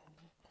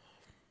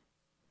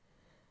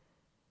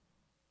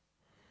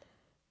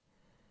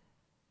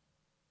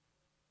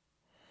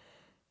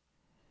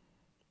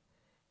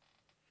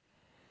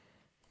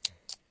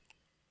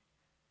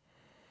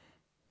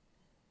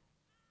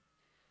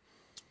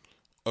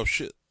 Oh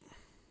shit.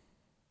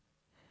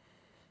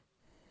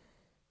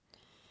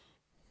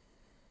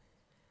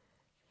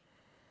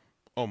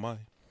 Oh my.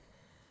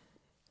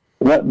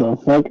 What the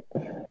fuck?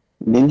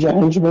 Ninja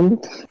henchman?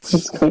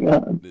 What's going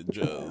on?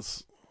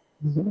 Ninjas.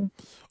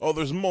 Oh,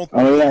 there's Oh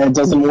multiple. yeah, it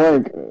doesn't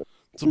work.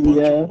 It's a bunch of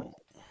Yeah. them.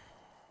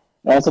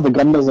 Also, the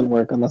gun doesn't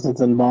work unless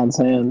it's in Bond's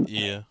hand.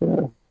 Yeah.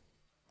 Yeah.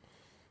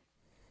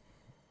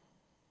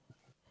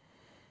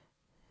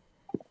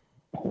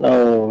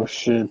 Oh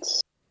shit.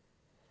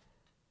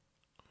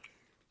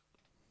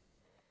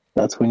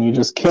 That's when you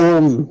just kill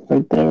him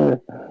right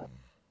there.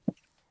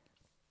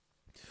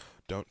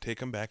 Don't take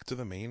him back to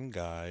the main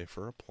guy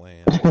for a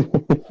plan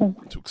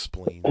to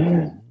explain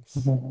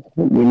things.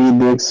 We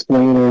need the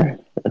explainer.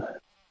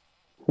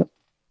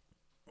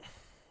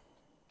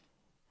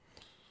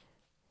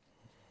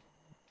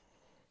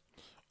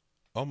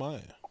 Oh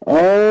my.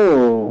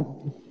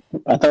 Oh,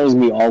 I thought it was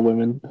gonna be all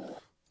women.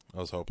 I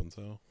was hoping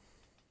so.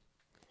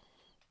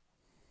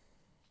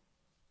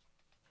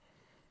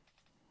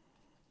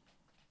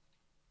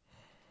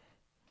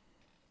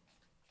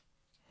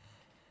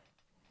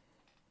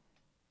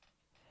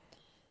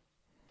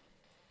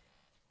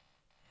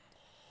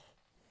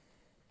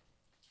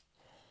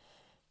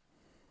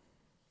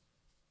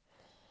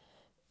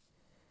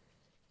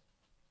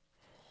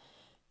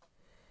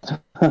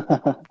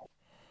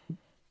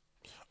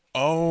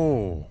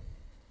 Oh.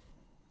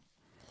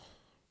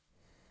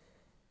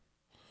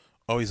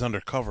 Oh, he's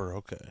undercover.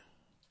 Okay.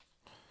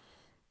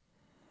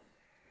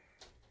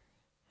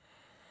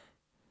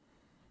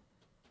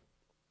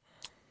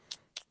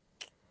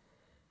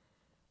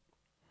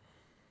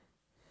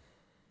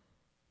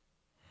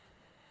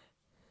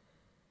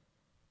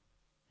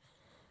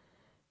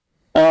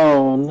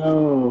 Oh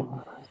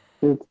no,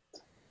 it's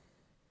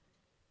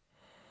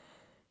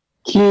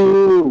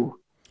Q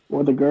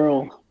or the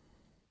girl.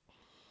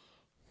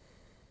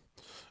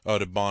 Oh,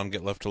 did Bond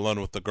get left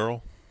alone with the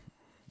girl?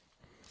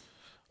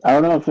 I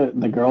don't know if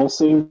the girl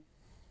saved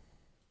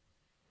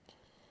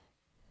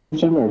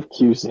him or if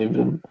Q saved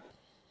him.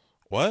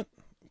 What?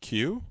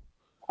 Q?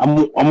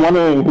 I'm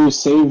wondering who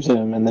saved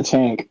him in the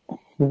tank.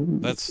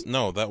 That's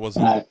no, that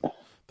wasn't. Uh,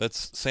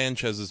 That's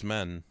Sanchez's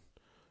men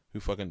who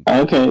fucking.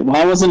 okay, well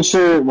I wasn't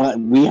sure. What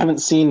we haven't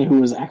seen who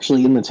was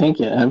actually in the tank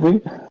yet, have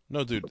we?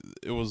 No, dude,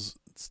 it was.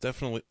 It's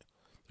definitely.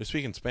 They're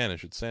speaking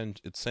Spanish. It's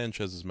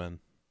Sanchez's men.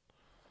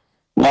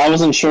 Well, I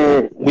wasn't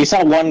sure. We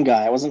saw one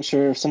guy. I wasn't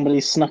sure if somebody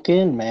snuck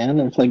in, man.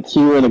 If like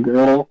Q or the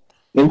girl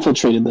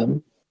infiltrated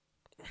them.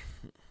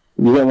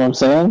 You get what I'm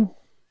saying?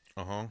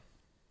 Uh huh.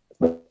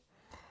 Like,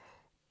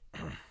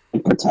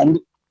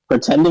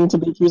 pretending to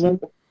be Q's men.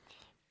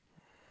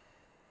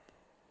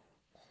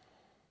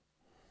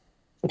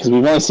 Because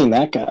we've only seen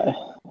that guy.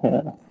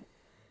 Yeah.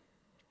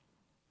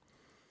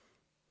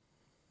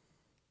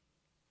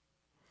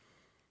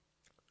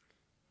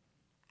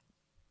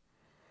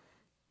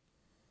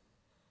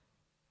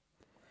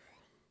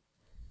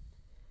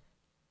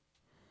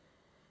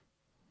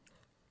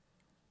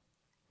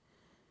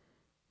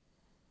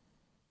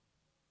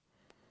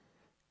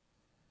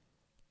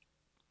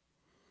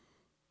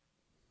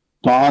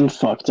 Bond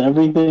fucked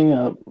everything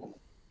up.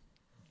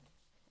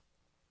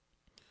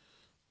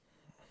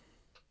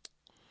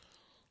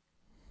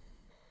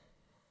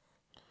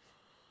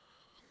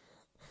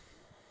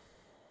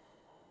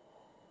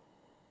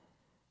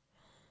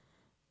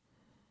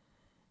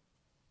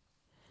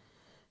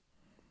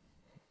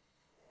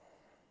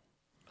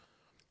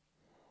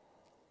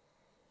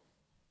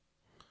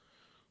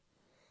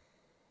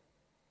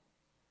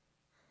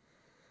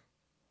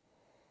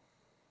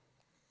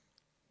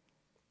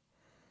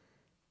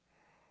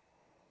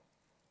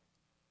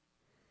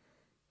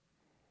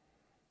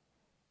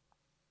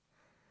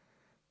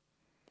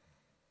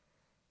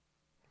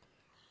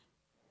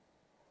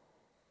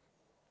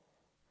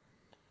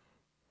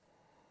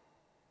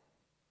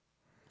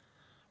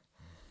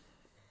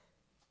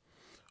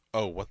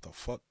 Oh, what the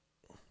fuck?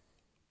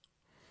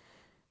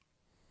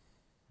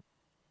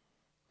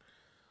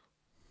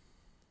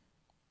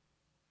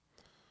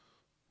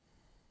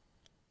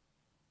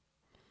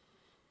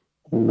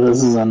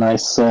 This is a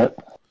nice set.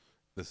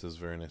 This is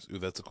very nice. Ooh,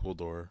 that's a cool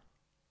door.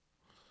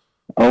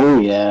 Oh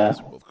yeah. Those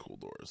are both cool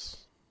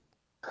doors.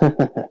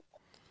 Got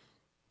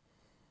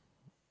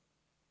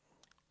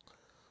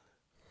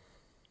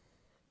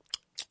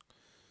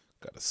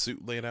a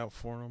suit laid out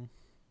for him.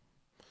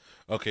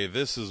 Okay,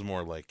 this is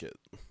more like it.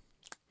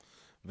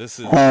 This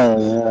is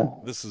Hell yeah.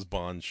 this is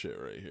Bond shit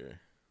right here.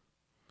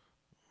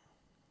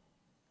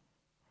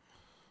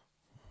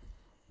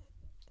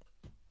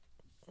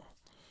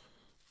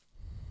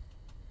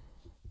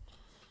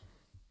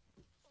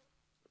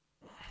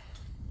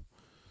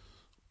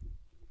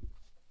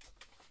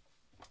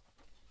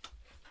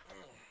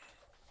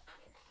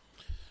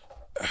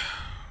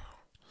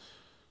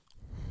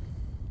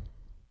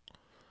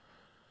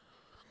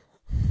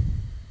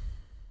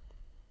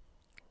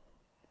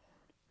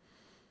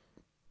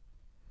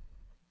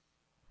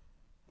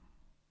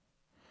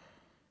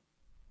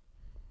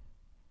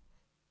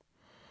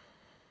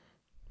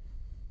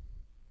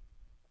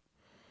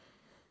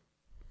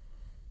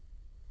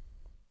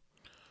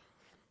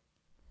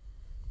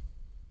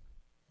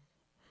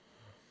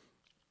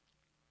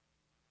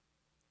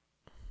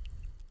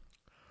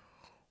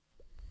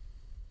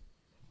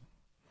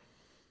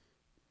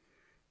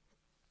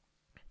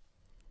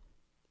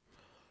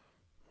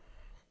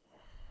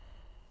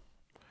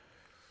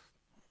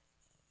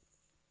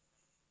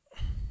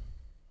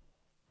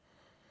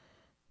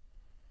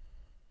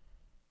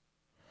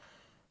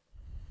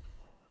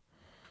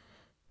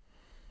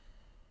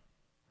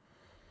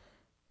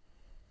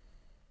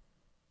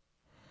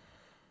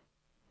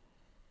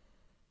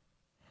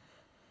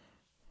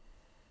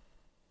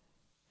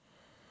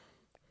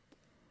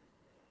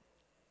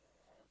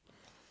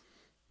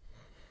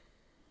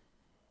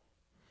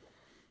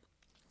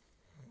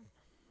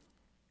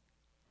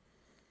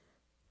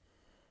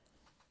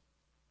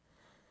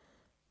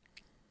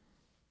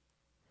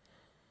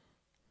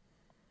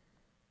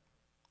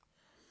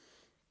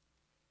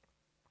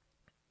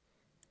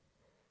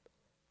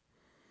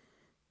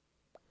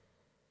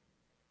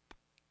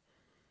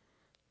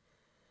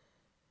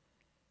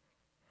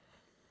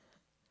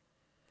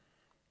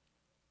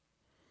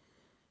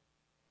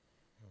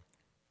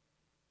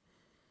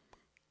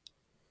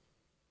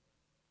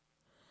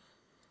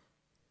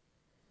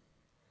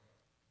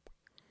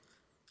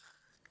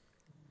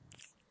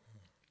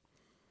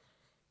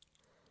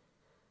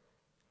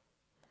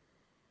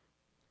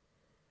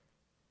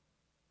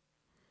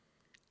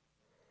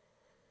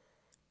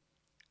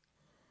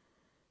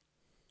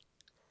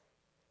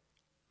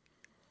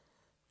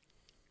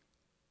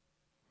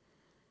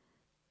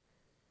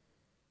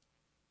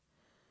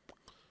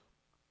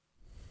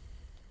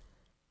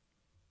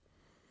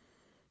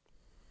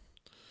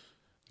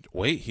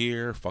 Wait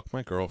here, fuck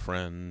my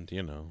girlfriend,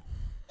 you know.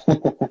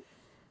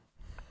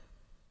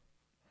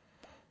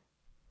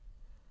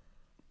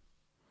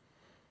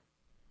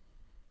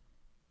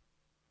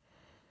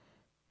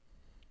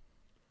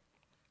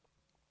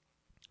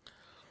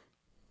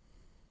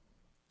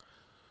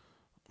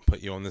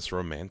 Put you on this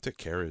romantic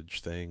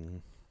carriage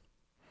thing.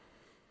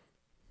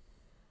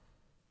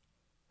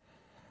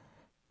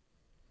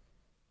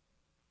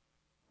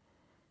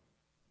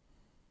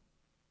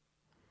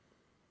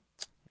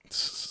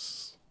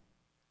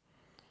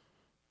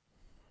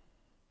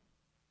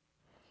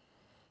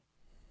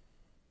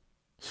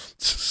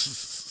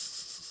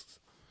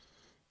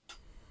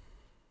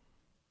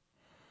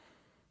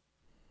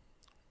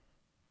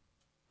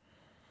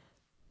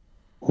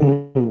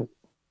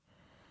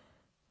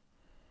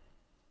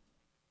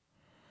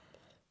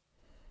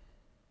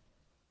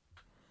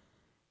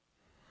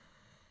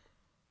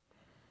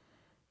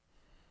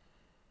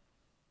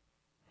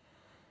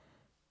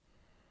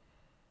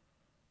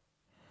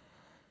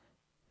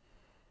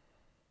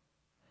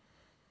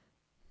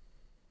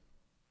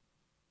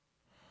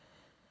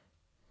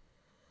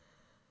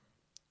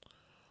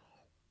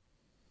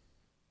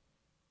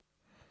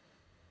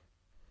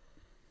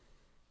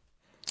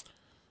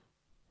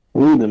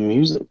 Ooh, the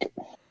music.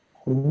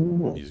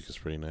 Ooh. Music is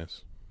pretty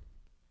nice.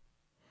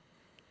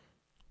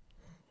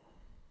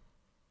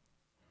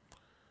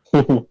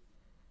 God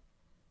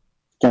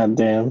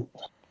damn.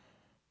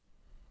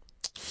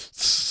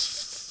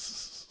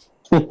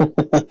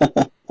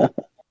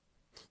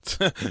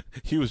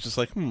 He was just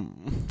like,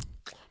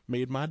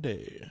 made my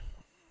day.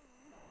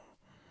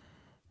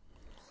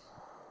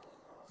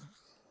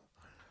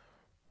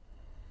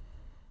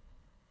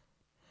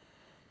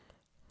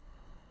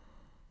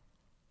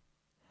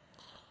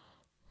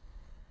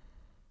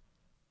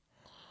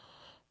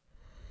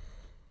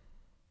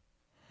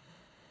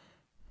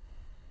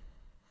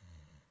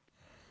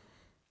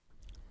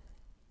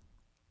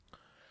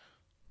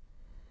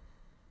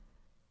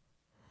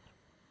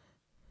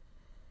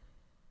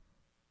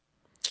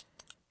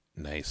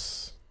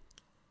 Nice.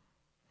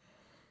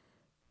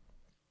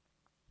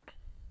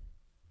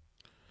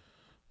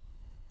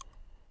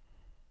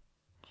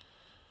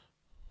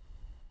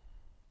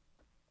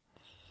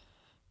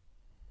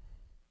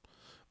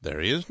 There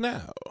he is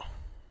now.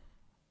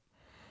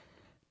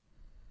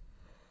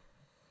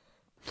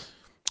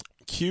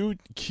 Q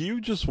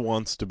just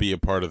wants to be a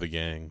part of the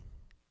gang.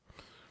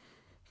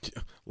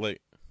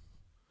 Like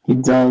He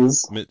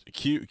does.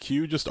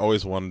 Q just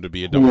always wanted to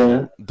be a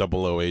Yeah.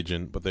 double O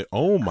agent, but they.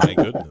 Oh my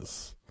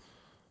goodness.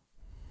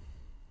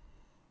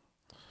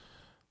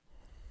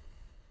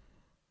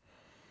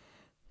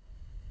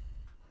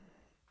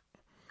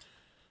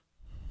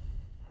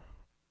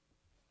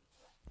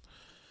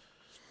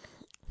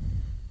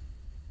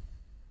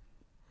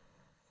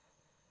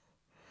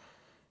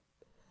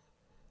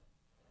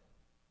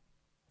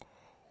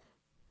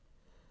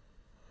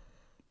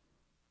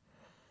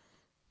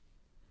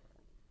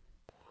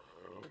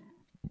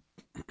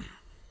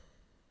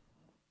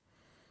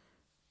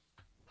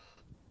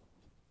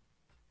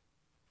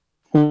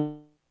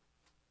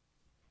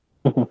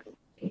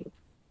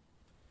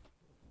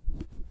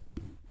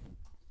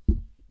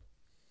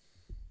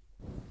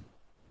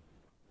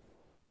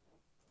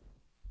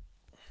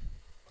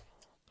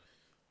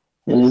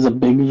 It is a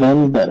big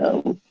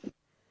vendetta.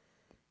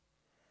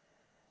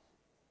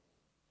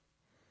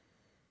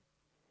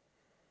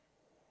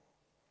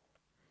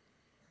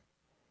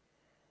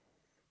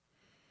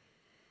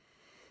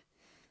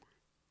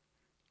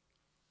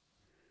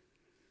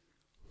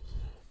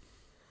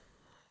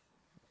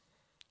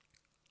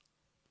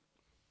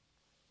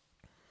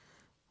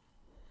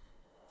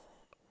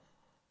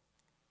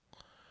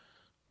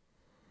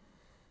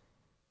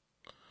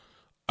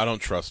 I don't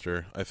trust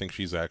her. I think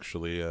she's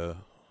actually a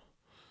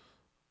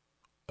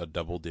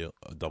double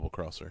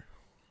crosser.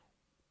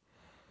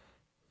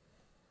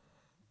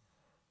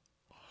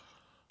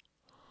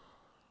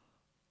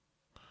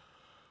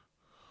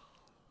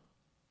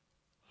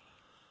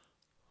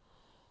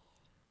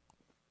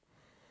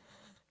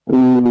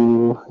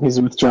 Ooh,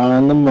 he's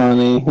withdrawing the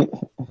money.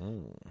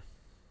 Mm.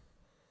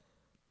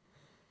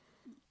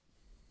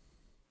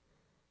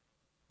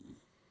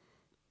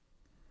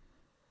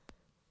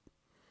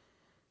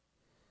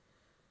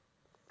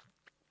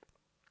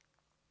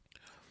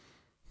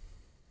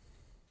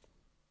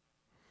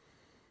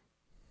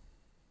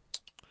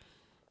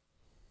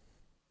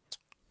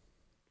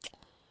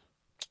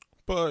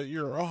 But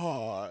you're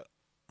hot.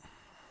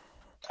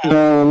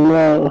 Oh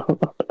no.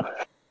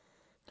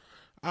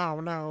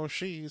 Oh no,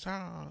 she's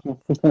hot.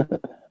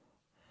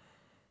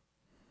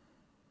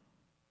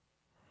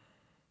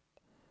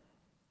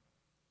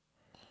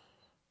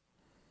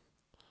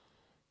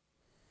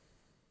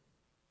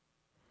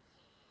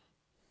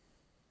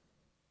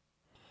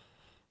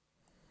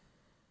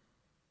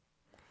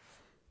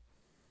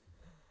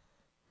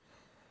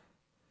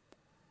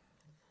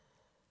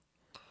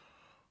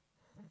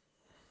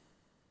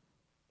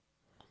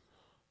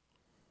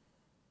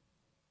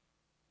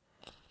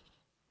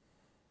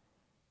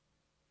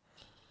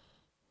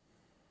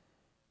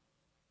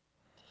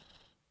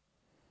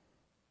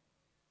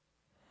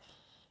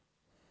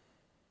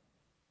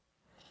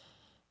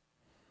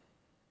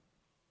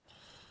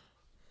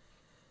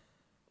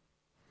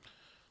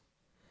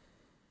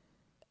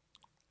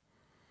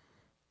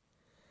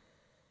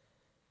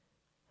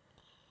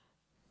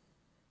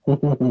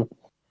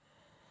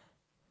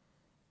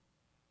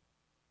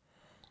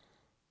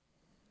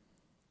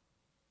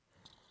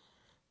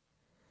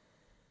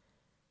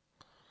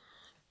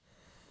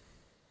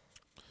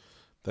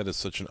 That is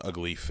such an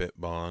ugly fit,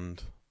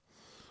 Bond.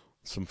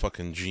 Some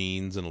fucking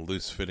jeans and a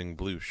loose fitting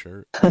blue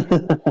shirt.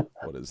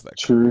 What is that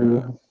crap?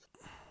 True.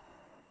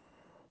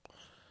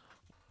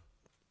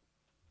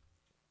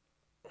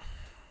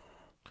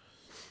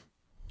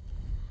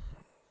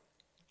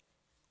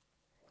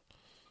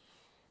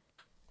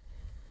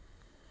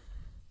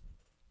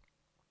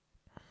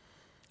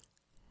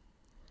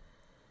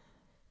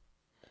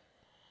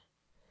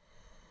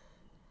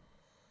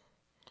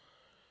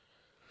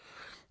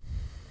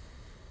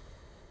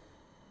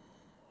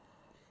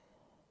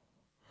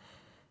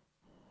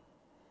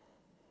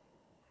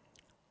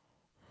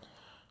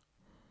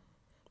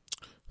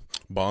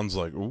 Bond's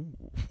like, ooh.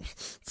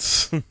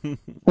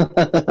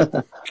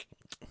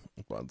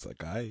 Bond's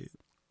like, I.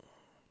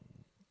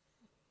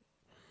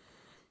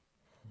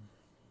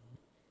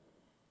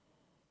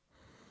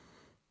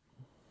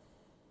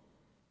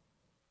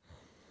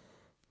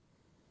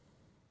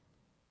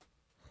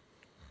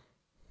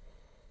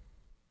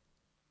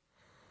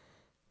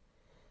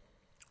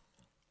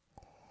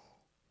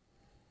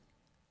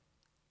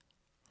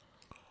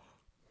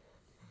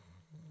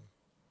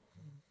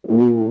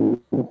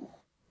 Ooh.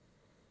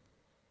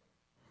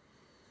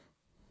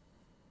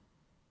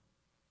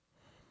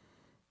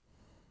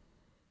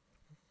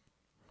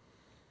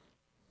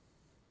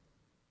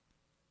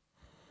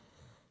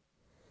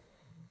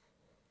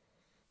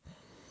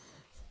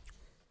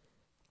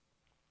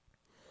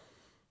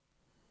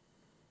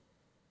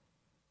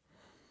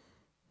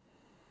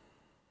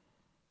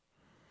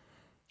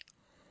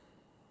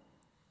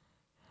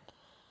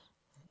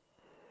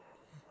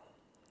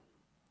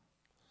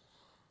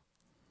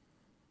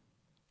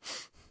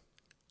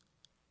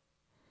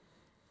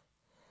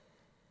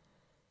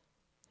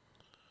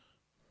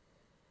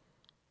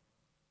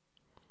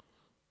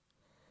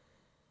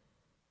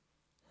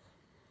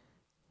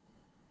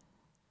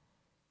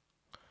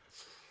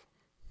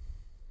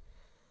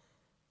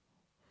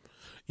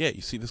 Yeah,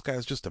 you see, this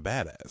guy's just a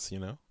badass, you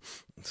know?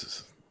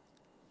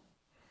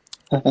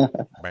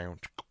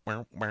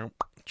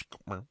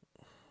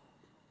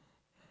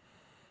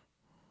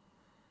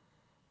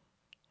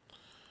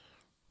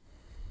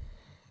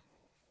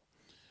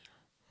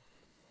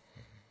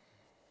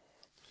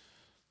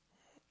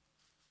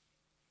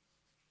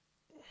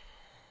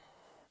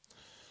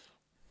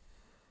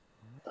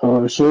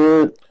 Oh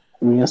shit.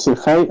 We gonna see a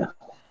fight?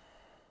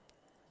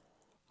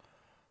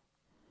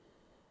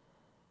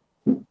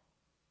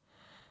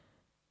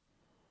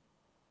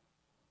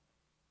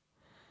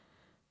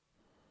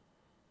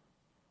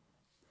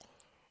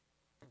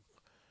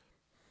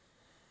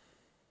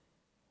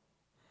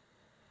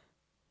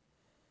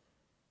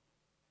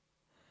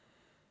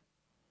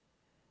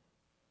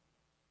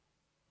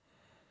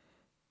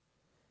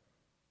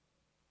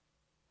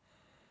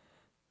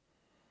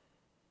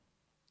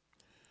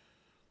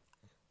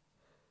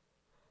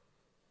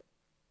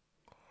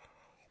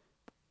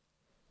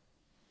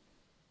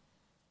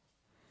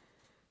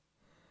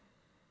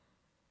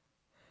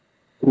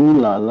 Ooh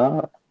la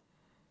la.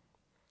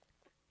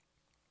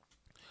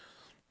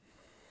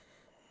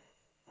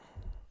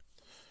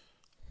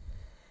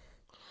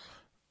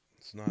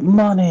 It's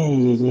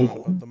Money. not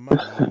about the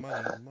money,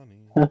 money,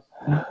 money.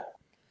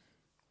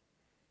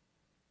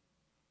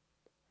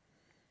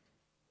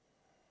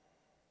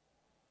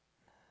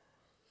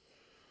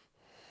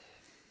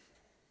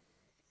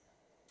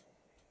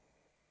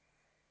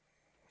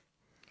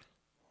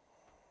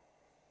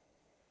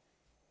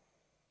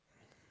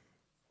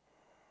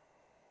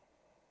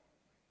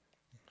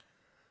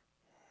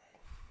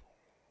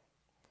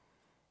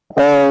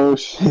 Oh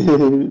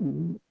shit.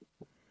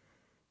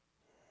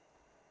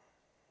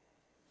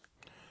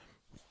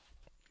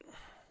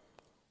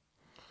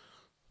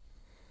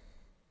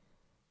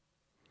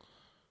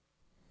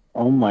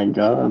 Oh my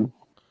god.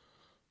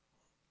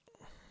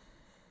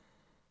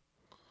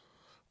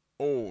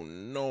 Oh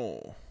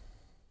no.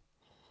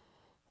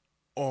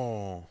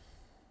 Oh.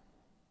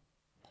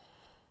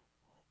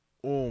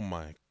 Oh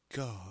my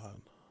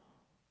god.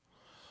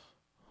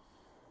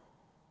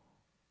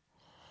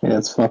 Yeah,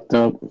 it's fucked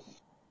up.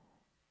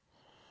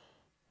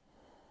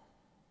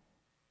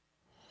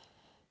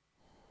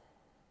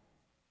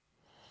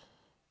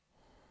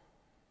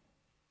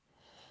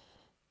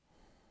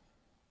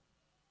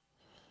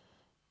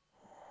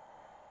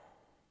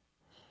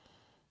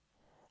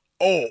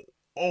 Oh.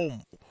 Oh.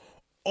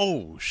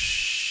 Oh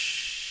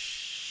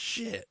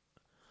shit.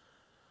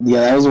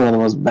 Yeah, that was one of the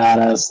most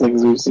badass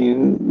things we've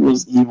seen.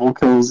 Those evil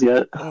kills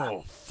yet.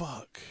 Oh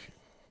fuck.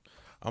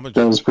 I'm gonna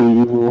That was pretty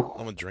I'm evil.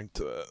 gonna drink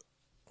to that.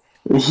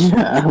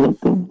 Yeah,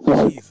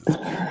 what Jesus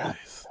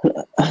Christ.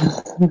 the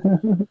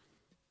fuck?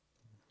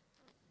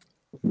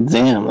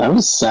 Damn, that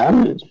was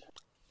savage.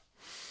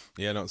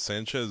 Yeah, no,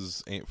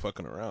 Sanchez ain't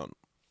fucking around.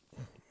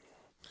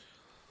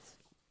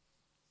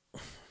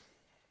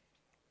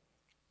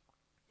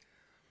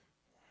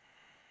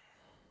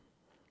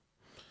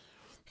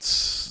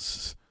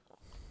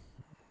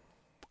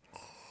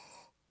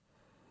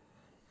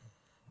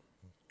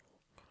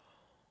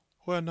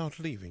 We're not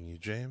leaving you,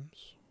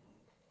 James.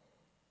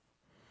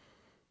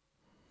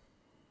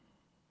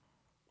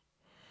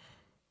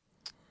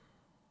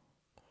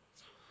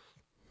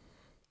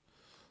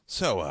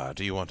 So,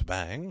 do you want to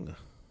bang?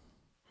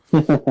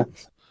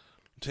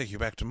 Take you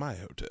back to my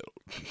hotel.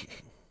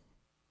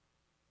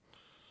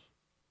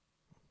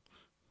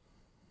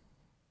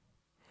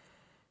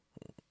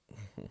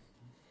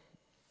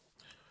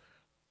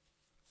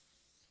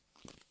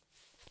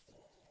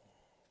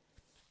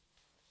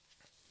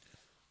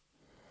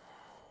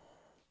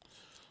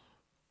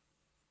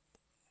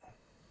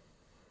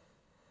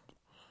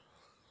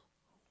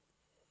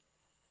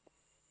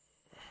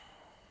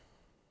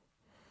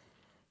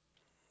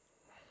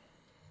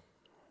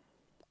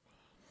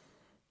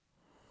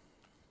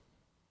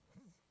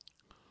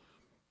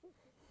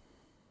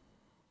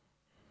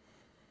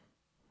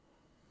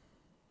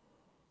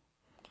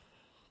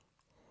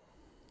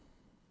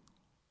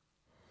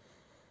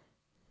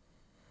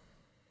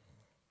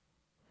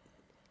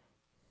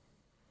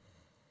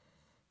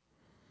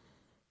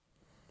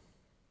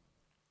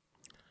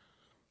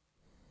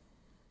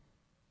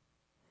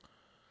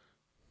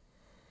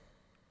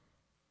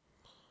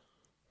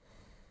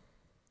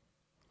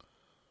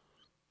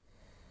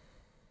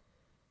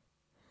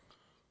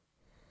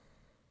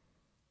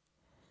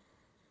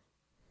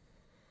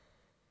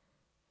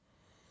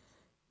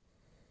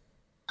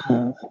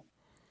 Look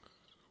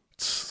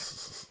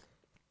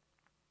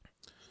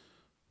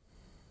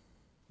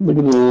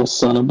at the little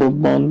son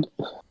above Bond.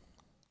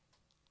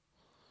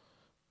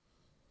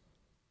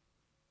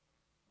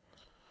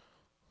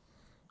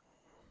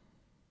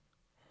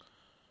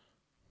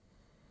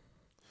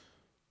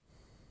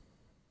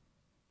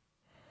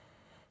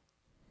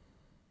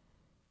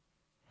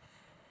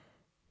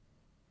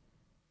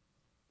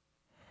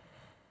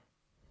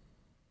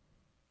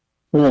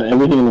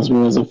 Everything in this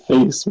room has a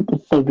face. What the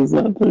fuck is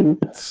that thing?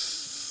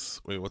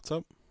 Wait, what's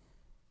up?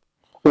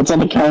 What's on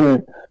the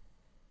counter?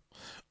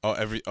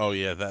 Oh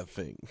yeah, that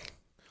thing.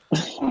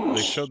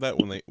 They showed that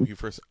when he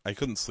first. I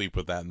couldn't sleep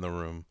with that in the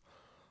room.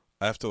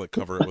 I have to like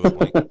cover it with a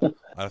blanket.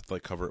 I have to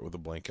like cover it with a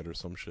blanket or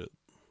some shit.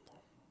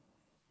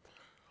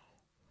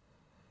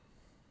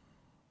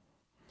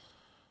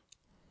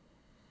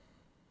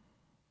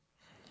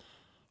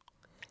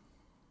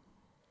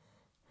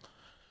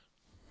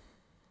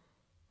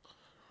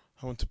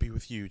 I want to be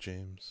with you,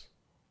 James.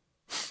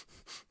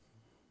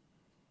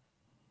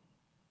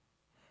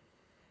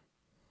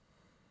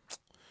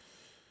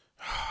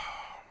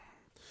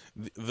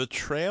 The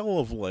trail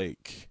of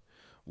like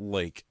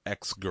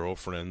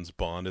ex-girlfriends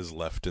Bond is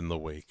left in the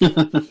wake.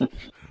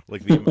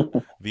 Like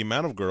the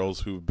amount of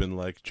girls who've been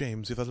like,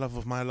 James, you're the love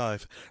of my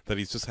life, that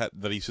he's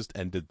just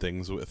ended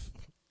things with,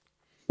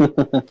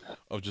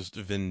 of just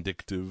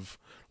vindictive.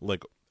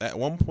 Like at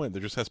one point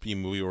there just has to be a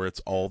movie where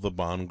it's all the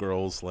Bond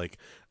girls like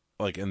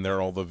and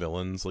they're all the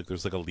villains. Like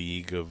there's like a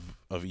league of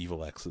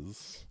evil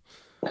exes.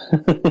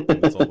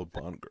 And it's all the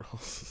Bond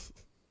girls.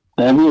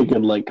 That'd be a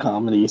good like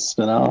comedy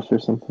spin-off or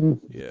something.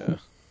 Yeah.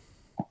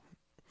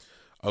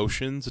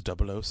 Ocean's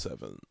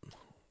 007.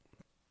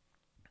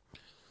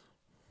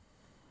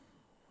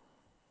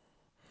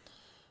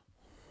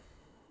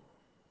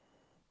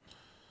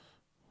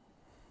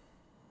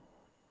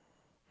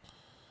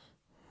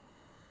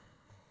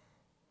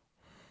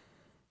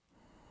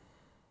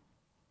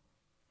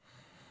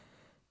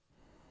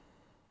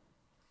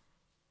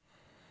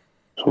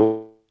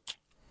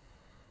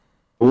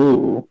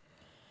 Ooh.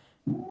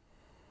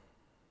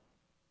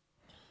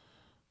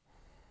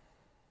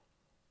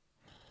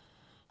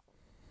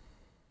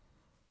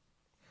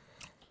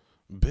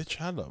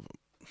 Bitch, I love him.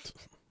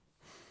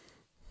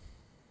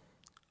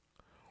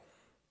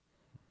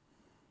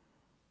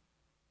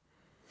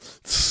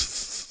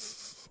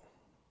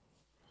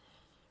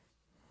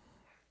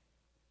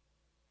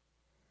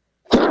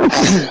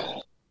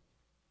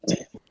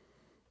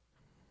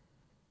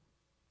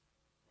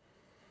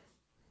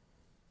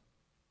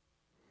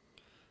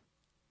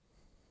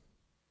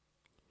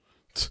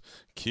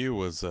 Q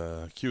was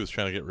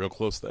trying to get real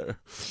close there.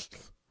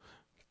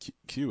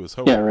 Q was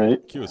Yeah, hoping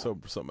right. Q was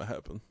hoping for something to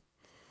happen.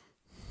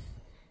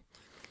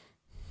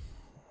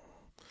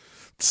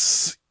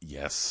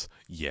 Yes,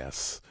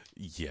 yes,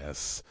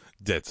 yes.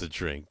 That's a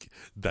drink.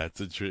 That's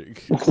a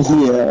drink.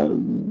 Yeah,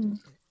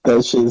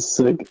 that shit's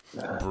sick.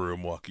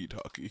 Broom walkie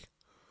talkie.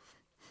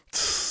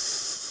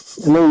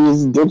 And then he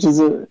just ditches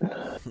it.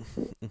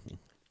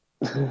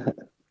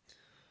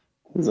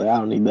 He's like, I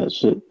don't need that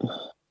shit.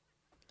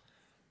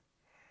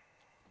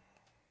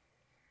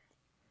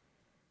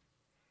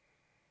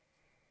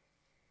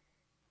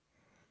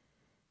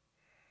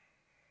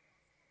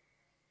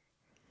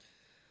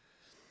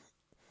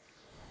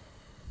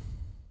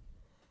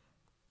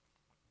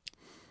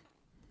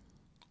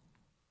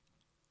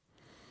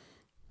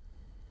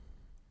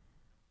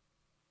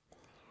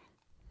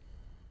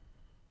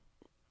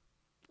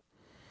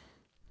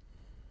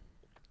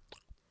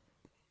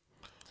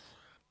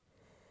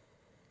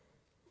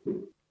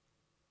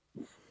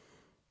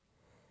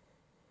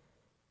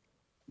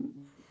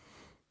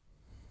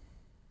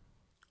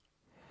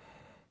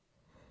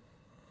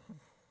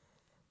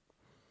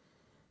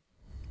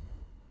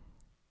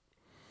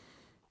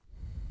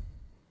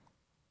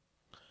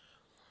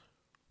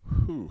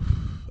 Whew.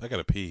 I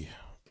gotta pee.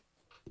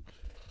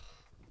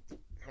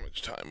 How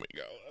much time we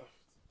got left?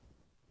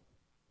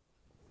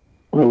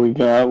 What do we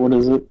got? What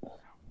is it?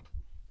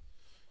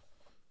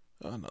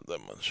 Oh, not that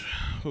much.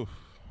 Whew.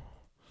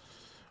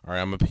 All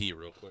right, I'm gonna pee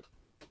real quick.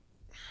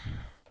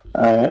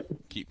 Alright.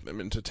 Keep them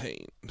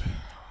entertained.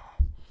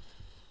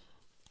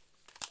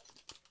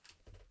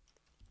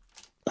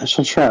 I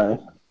shall try.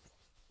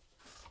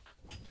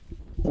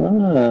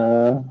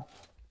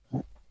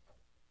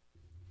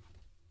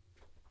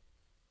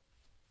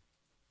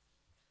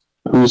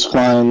 Who's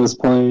flying this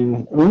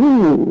plane?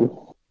 Ooh.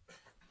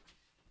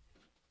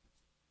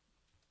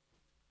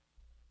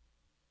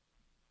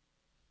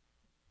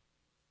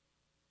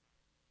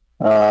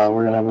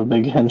 We're gonna have a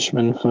big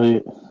henchman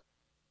fight.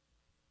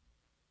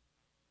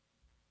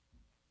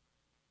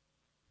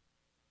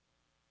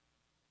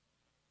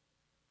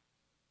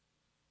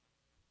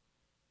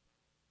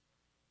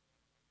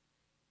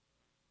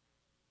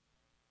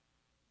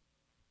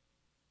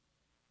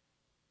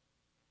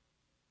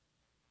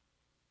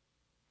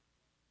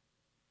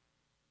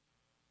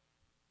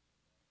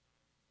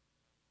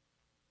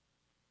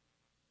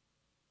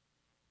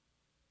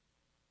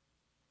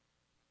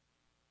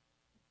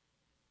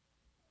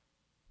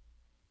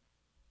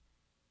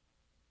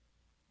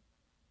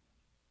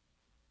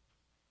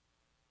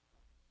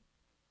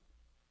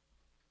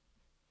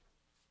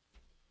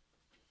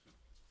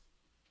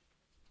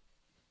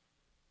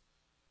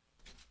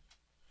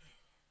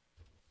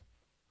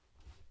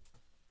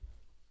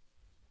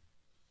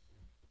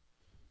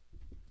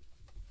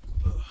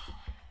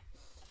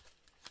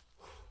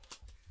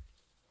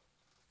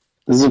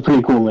 This is a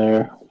pretty cool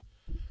lair.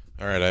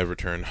 All right, I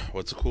return.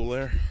 What's a cool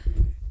air?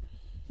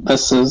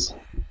 This is.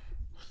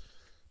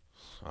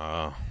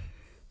 Uh,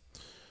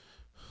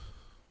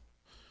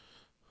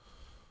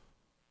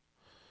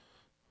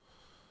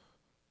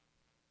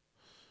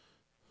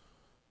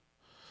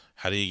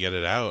 how do you get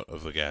it out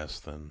of the gas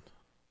then?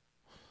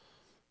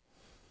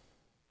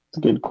 It's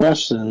a good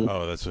question.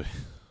 Oh, that's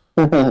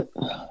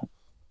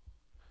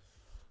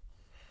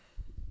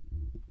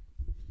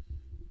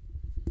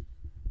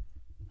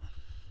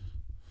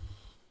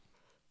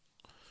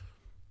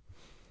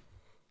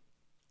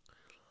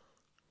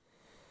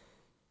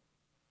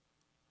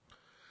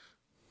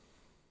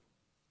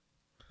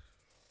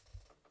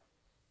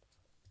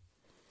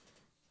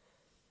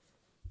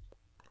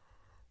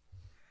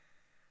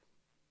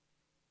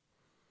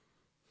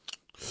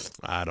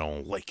I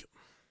don't like it.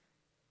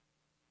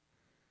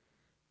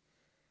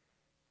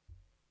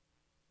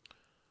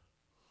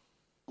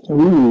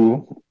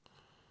 Ooh,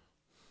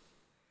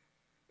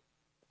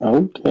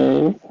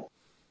 okay.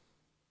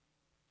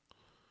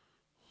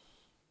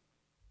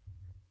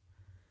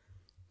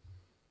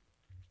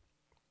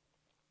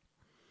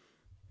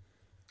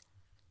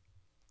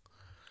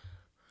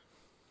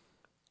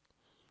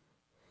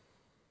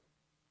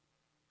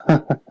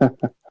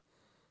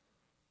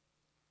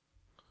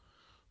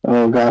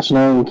 Oh gosh,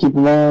 no, keep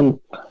them on.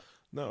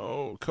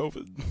 No,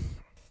 COVID.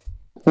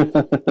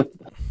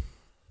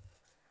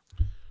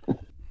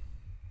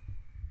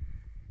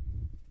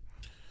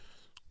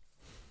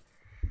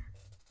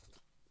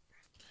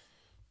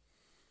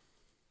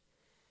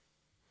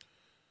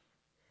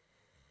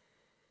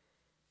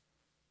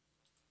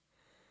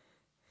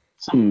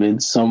 Some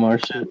midsummer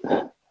shit.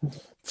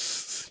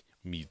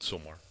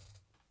 Midsommar.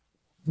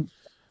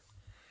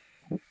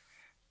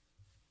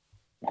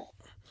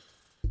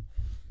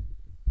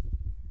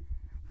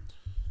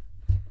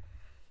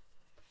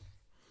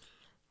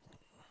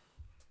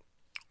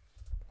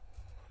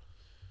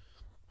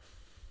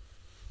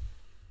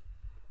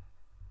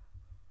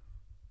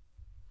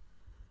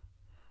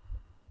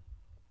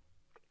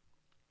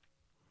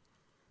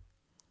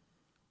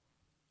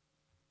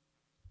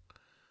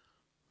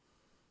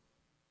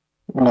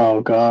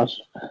 Oh gosh.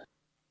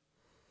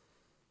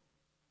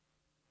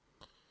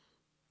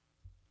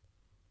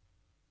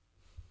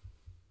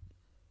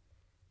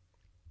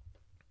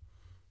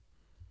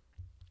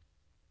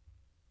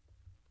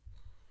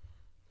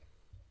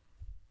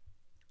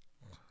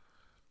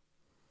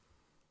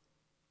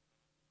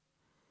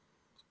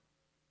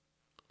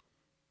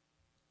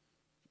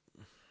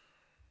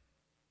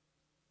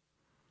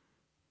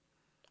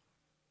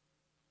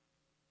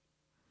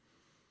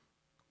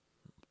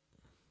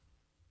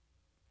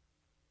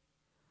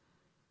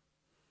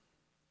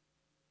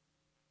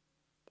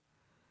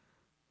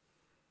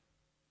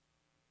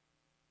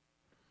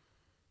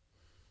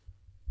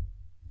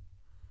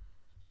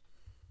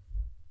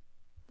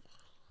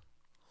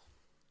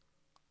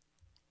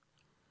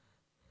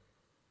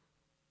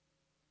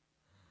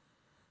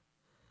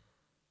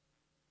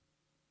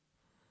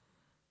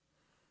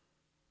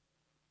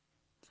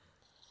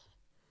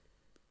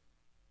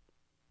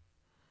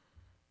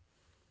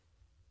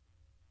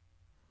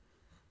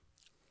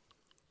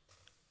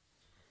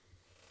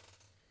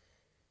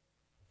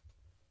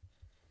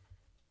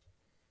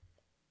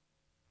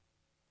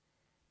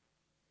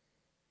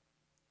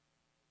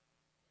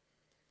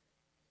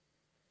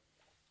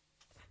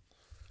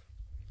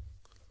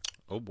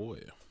 Oh boy.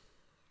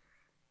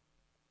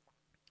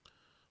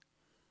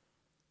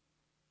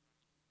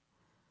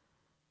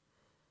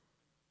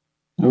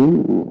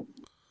 Ooh.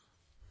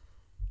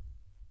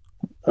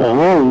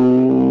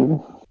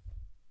 Oh.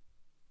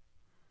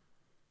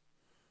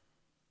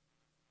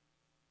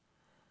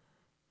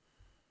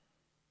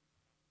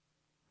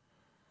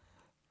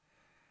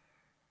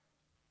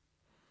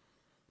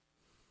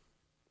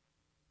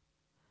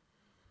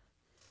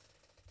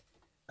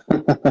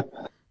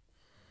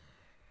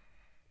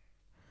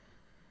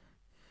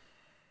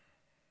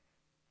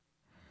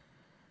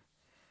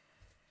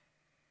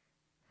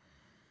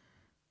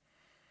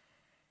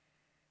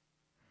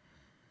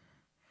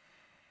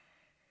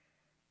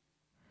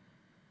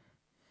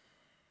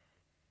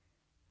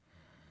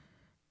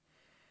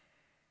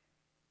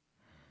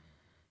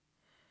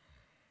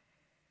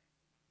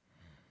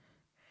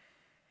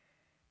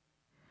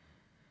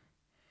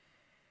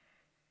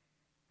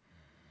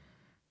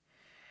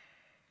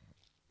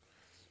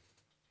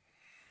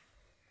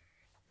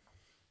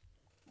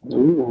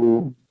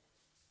 Ooh.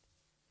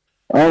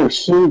 Oh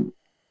shoot.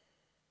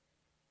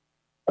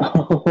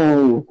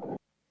 Oh,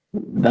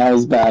 that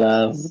was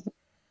badass.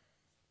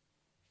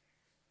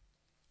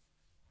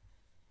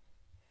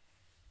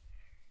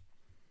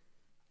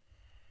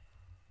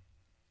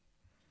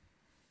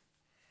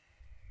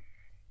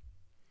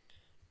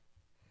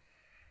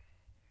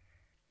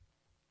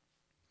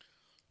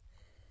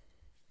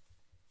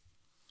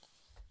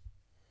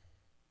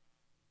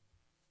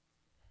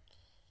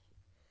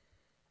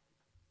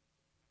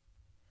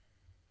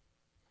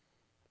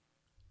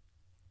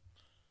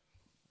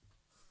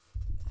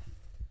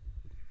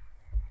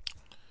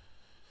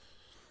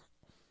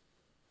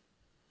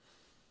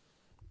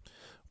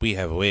 We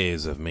have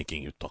ways of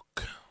making you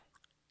talk.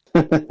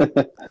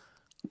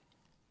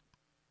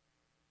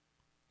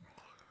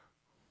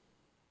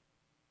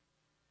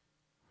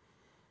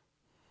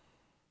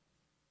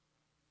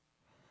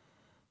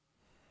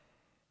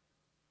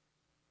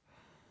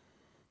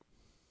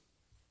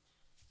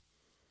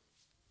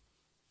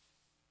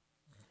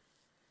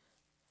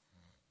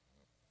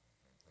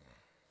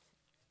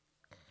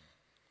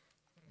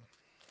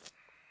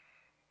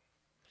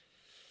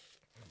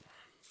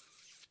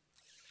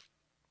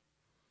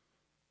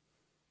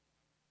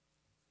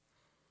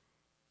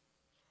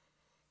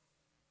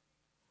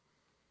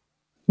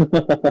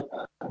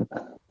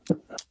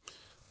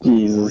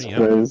 Jesus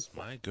Orientals, Christ.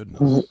 my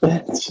goodness.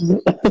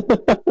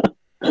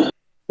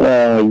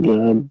 Oh,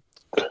 God.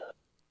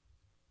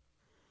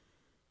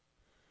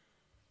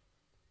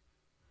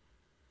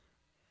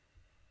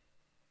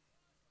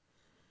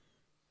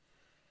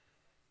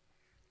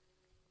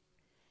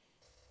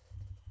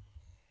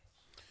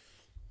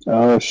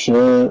 Oh,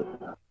 shit.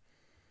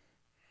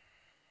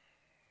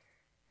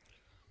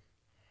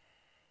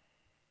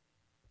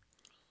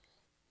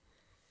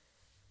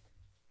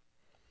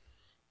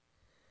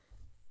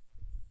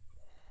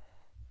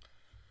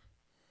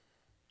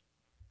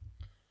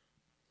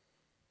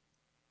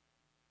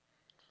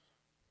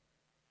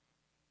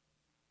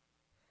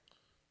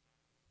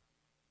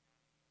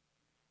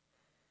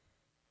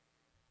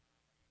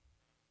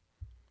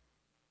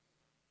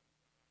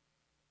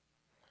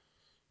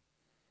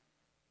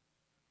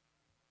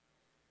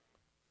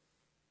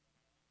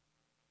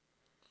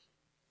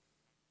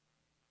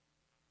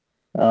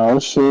 Oh,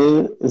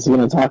 shit. Is he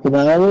going to talk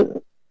about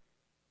it?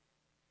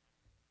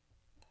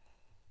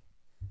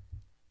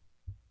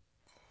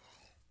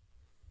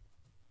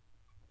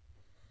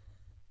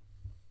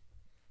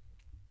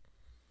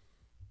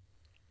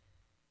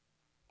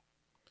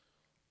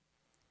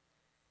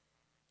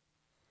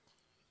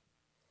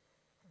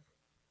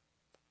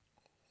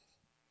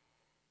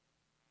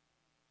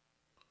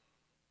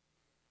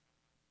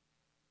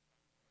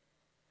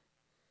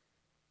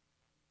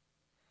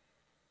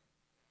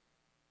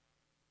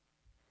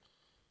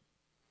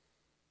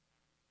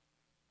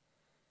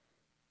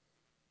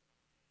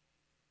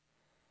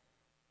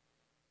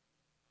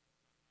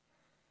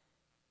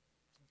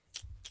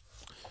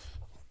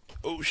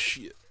 Oh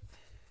shit.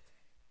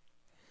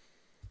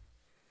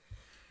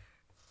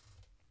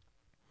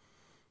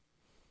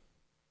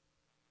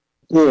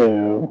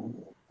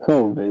 Ew.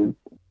 COVID.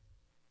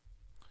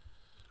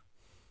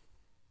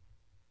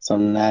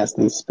 Some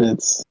nasty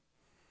spits.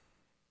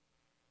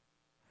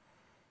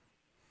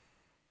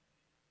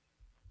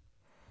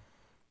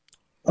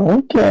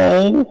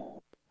 Okay.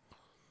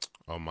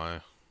 Oh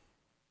my.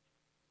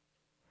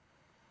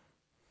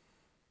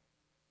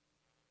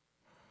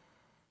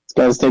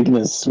 This guy's taking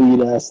his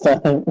sweet ass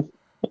time.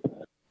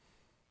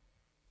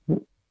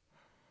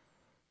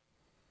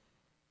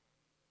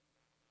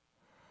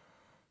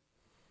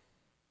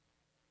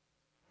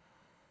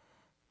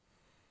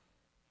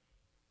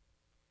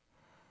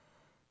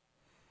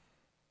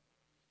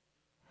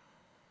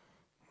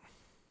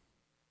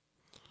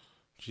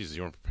 Jesus,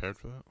 you weren't prepared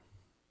for that?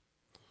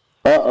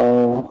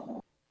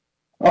 Uh-oh.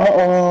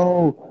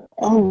 Uh-oh.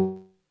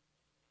 Oh,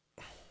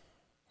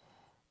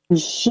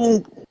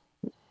 shit.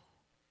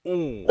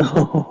 Oh.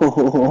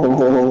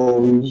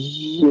 Oh,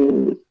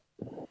 shit.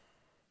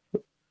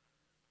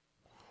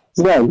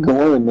 He's got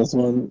gore in this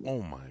one.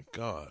 Oh my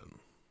god.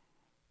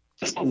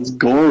 It's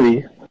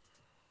gory.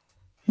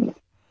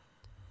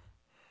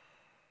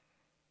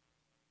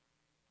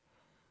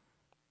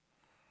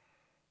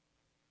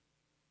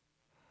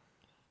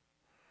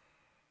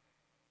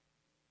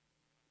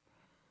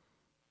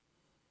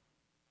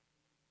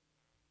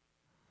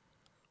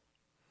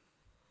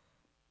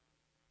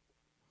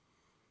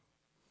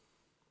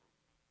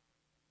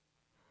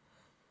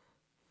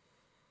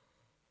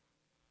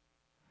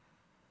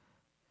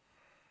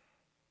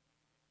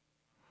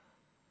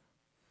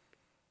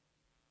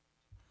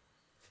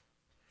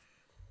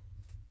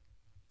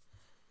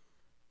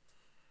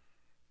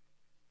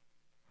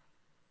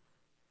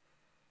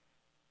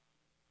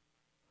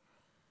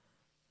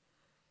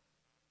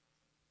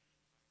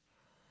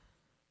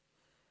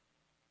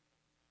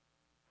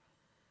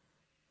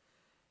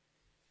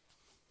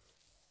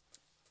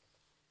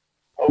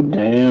 Oh,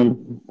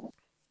 damn.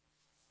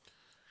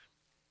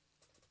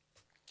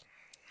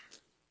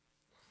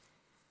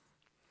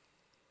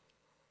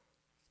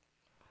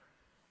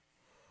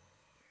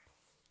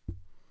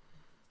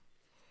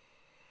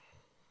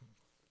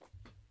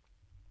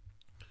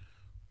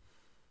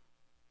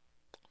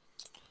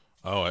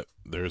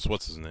 There's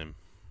what's his name?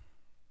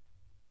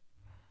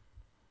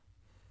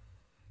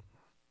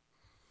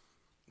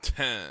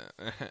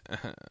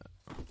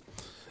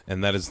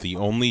 And that is the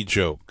only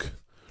joke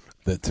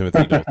that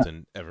Timothy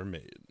Dalton ever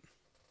made.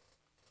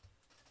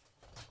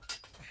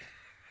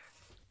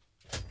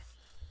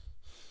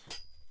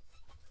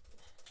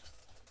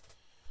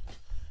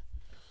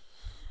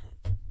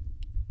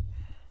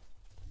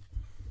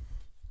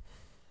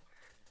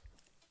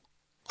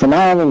 From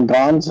having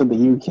gone to the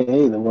UK,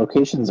 the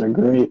locations are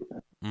great.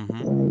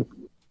 Mm-hmm.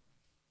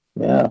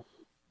 Yeah.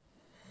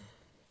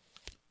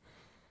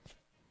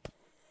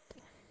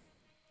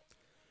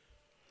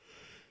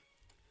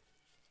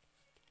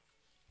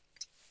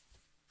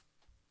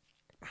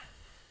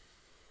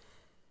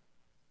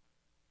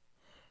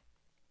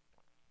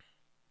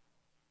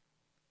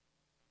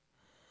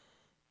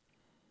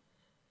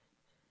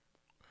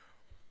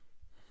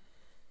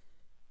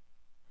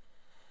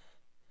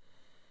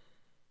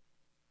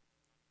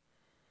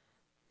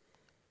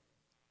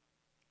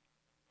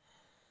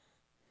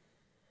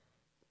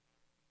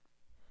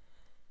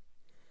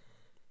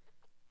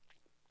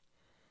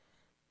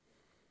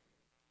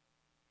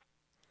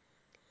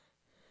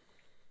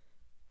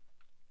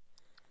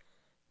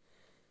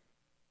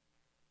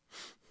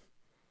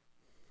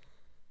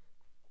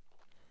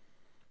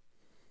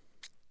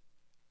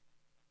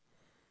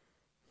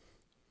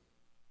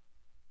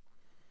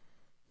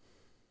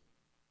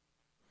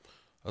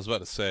 I was about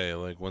to say,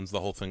 like, when's the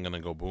whole thing gonna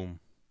go boom?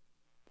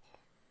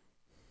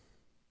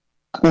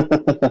 Damn,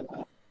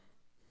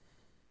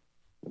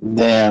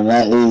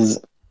 that is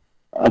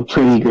a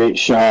pretty great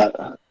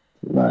shot.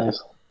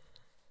 Nice.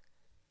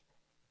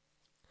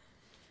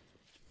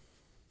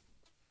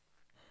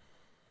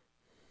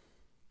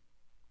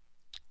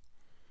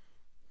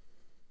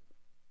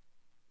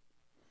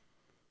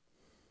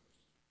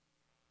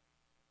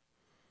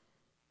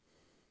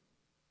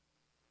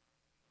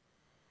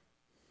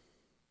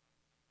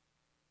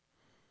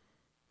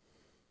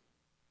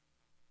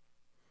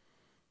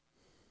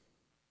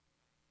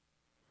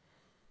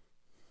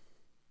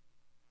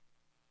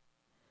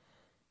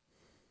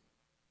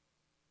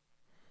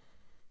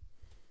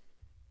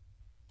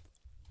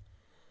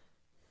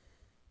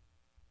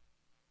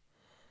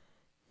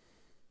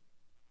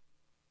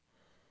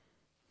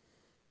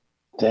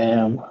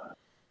 Damn.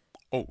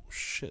 Oh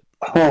shit!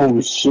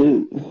 Oh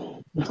shit.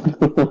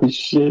 Oh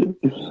shit.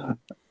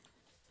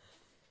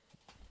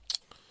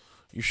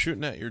 You're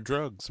shooting at your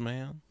drugs,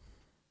 man.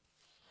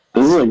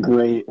 This is a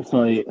great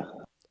fight.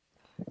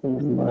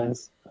 This is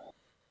nice.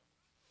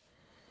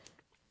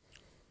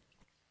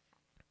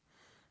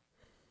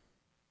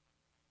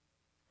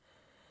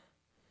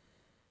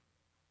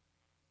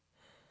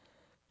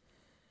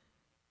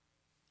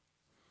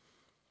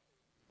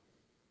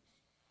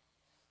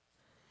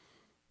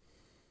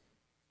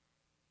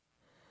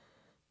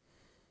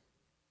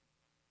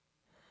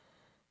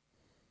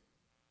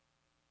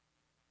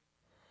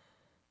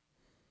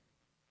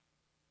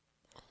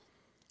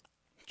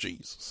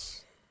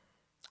 Jesus.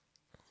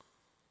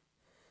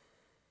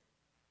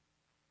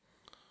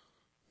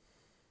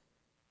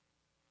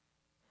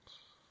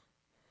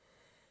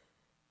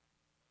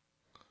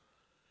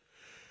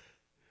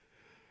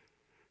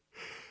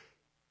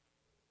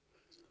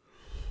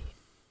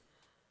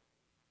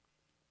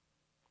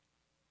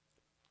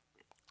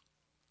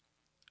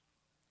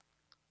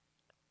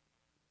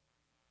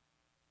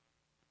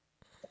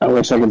 I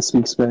wish I could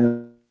speak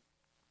Spanish.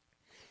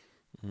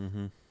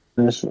 Mm-hmm.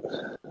 I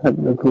have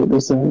no clue what they're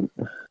saying.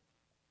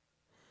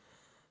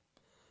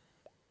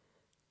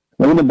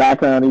 Look at the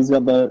background. He's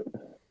got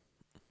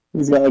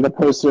like a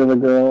poster of a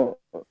girl.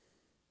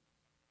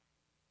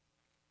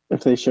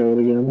 If they show it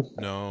again,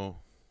 No,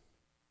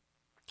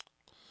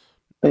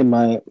 they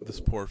might. this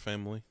poor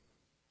family.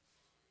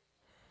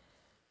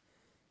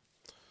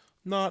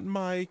 Not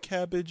my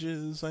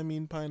cabbages. I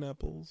mean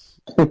pineapples.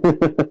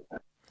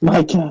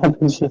 My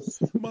cabbages.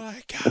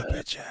 My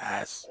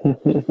cabbages.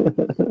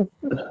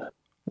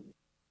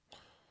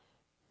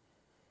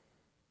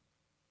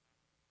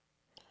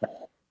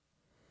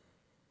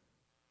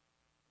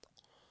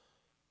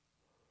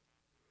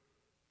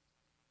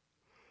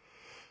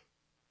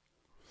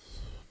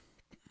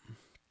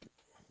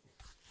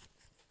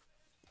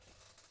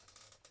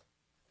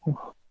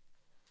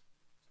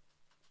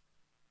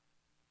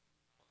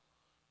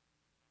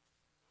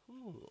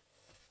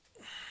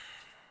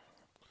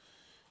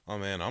 Oh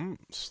man, I'm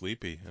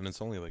sleepy, and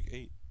it's only like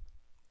 8.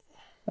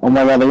 Oh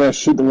my god, they're gonna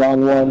shoot the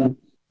wrong one.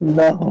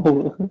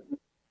 No.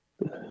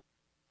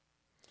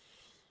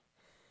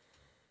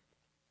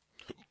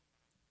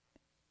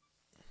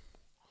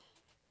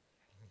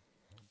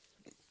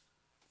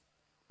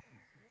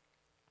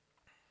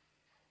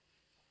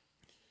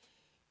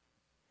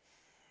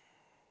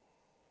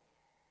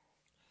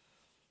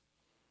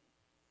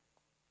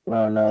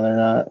 Oh no, they're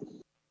not.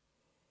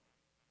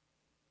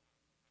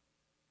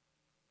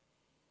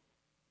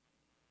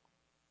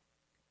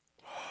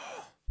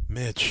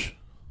 Mitch,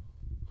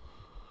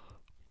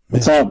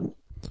 What's Mitch, up?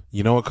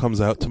 you know what comes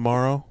out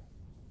tomorrow?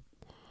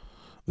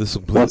 This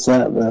is What's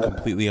that?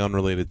 completely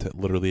unrelated to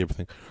literally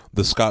everything.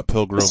 The Scott The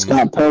Pilgrim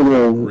Scott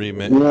Pilgrim. Yeah.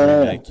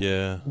 remake.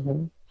 Yeah,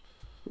 Mhm.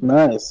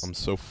 Nice. I'm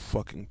so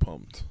fucking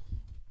pumped.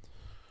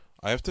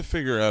 I have to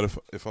figure out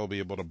if I'll be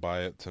able to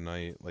buy it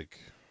tonight. Like,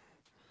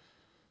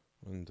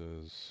 when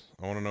does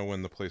I want to know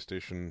when the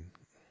PlayStation?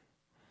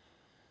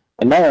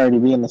 It might already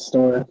be in the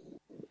store.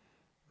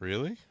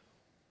 Really?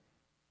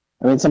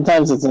 I mean,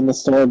 sometimes it's in the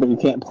store, but you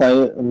can't play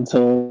it What's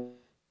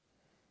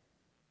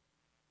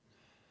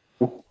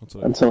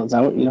it? until it's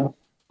out, you know.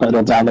 But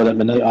it'll download at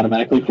midnight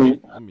automatically for you.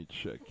 Let me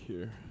check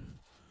here.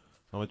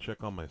 I'm gonna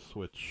check on my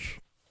Switch.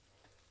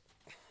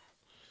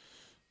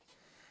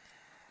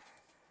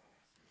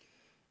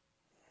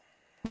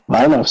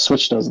 I don't know if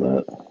Switch does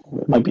that.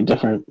 It might be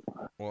different.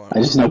 Well,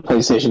 I just know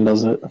PlayStation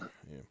does it.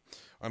 yeah.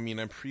 I mean,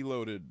 I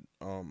preloaded.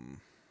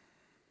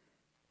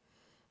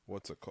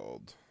 What's it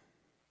called?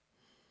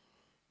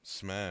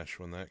 Smash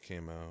when that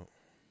came out.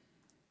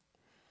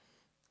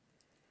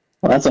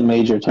 Well, that's a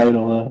major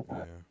title, though.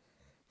 Yeah,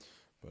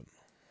 but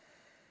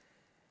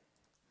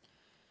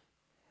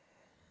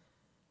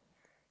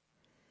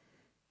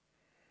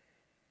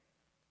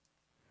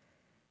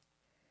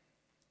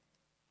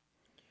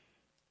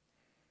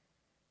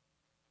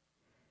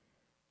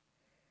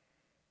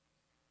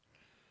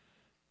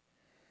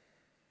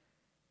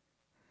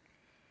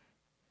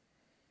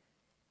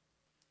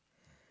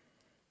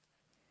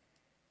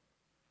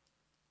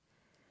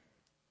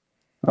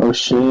Oh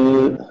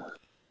shit!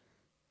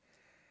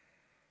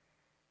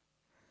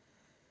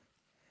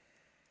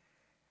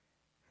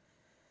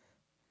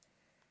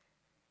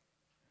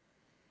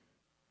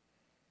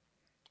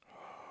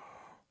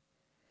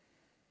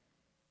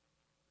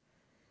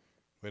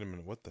 Wait a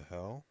minute, what the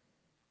hell?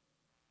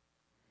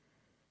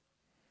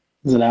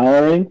 Is it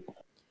hourly?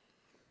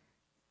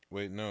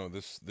 Wait, no,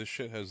 this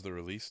shit has the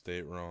release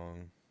date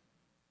wrong.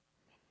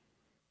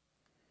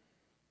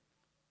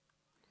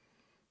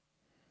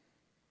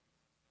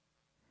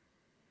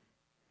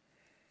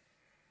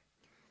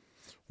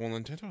 Well,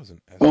 Nintendo has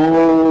an estimated.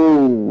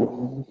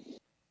 Oh,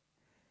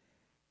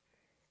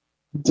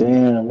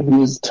 damn! He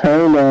was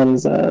turned on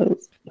his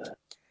ass.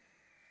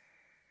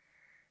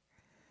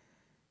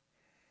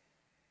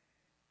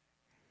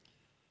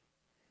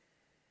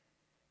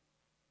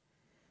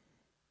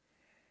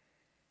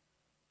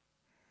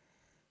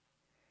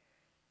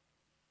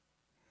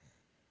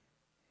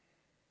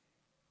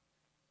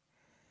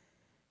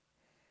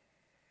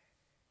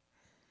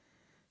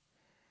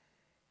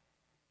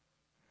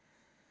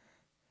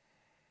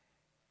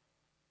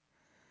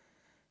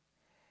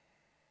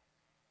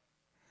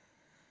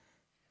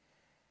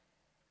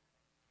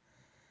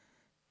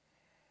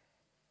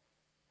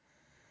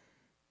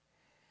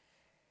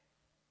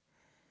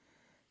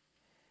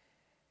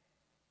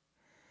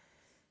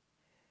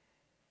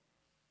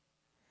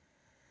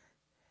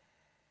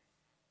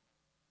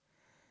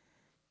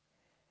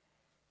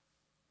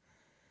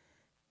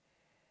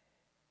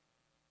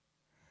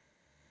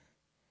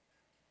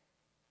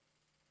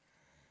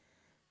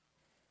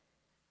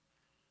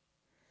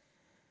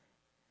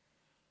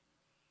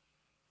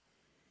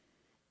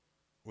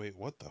 Wait,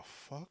 what the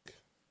fuck?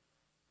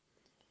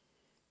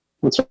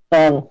 What's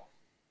wrong?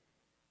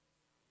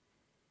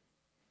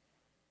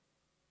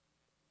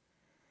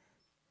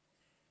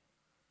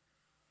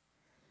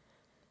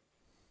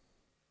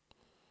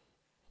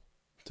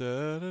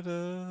 Da, da,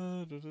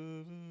 da, da, da,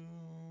 da.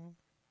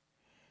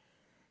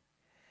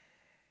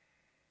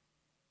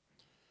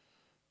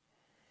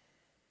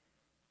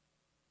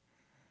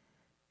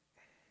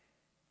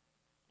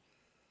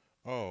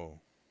 Oh,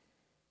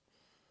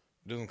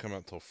 it doesn't come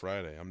out till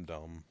Friday. I'm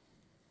dumb.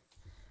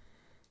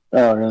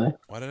 Oh, really?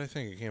 Why did I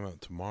think it came out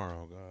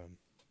tomorrow? God.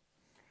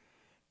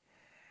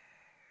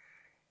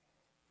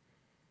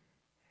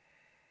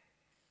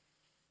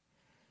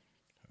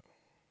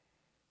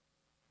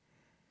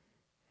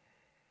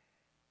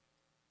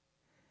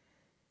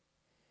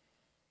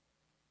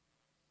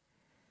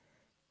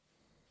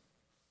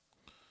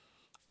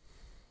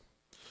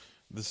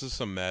 This is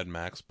some Mad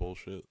Max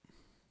bullshit.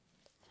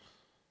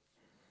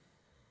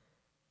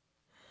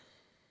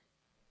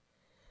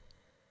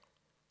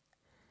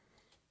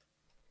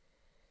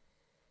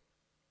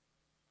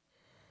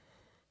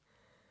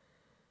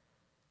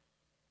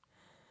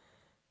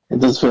 It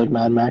does feel like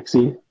Mad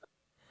Maxy.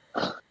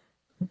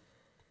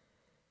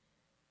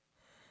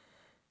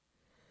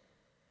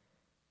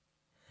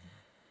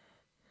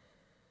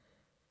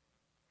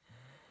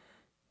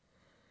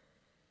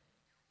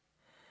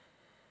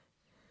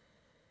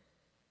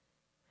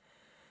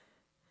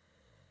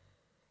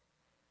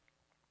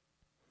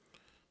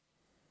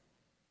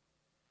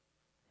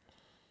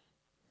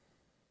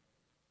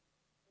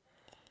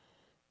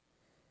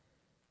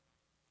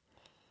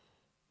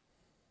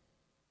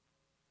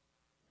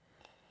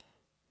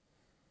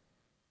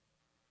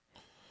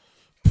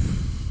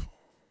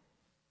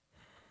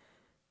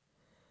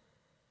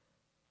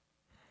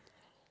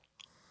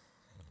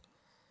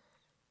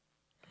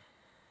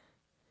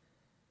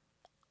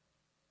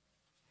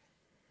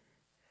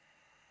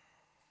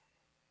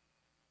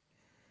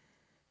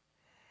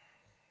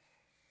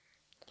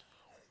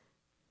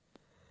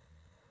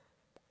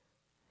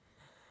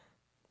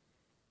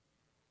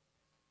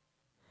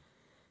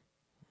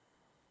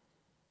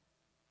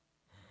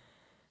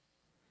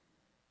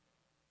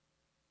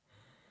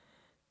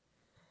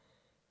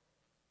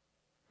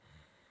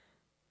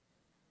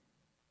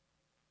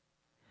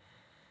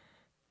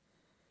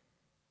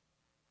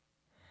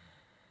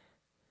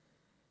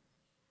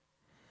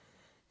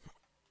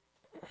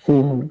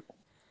 Mhm.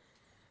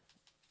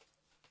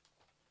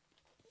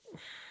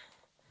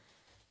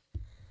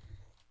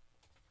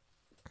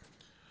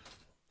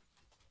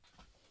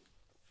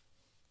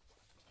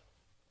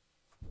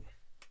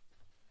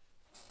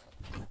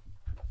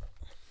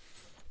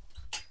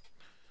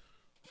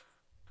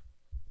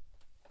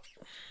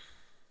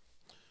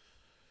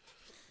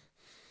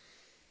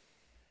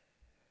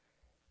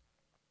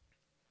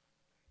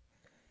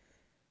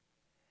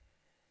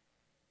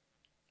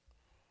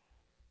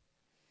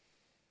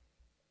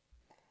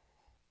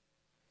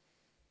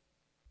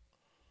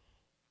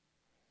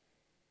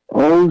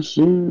 Oh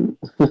shoot!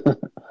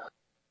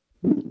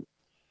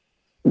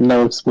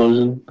 No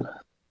explosion.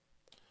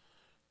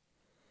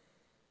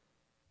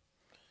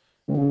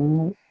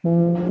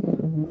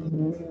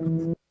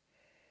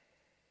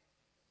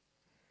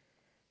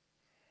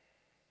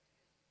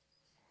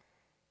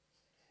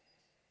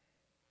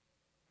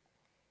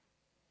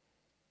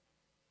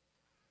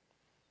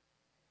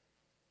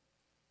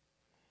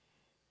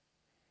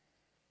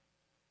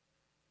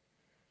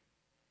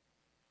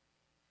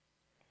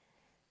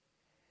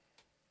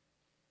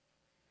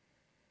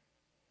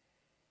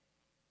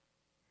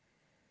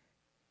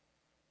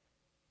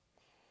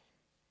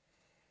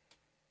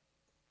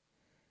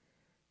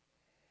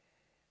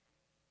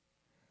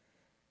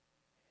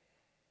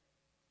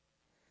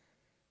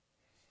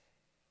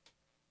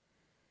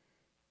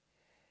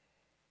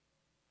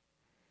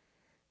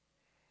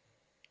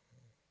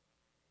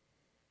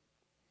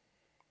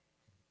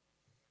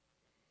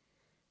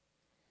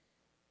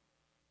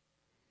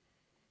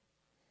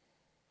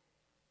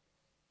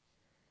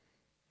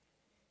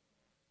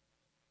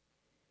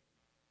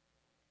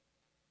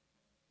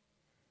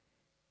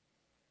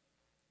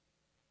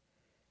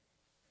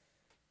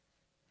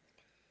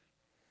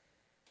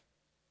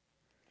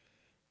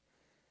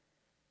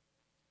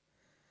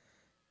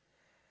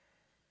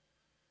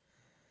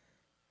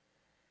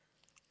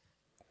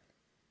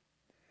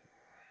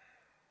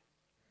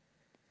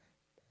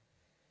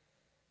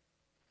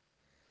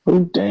 Oh,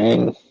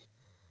 dang.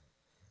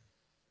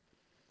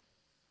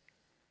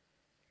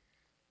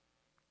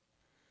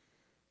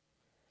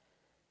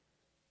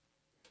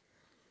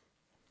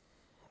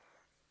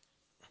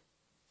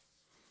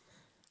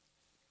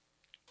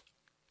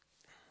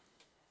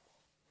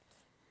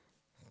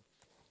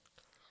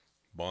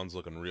 Bond's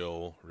looking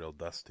real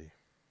dusty.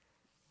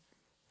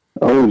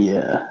 Oh,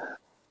 yeah.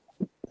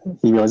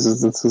 He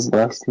realizes it's his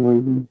last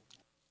movie.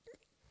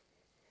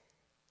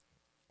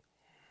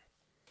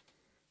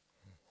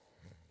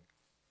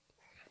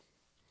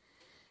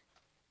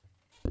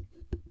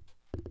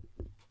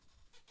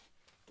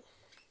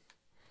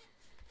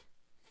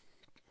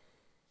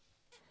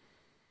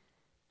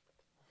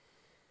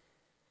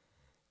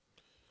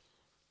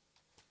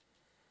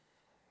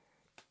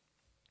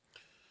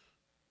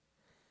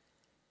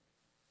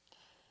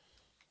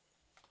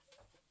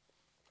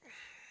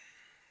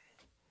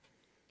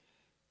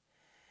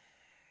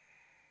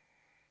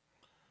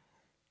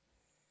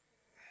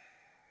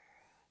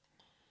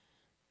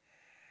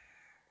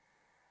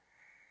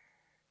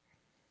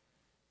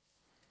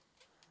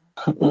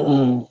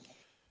 Ooh.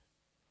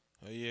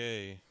 Oh,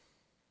 yay.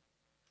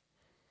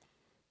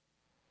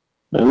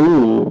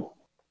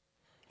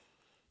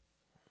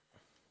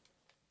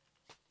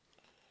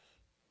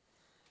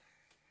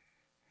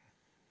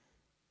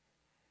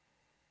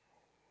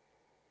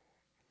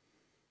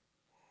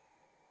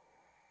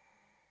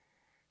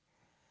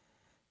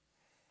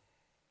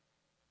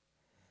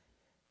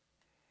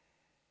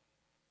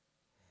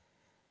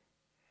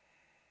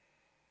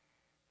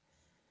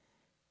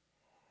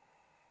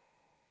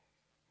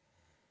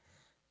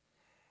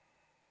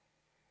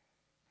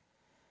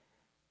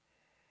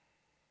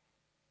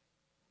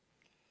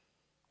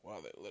 Wow,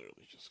 they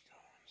literally just got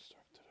on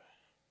start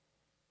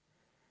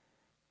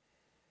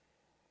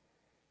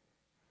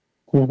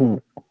Mhm.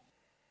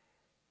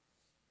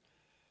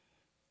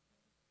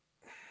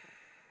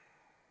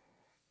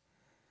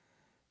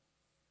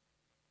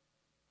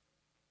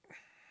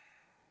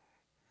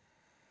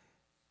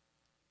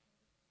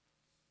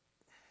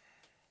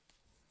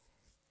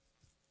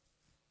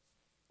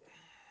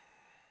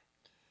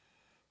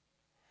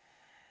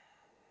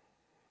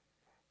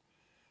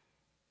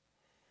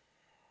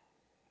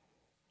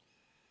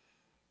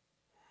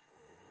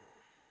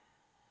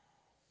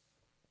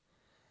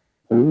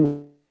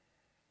 Ooh.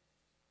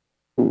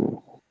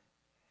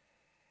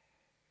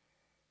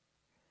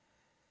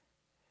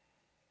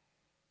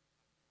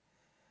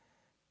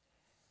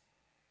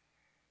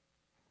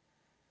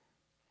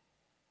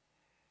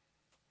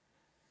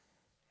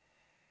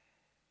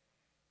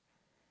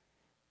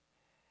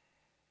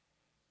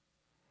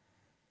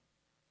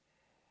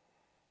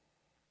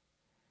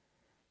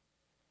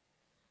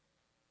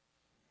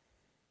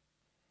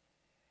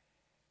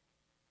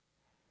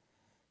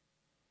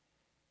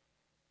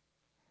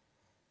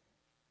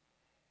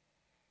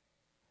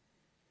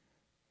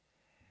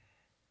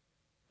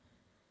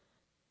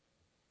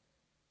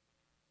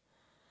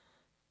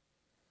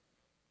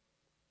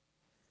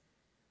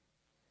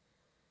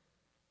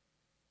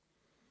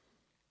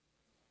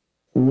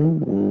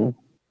 Ooh.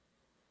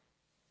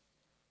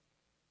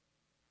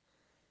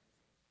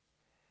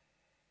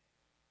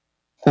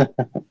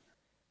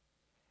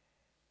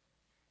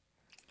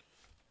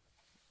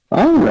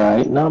 All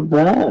right, not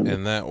bad.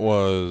 And that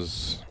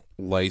was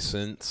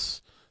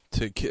License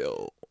to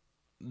Kill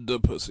the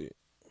Pussy.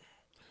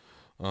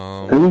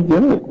 Pretty Um,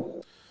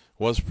 good.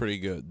 was pretty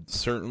good.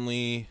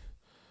 Certainly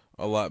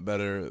a lot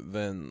better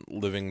than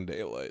Living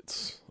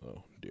Daylights.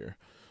 Oh dear.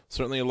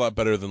 Certainly a lot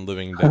better than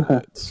Living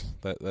Daylights.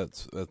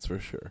 That's for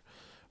sure.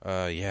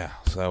 Yeah.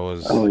 So that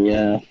Oh was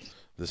yeah.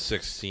 the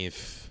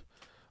 16th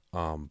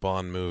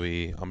Bond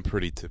movie. I'm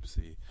pretty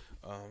tipsy.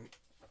 Um,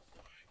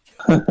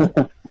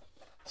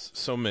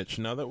 so Mitch,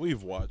 now that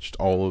we've watched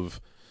all of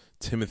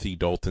Timothy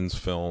Dalton's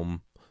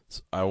film,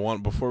 I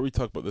want before we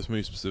talk about this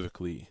movie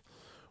specifically,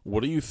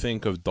 what do you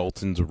think of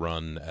Dalton's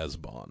run as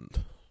Bond?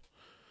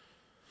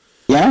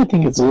 Yeah, I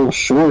think it's a little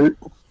short.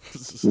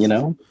 You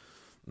know,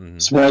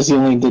 hmm surprised he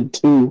only did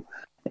two.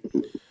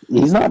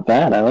 He's not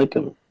bad. I like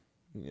him.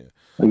 Yeah.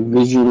 Like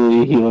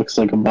visually, he looks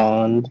like a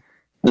Bond.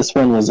 This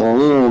one was a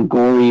little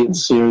gory and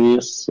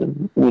serious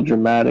and a little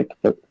dramatic,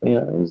 but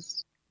yeah, it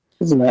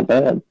wasn't that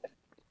bad.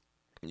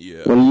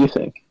 Yeah. What do you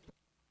think?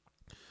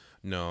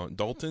 No,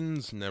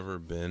 Dalton's never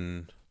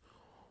been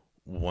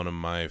one of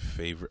my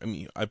favorite. I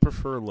mean, I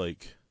prefer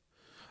like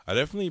I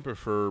definitely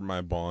prefer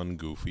my Bond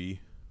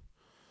goofy.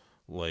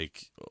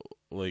 Like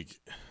like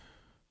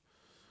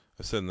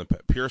I said in the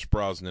Pierce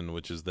Brosnan,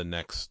 which is the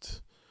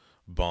next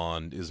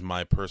Bond, is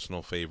my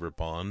personal favorite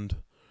Bond,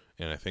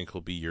 and I think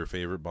he'll be your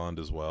favorite Bond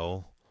as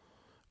well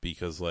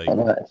because Oh, like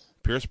nice.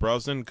 Pierce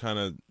Brosnan kind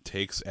of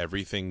takes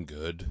everything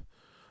good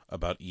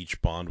about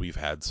each Bond we've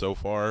had so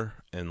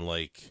far and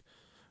like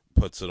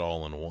puts it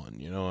all in one.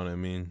 You know what I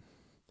mean?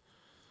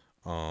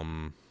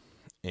 Um,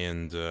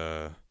 and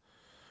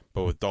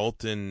but with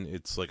Dalton,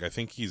 it's like I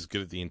think he's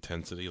good at the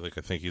intensity. Like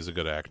I think he's a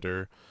good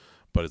actor,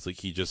 but it's like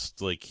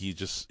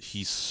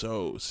he's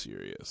so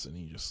serious, and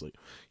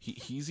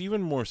he's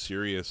even more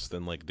serious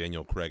than like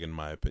Daniel Craig in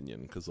my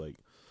opinion, because like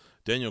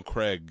Daniel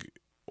Craig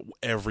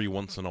every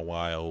once in a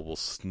while will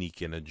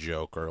sneak in a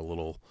joke or a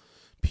little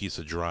piece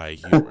of dry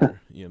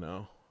humor, you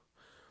know.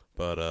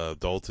 But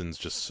Dalton's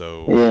just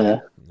so Yeah.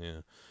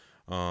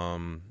 yeah.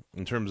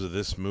 In terms of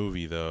this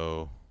movie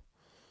though,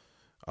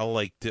 I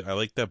liked it. I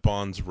like that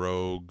Bond's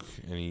rogue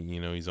and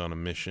he's on a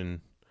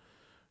mission,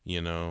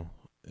 you know.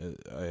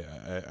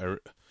 I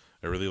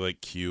really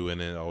like Q in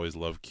it. I always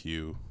love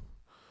Q.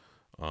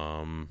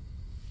 Um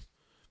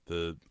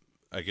the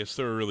I guess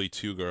there were really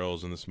two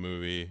girls in this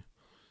movie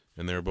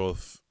and they're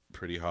both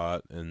pretty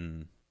hot,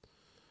 and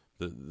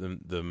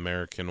the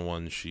American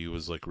one, she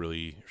was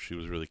really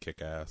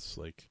kick ass,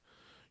 like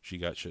she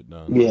got shit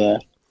done, Yeah.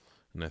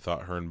 and I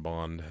thought her and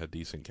Bond had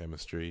decent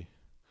chemistry.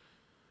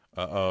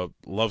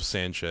 Love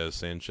Sanchez.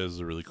 Sanchez is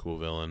a really cool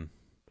villain.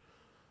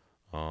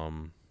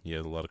 He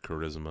had a lot of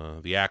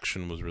charisma. The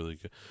action was really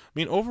good. I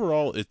mean,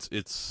 overall, it's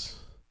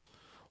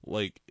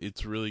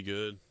really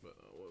good.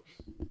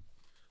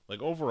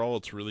 Like overall,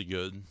 it's really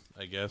good,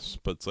 I guess.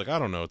 But it's like I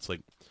don't know. It's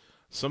like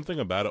something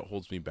about it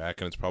holds me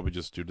back, and it's probably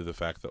just due to the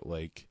fact that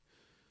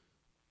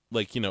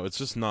it's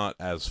just not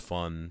as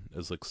fun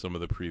as like some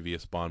of the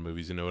previous Bond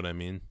movies. You know what I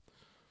mean?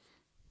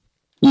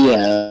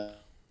 Yeah.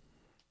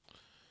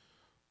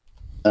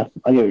 I get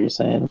what you're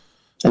saying.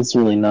 It's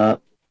really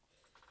not.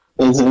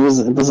 It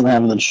doesn't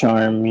have the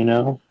charm, you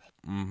know.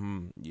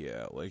 Mm-hmm.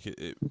 Yeah. Like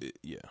it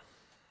yeah.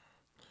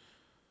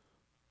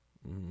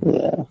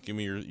 Yeah. Give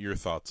me your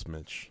thoughts,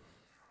 Mitch.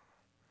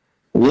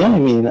 Yeah, I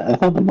mean, I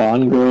thought the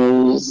Bond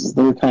girls,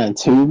 they were kind of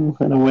too,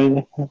 in a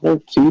way. They're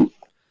cute,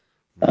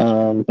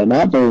 but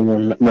not very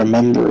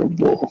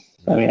rememberable.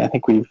 I mean, I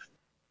think we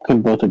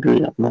can both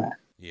agree on that.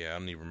 Yeah, I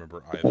don't even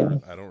remember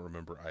either. I don't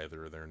remember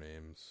either of their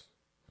names.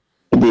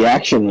 The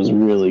action was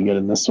really good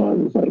in this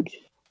one. Like,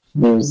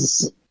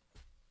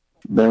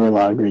 there were a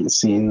lot of great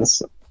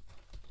scenes,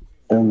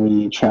 and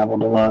we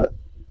traveled a lot.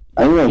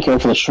 I didn't really care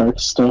for the shark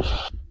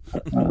stuff.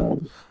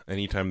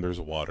 Anytime there's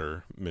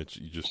water, Mitch,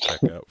 you just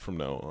check out from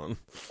now on.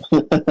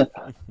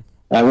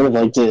 I would have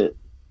liked it.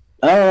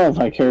 I don't know if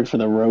I cared for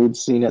the road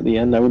scene at the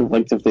end. I would have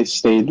liked if they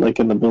stayed like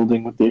in the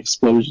building with the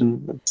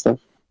explosion and stuff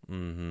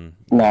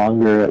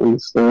longer, at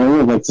least. So I would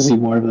have liked to see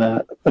more of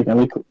that. Like I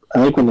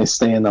like when they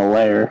stay in the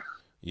lair.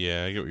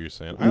 Yeah, I get what you're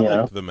saying. I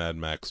liked the Mad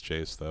Max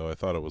chase though. I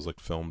thought it was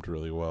like filmed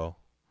really well.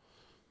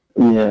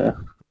 Yeah.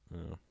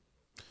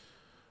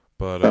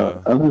 But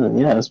other than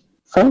it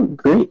felt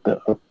great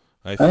though.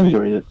 I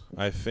enjoyed it.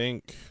 I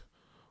think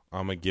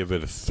I'm gonna give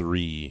it a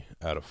 3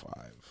 out of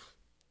 5.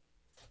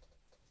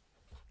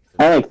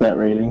 I like that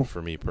rating.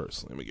 For me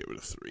personally, I'm gonna give it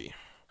a 3.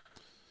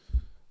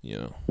 You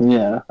know.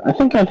 Yeah, I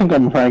think I'm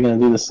probably gonna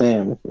do the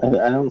same. I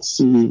don't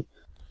see.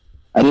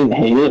 I didn't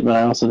hate it, but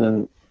I also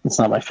didn't. It's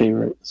not my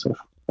favorite so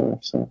far.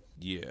 So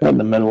yeah, in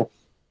the middle.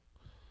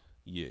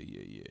 Yeah.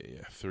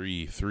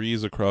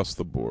 3s across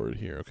the board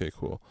here. Okay,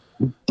 cool.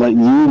 But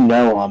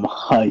I'm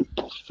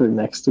hyped for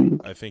next week.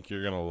 I think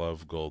you're gonna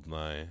love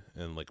GoldenEye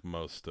and like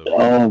most of.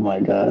 Oh my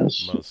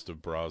gosh. Most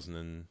of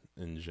Brosnan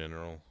in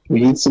general.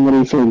 We need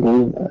somebody for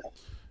GoldenEye.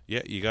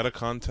 Yeah, you gotta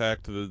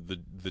contact the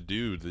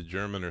dude, the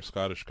German or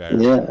Scottish guy.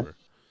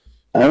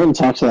 I haven't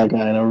talked to that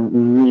guy in a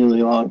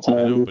really long time.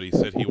 I know, but he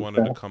said he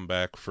wanted to come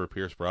back for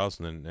Pierce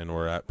Brosnan, and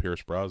we're at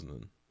Pierce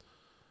Brosnan.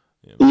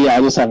 You know? Yeah,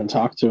 I just haven't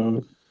talked to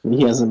him.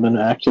 He hasn't been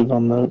active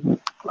on the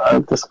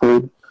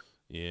Discord.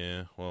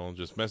 Yeah, well,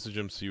 just message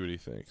him, see what he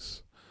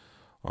thinks.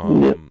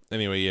 Yep.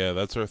 Anyway, yeah,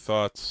 that's our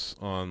thoughts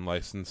on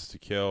License to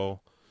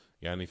Kill.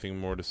 You got anything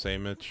more to say,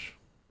 Mitch?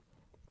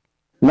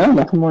 No,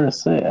 nothing more to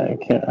say. I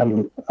can't.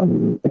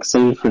 I'm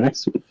excited for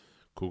next week.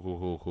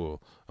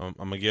 Cool. I'm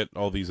gonna get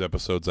all these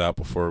episodes out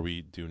before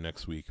we do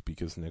next week,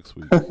 because next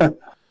week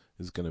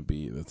is gonna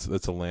be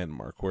that's a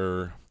landmark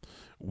where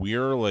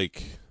we're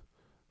like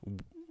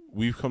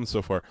we've come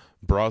so far.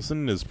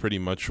 Brosnan is pretty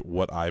much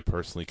what I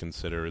personally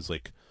consider is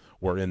like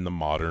we're in the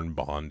modern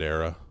Bond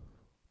era.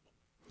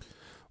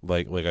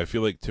 Like I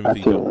feel like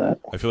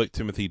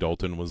Timothy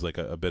Dalton was like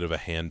a bit of a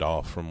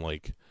handoff from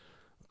like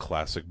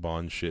classic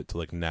Bond shit to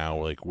like now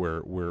like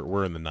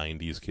we're in the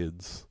 90s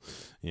kids,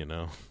 you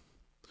know.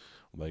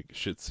 Like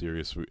shit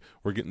serious.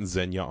 We're getting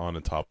Xenia on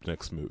a top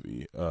next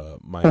movie.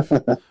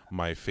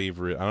 My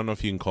favorite, I don't know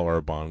if you can call her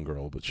a Bond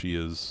girl, but she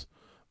is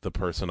the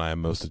person I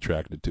am most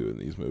attracted to in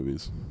these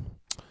movies.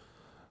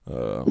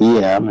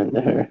 Yeah, I'm into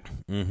her.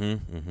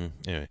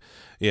 Anyway,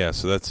 yeah,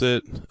 so that's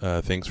it.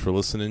 Thanks for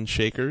listening,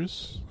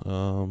 Shakers.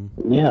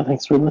 Yeah,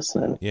 thanks for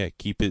listening. Yeah,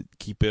 keep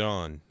it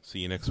on. See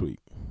you next week.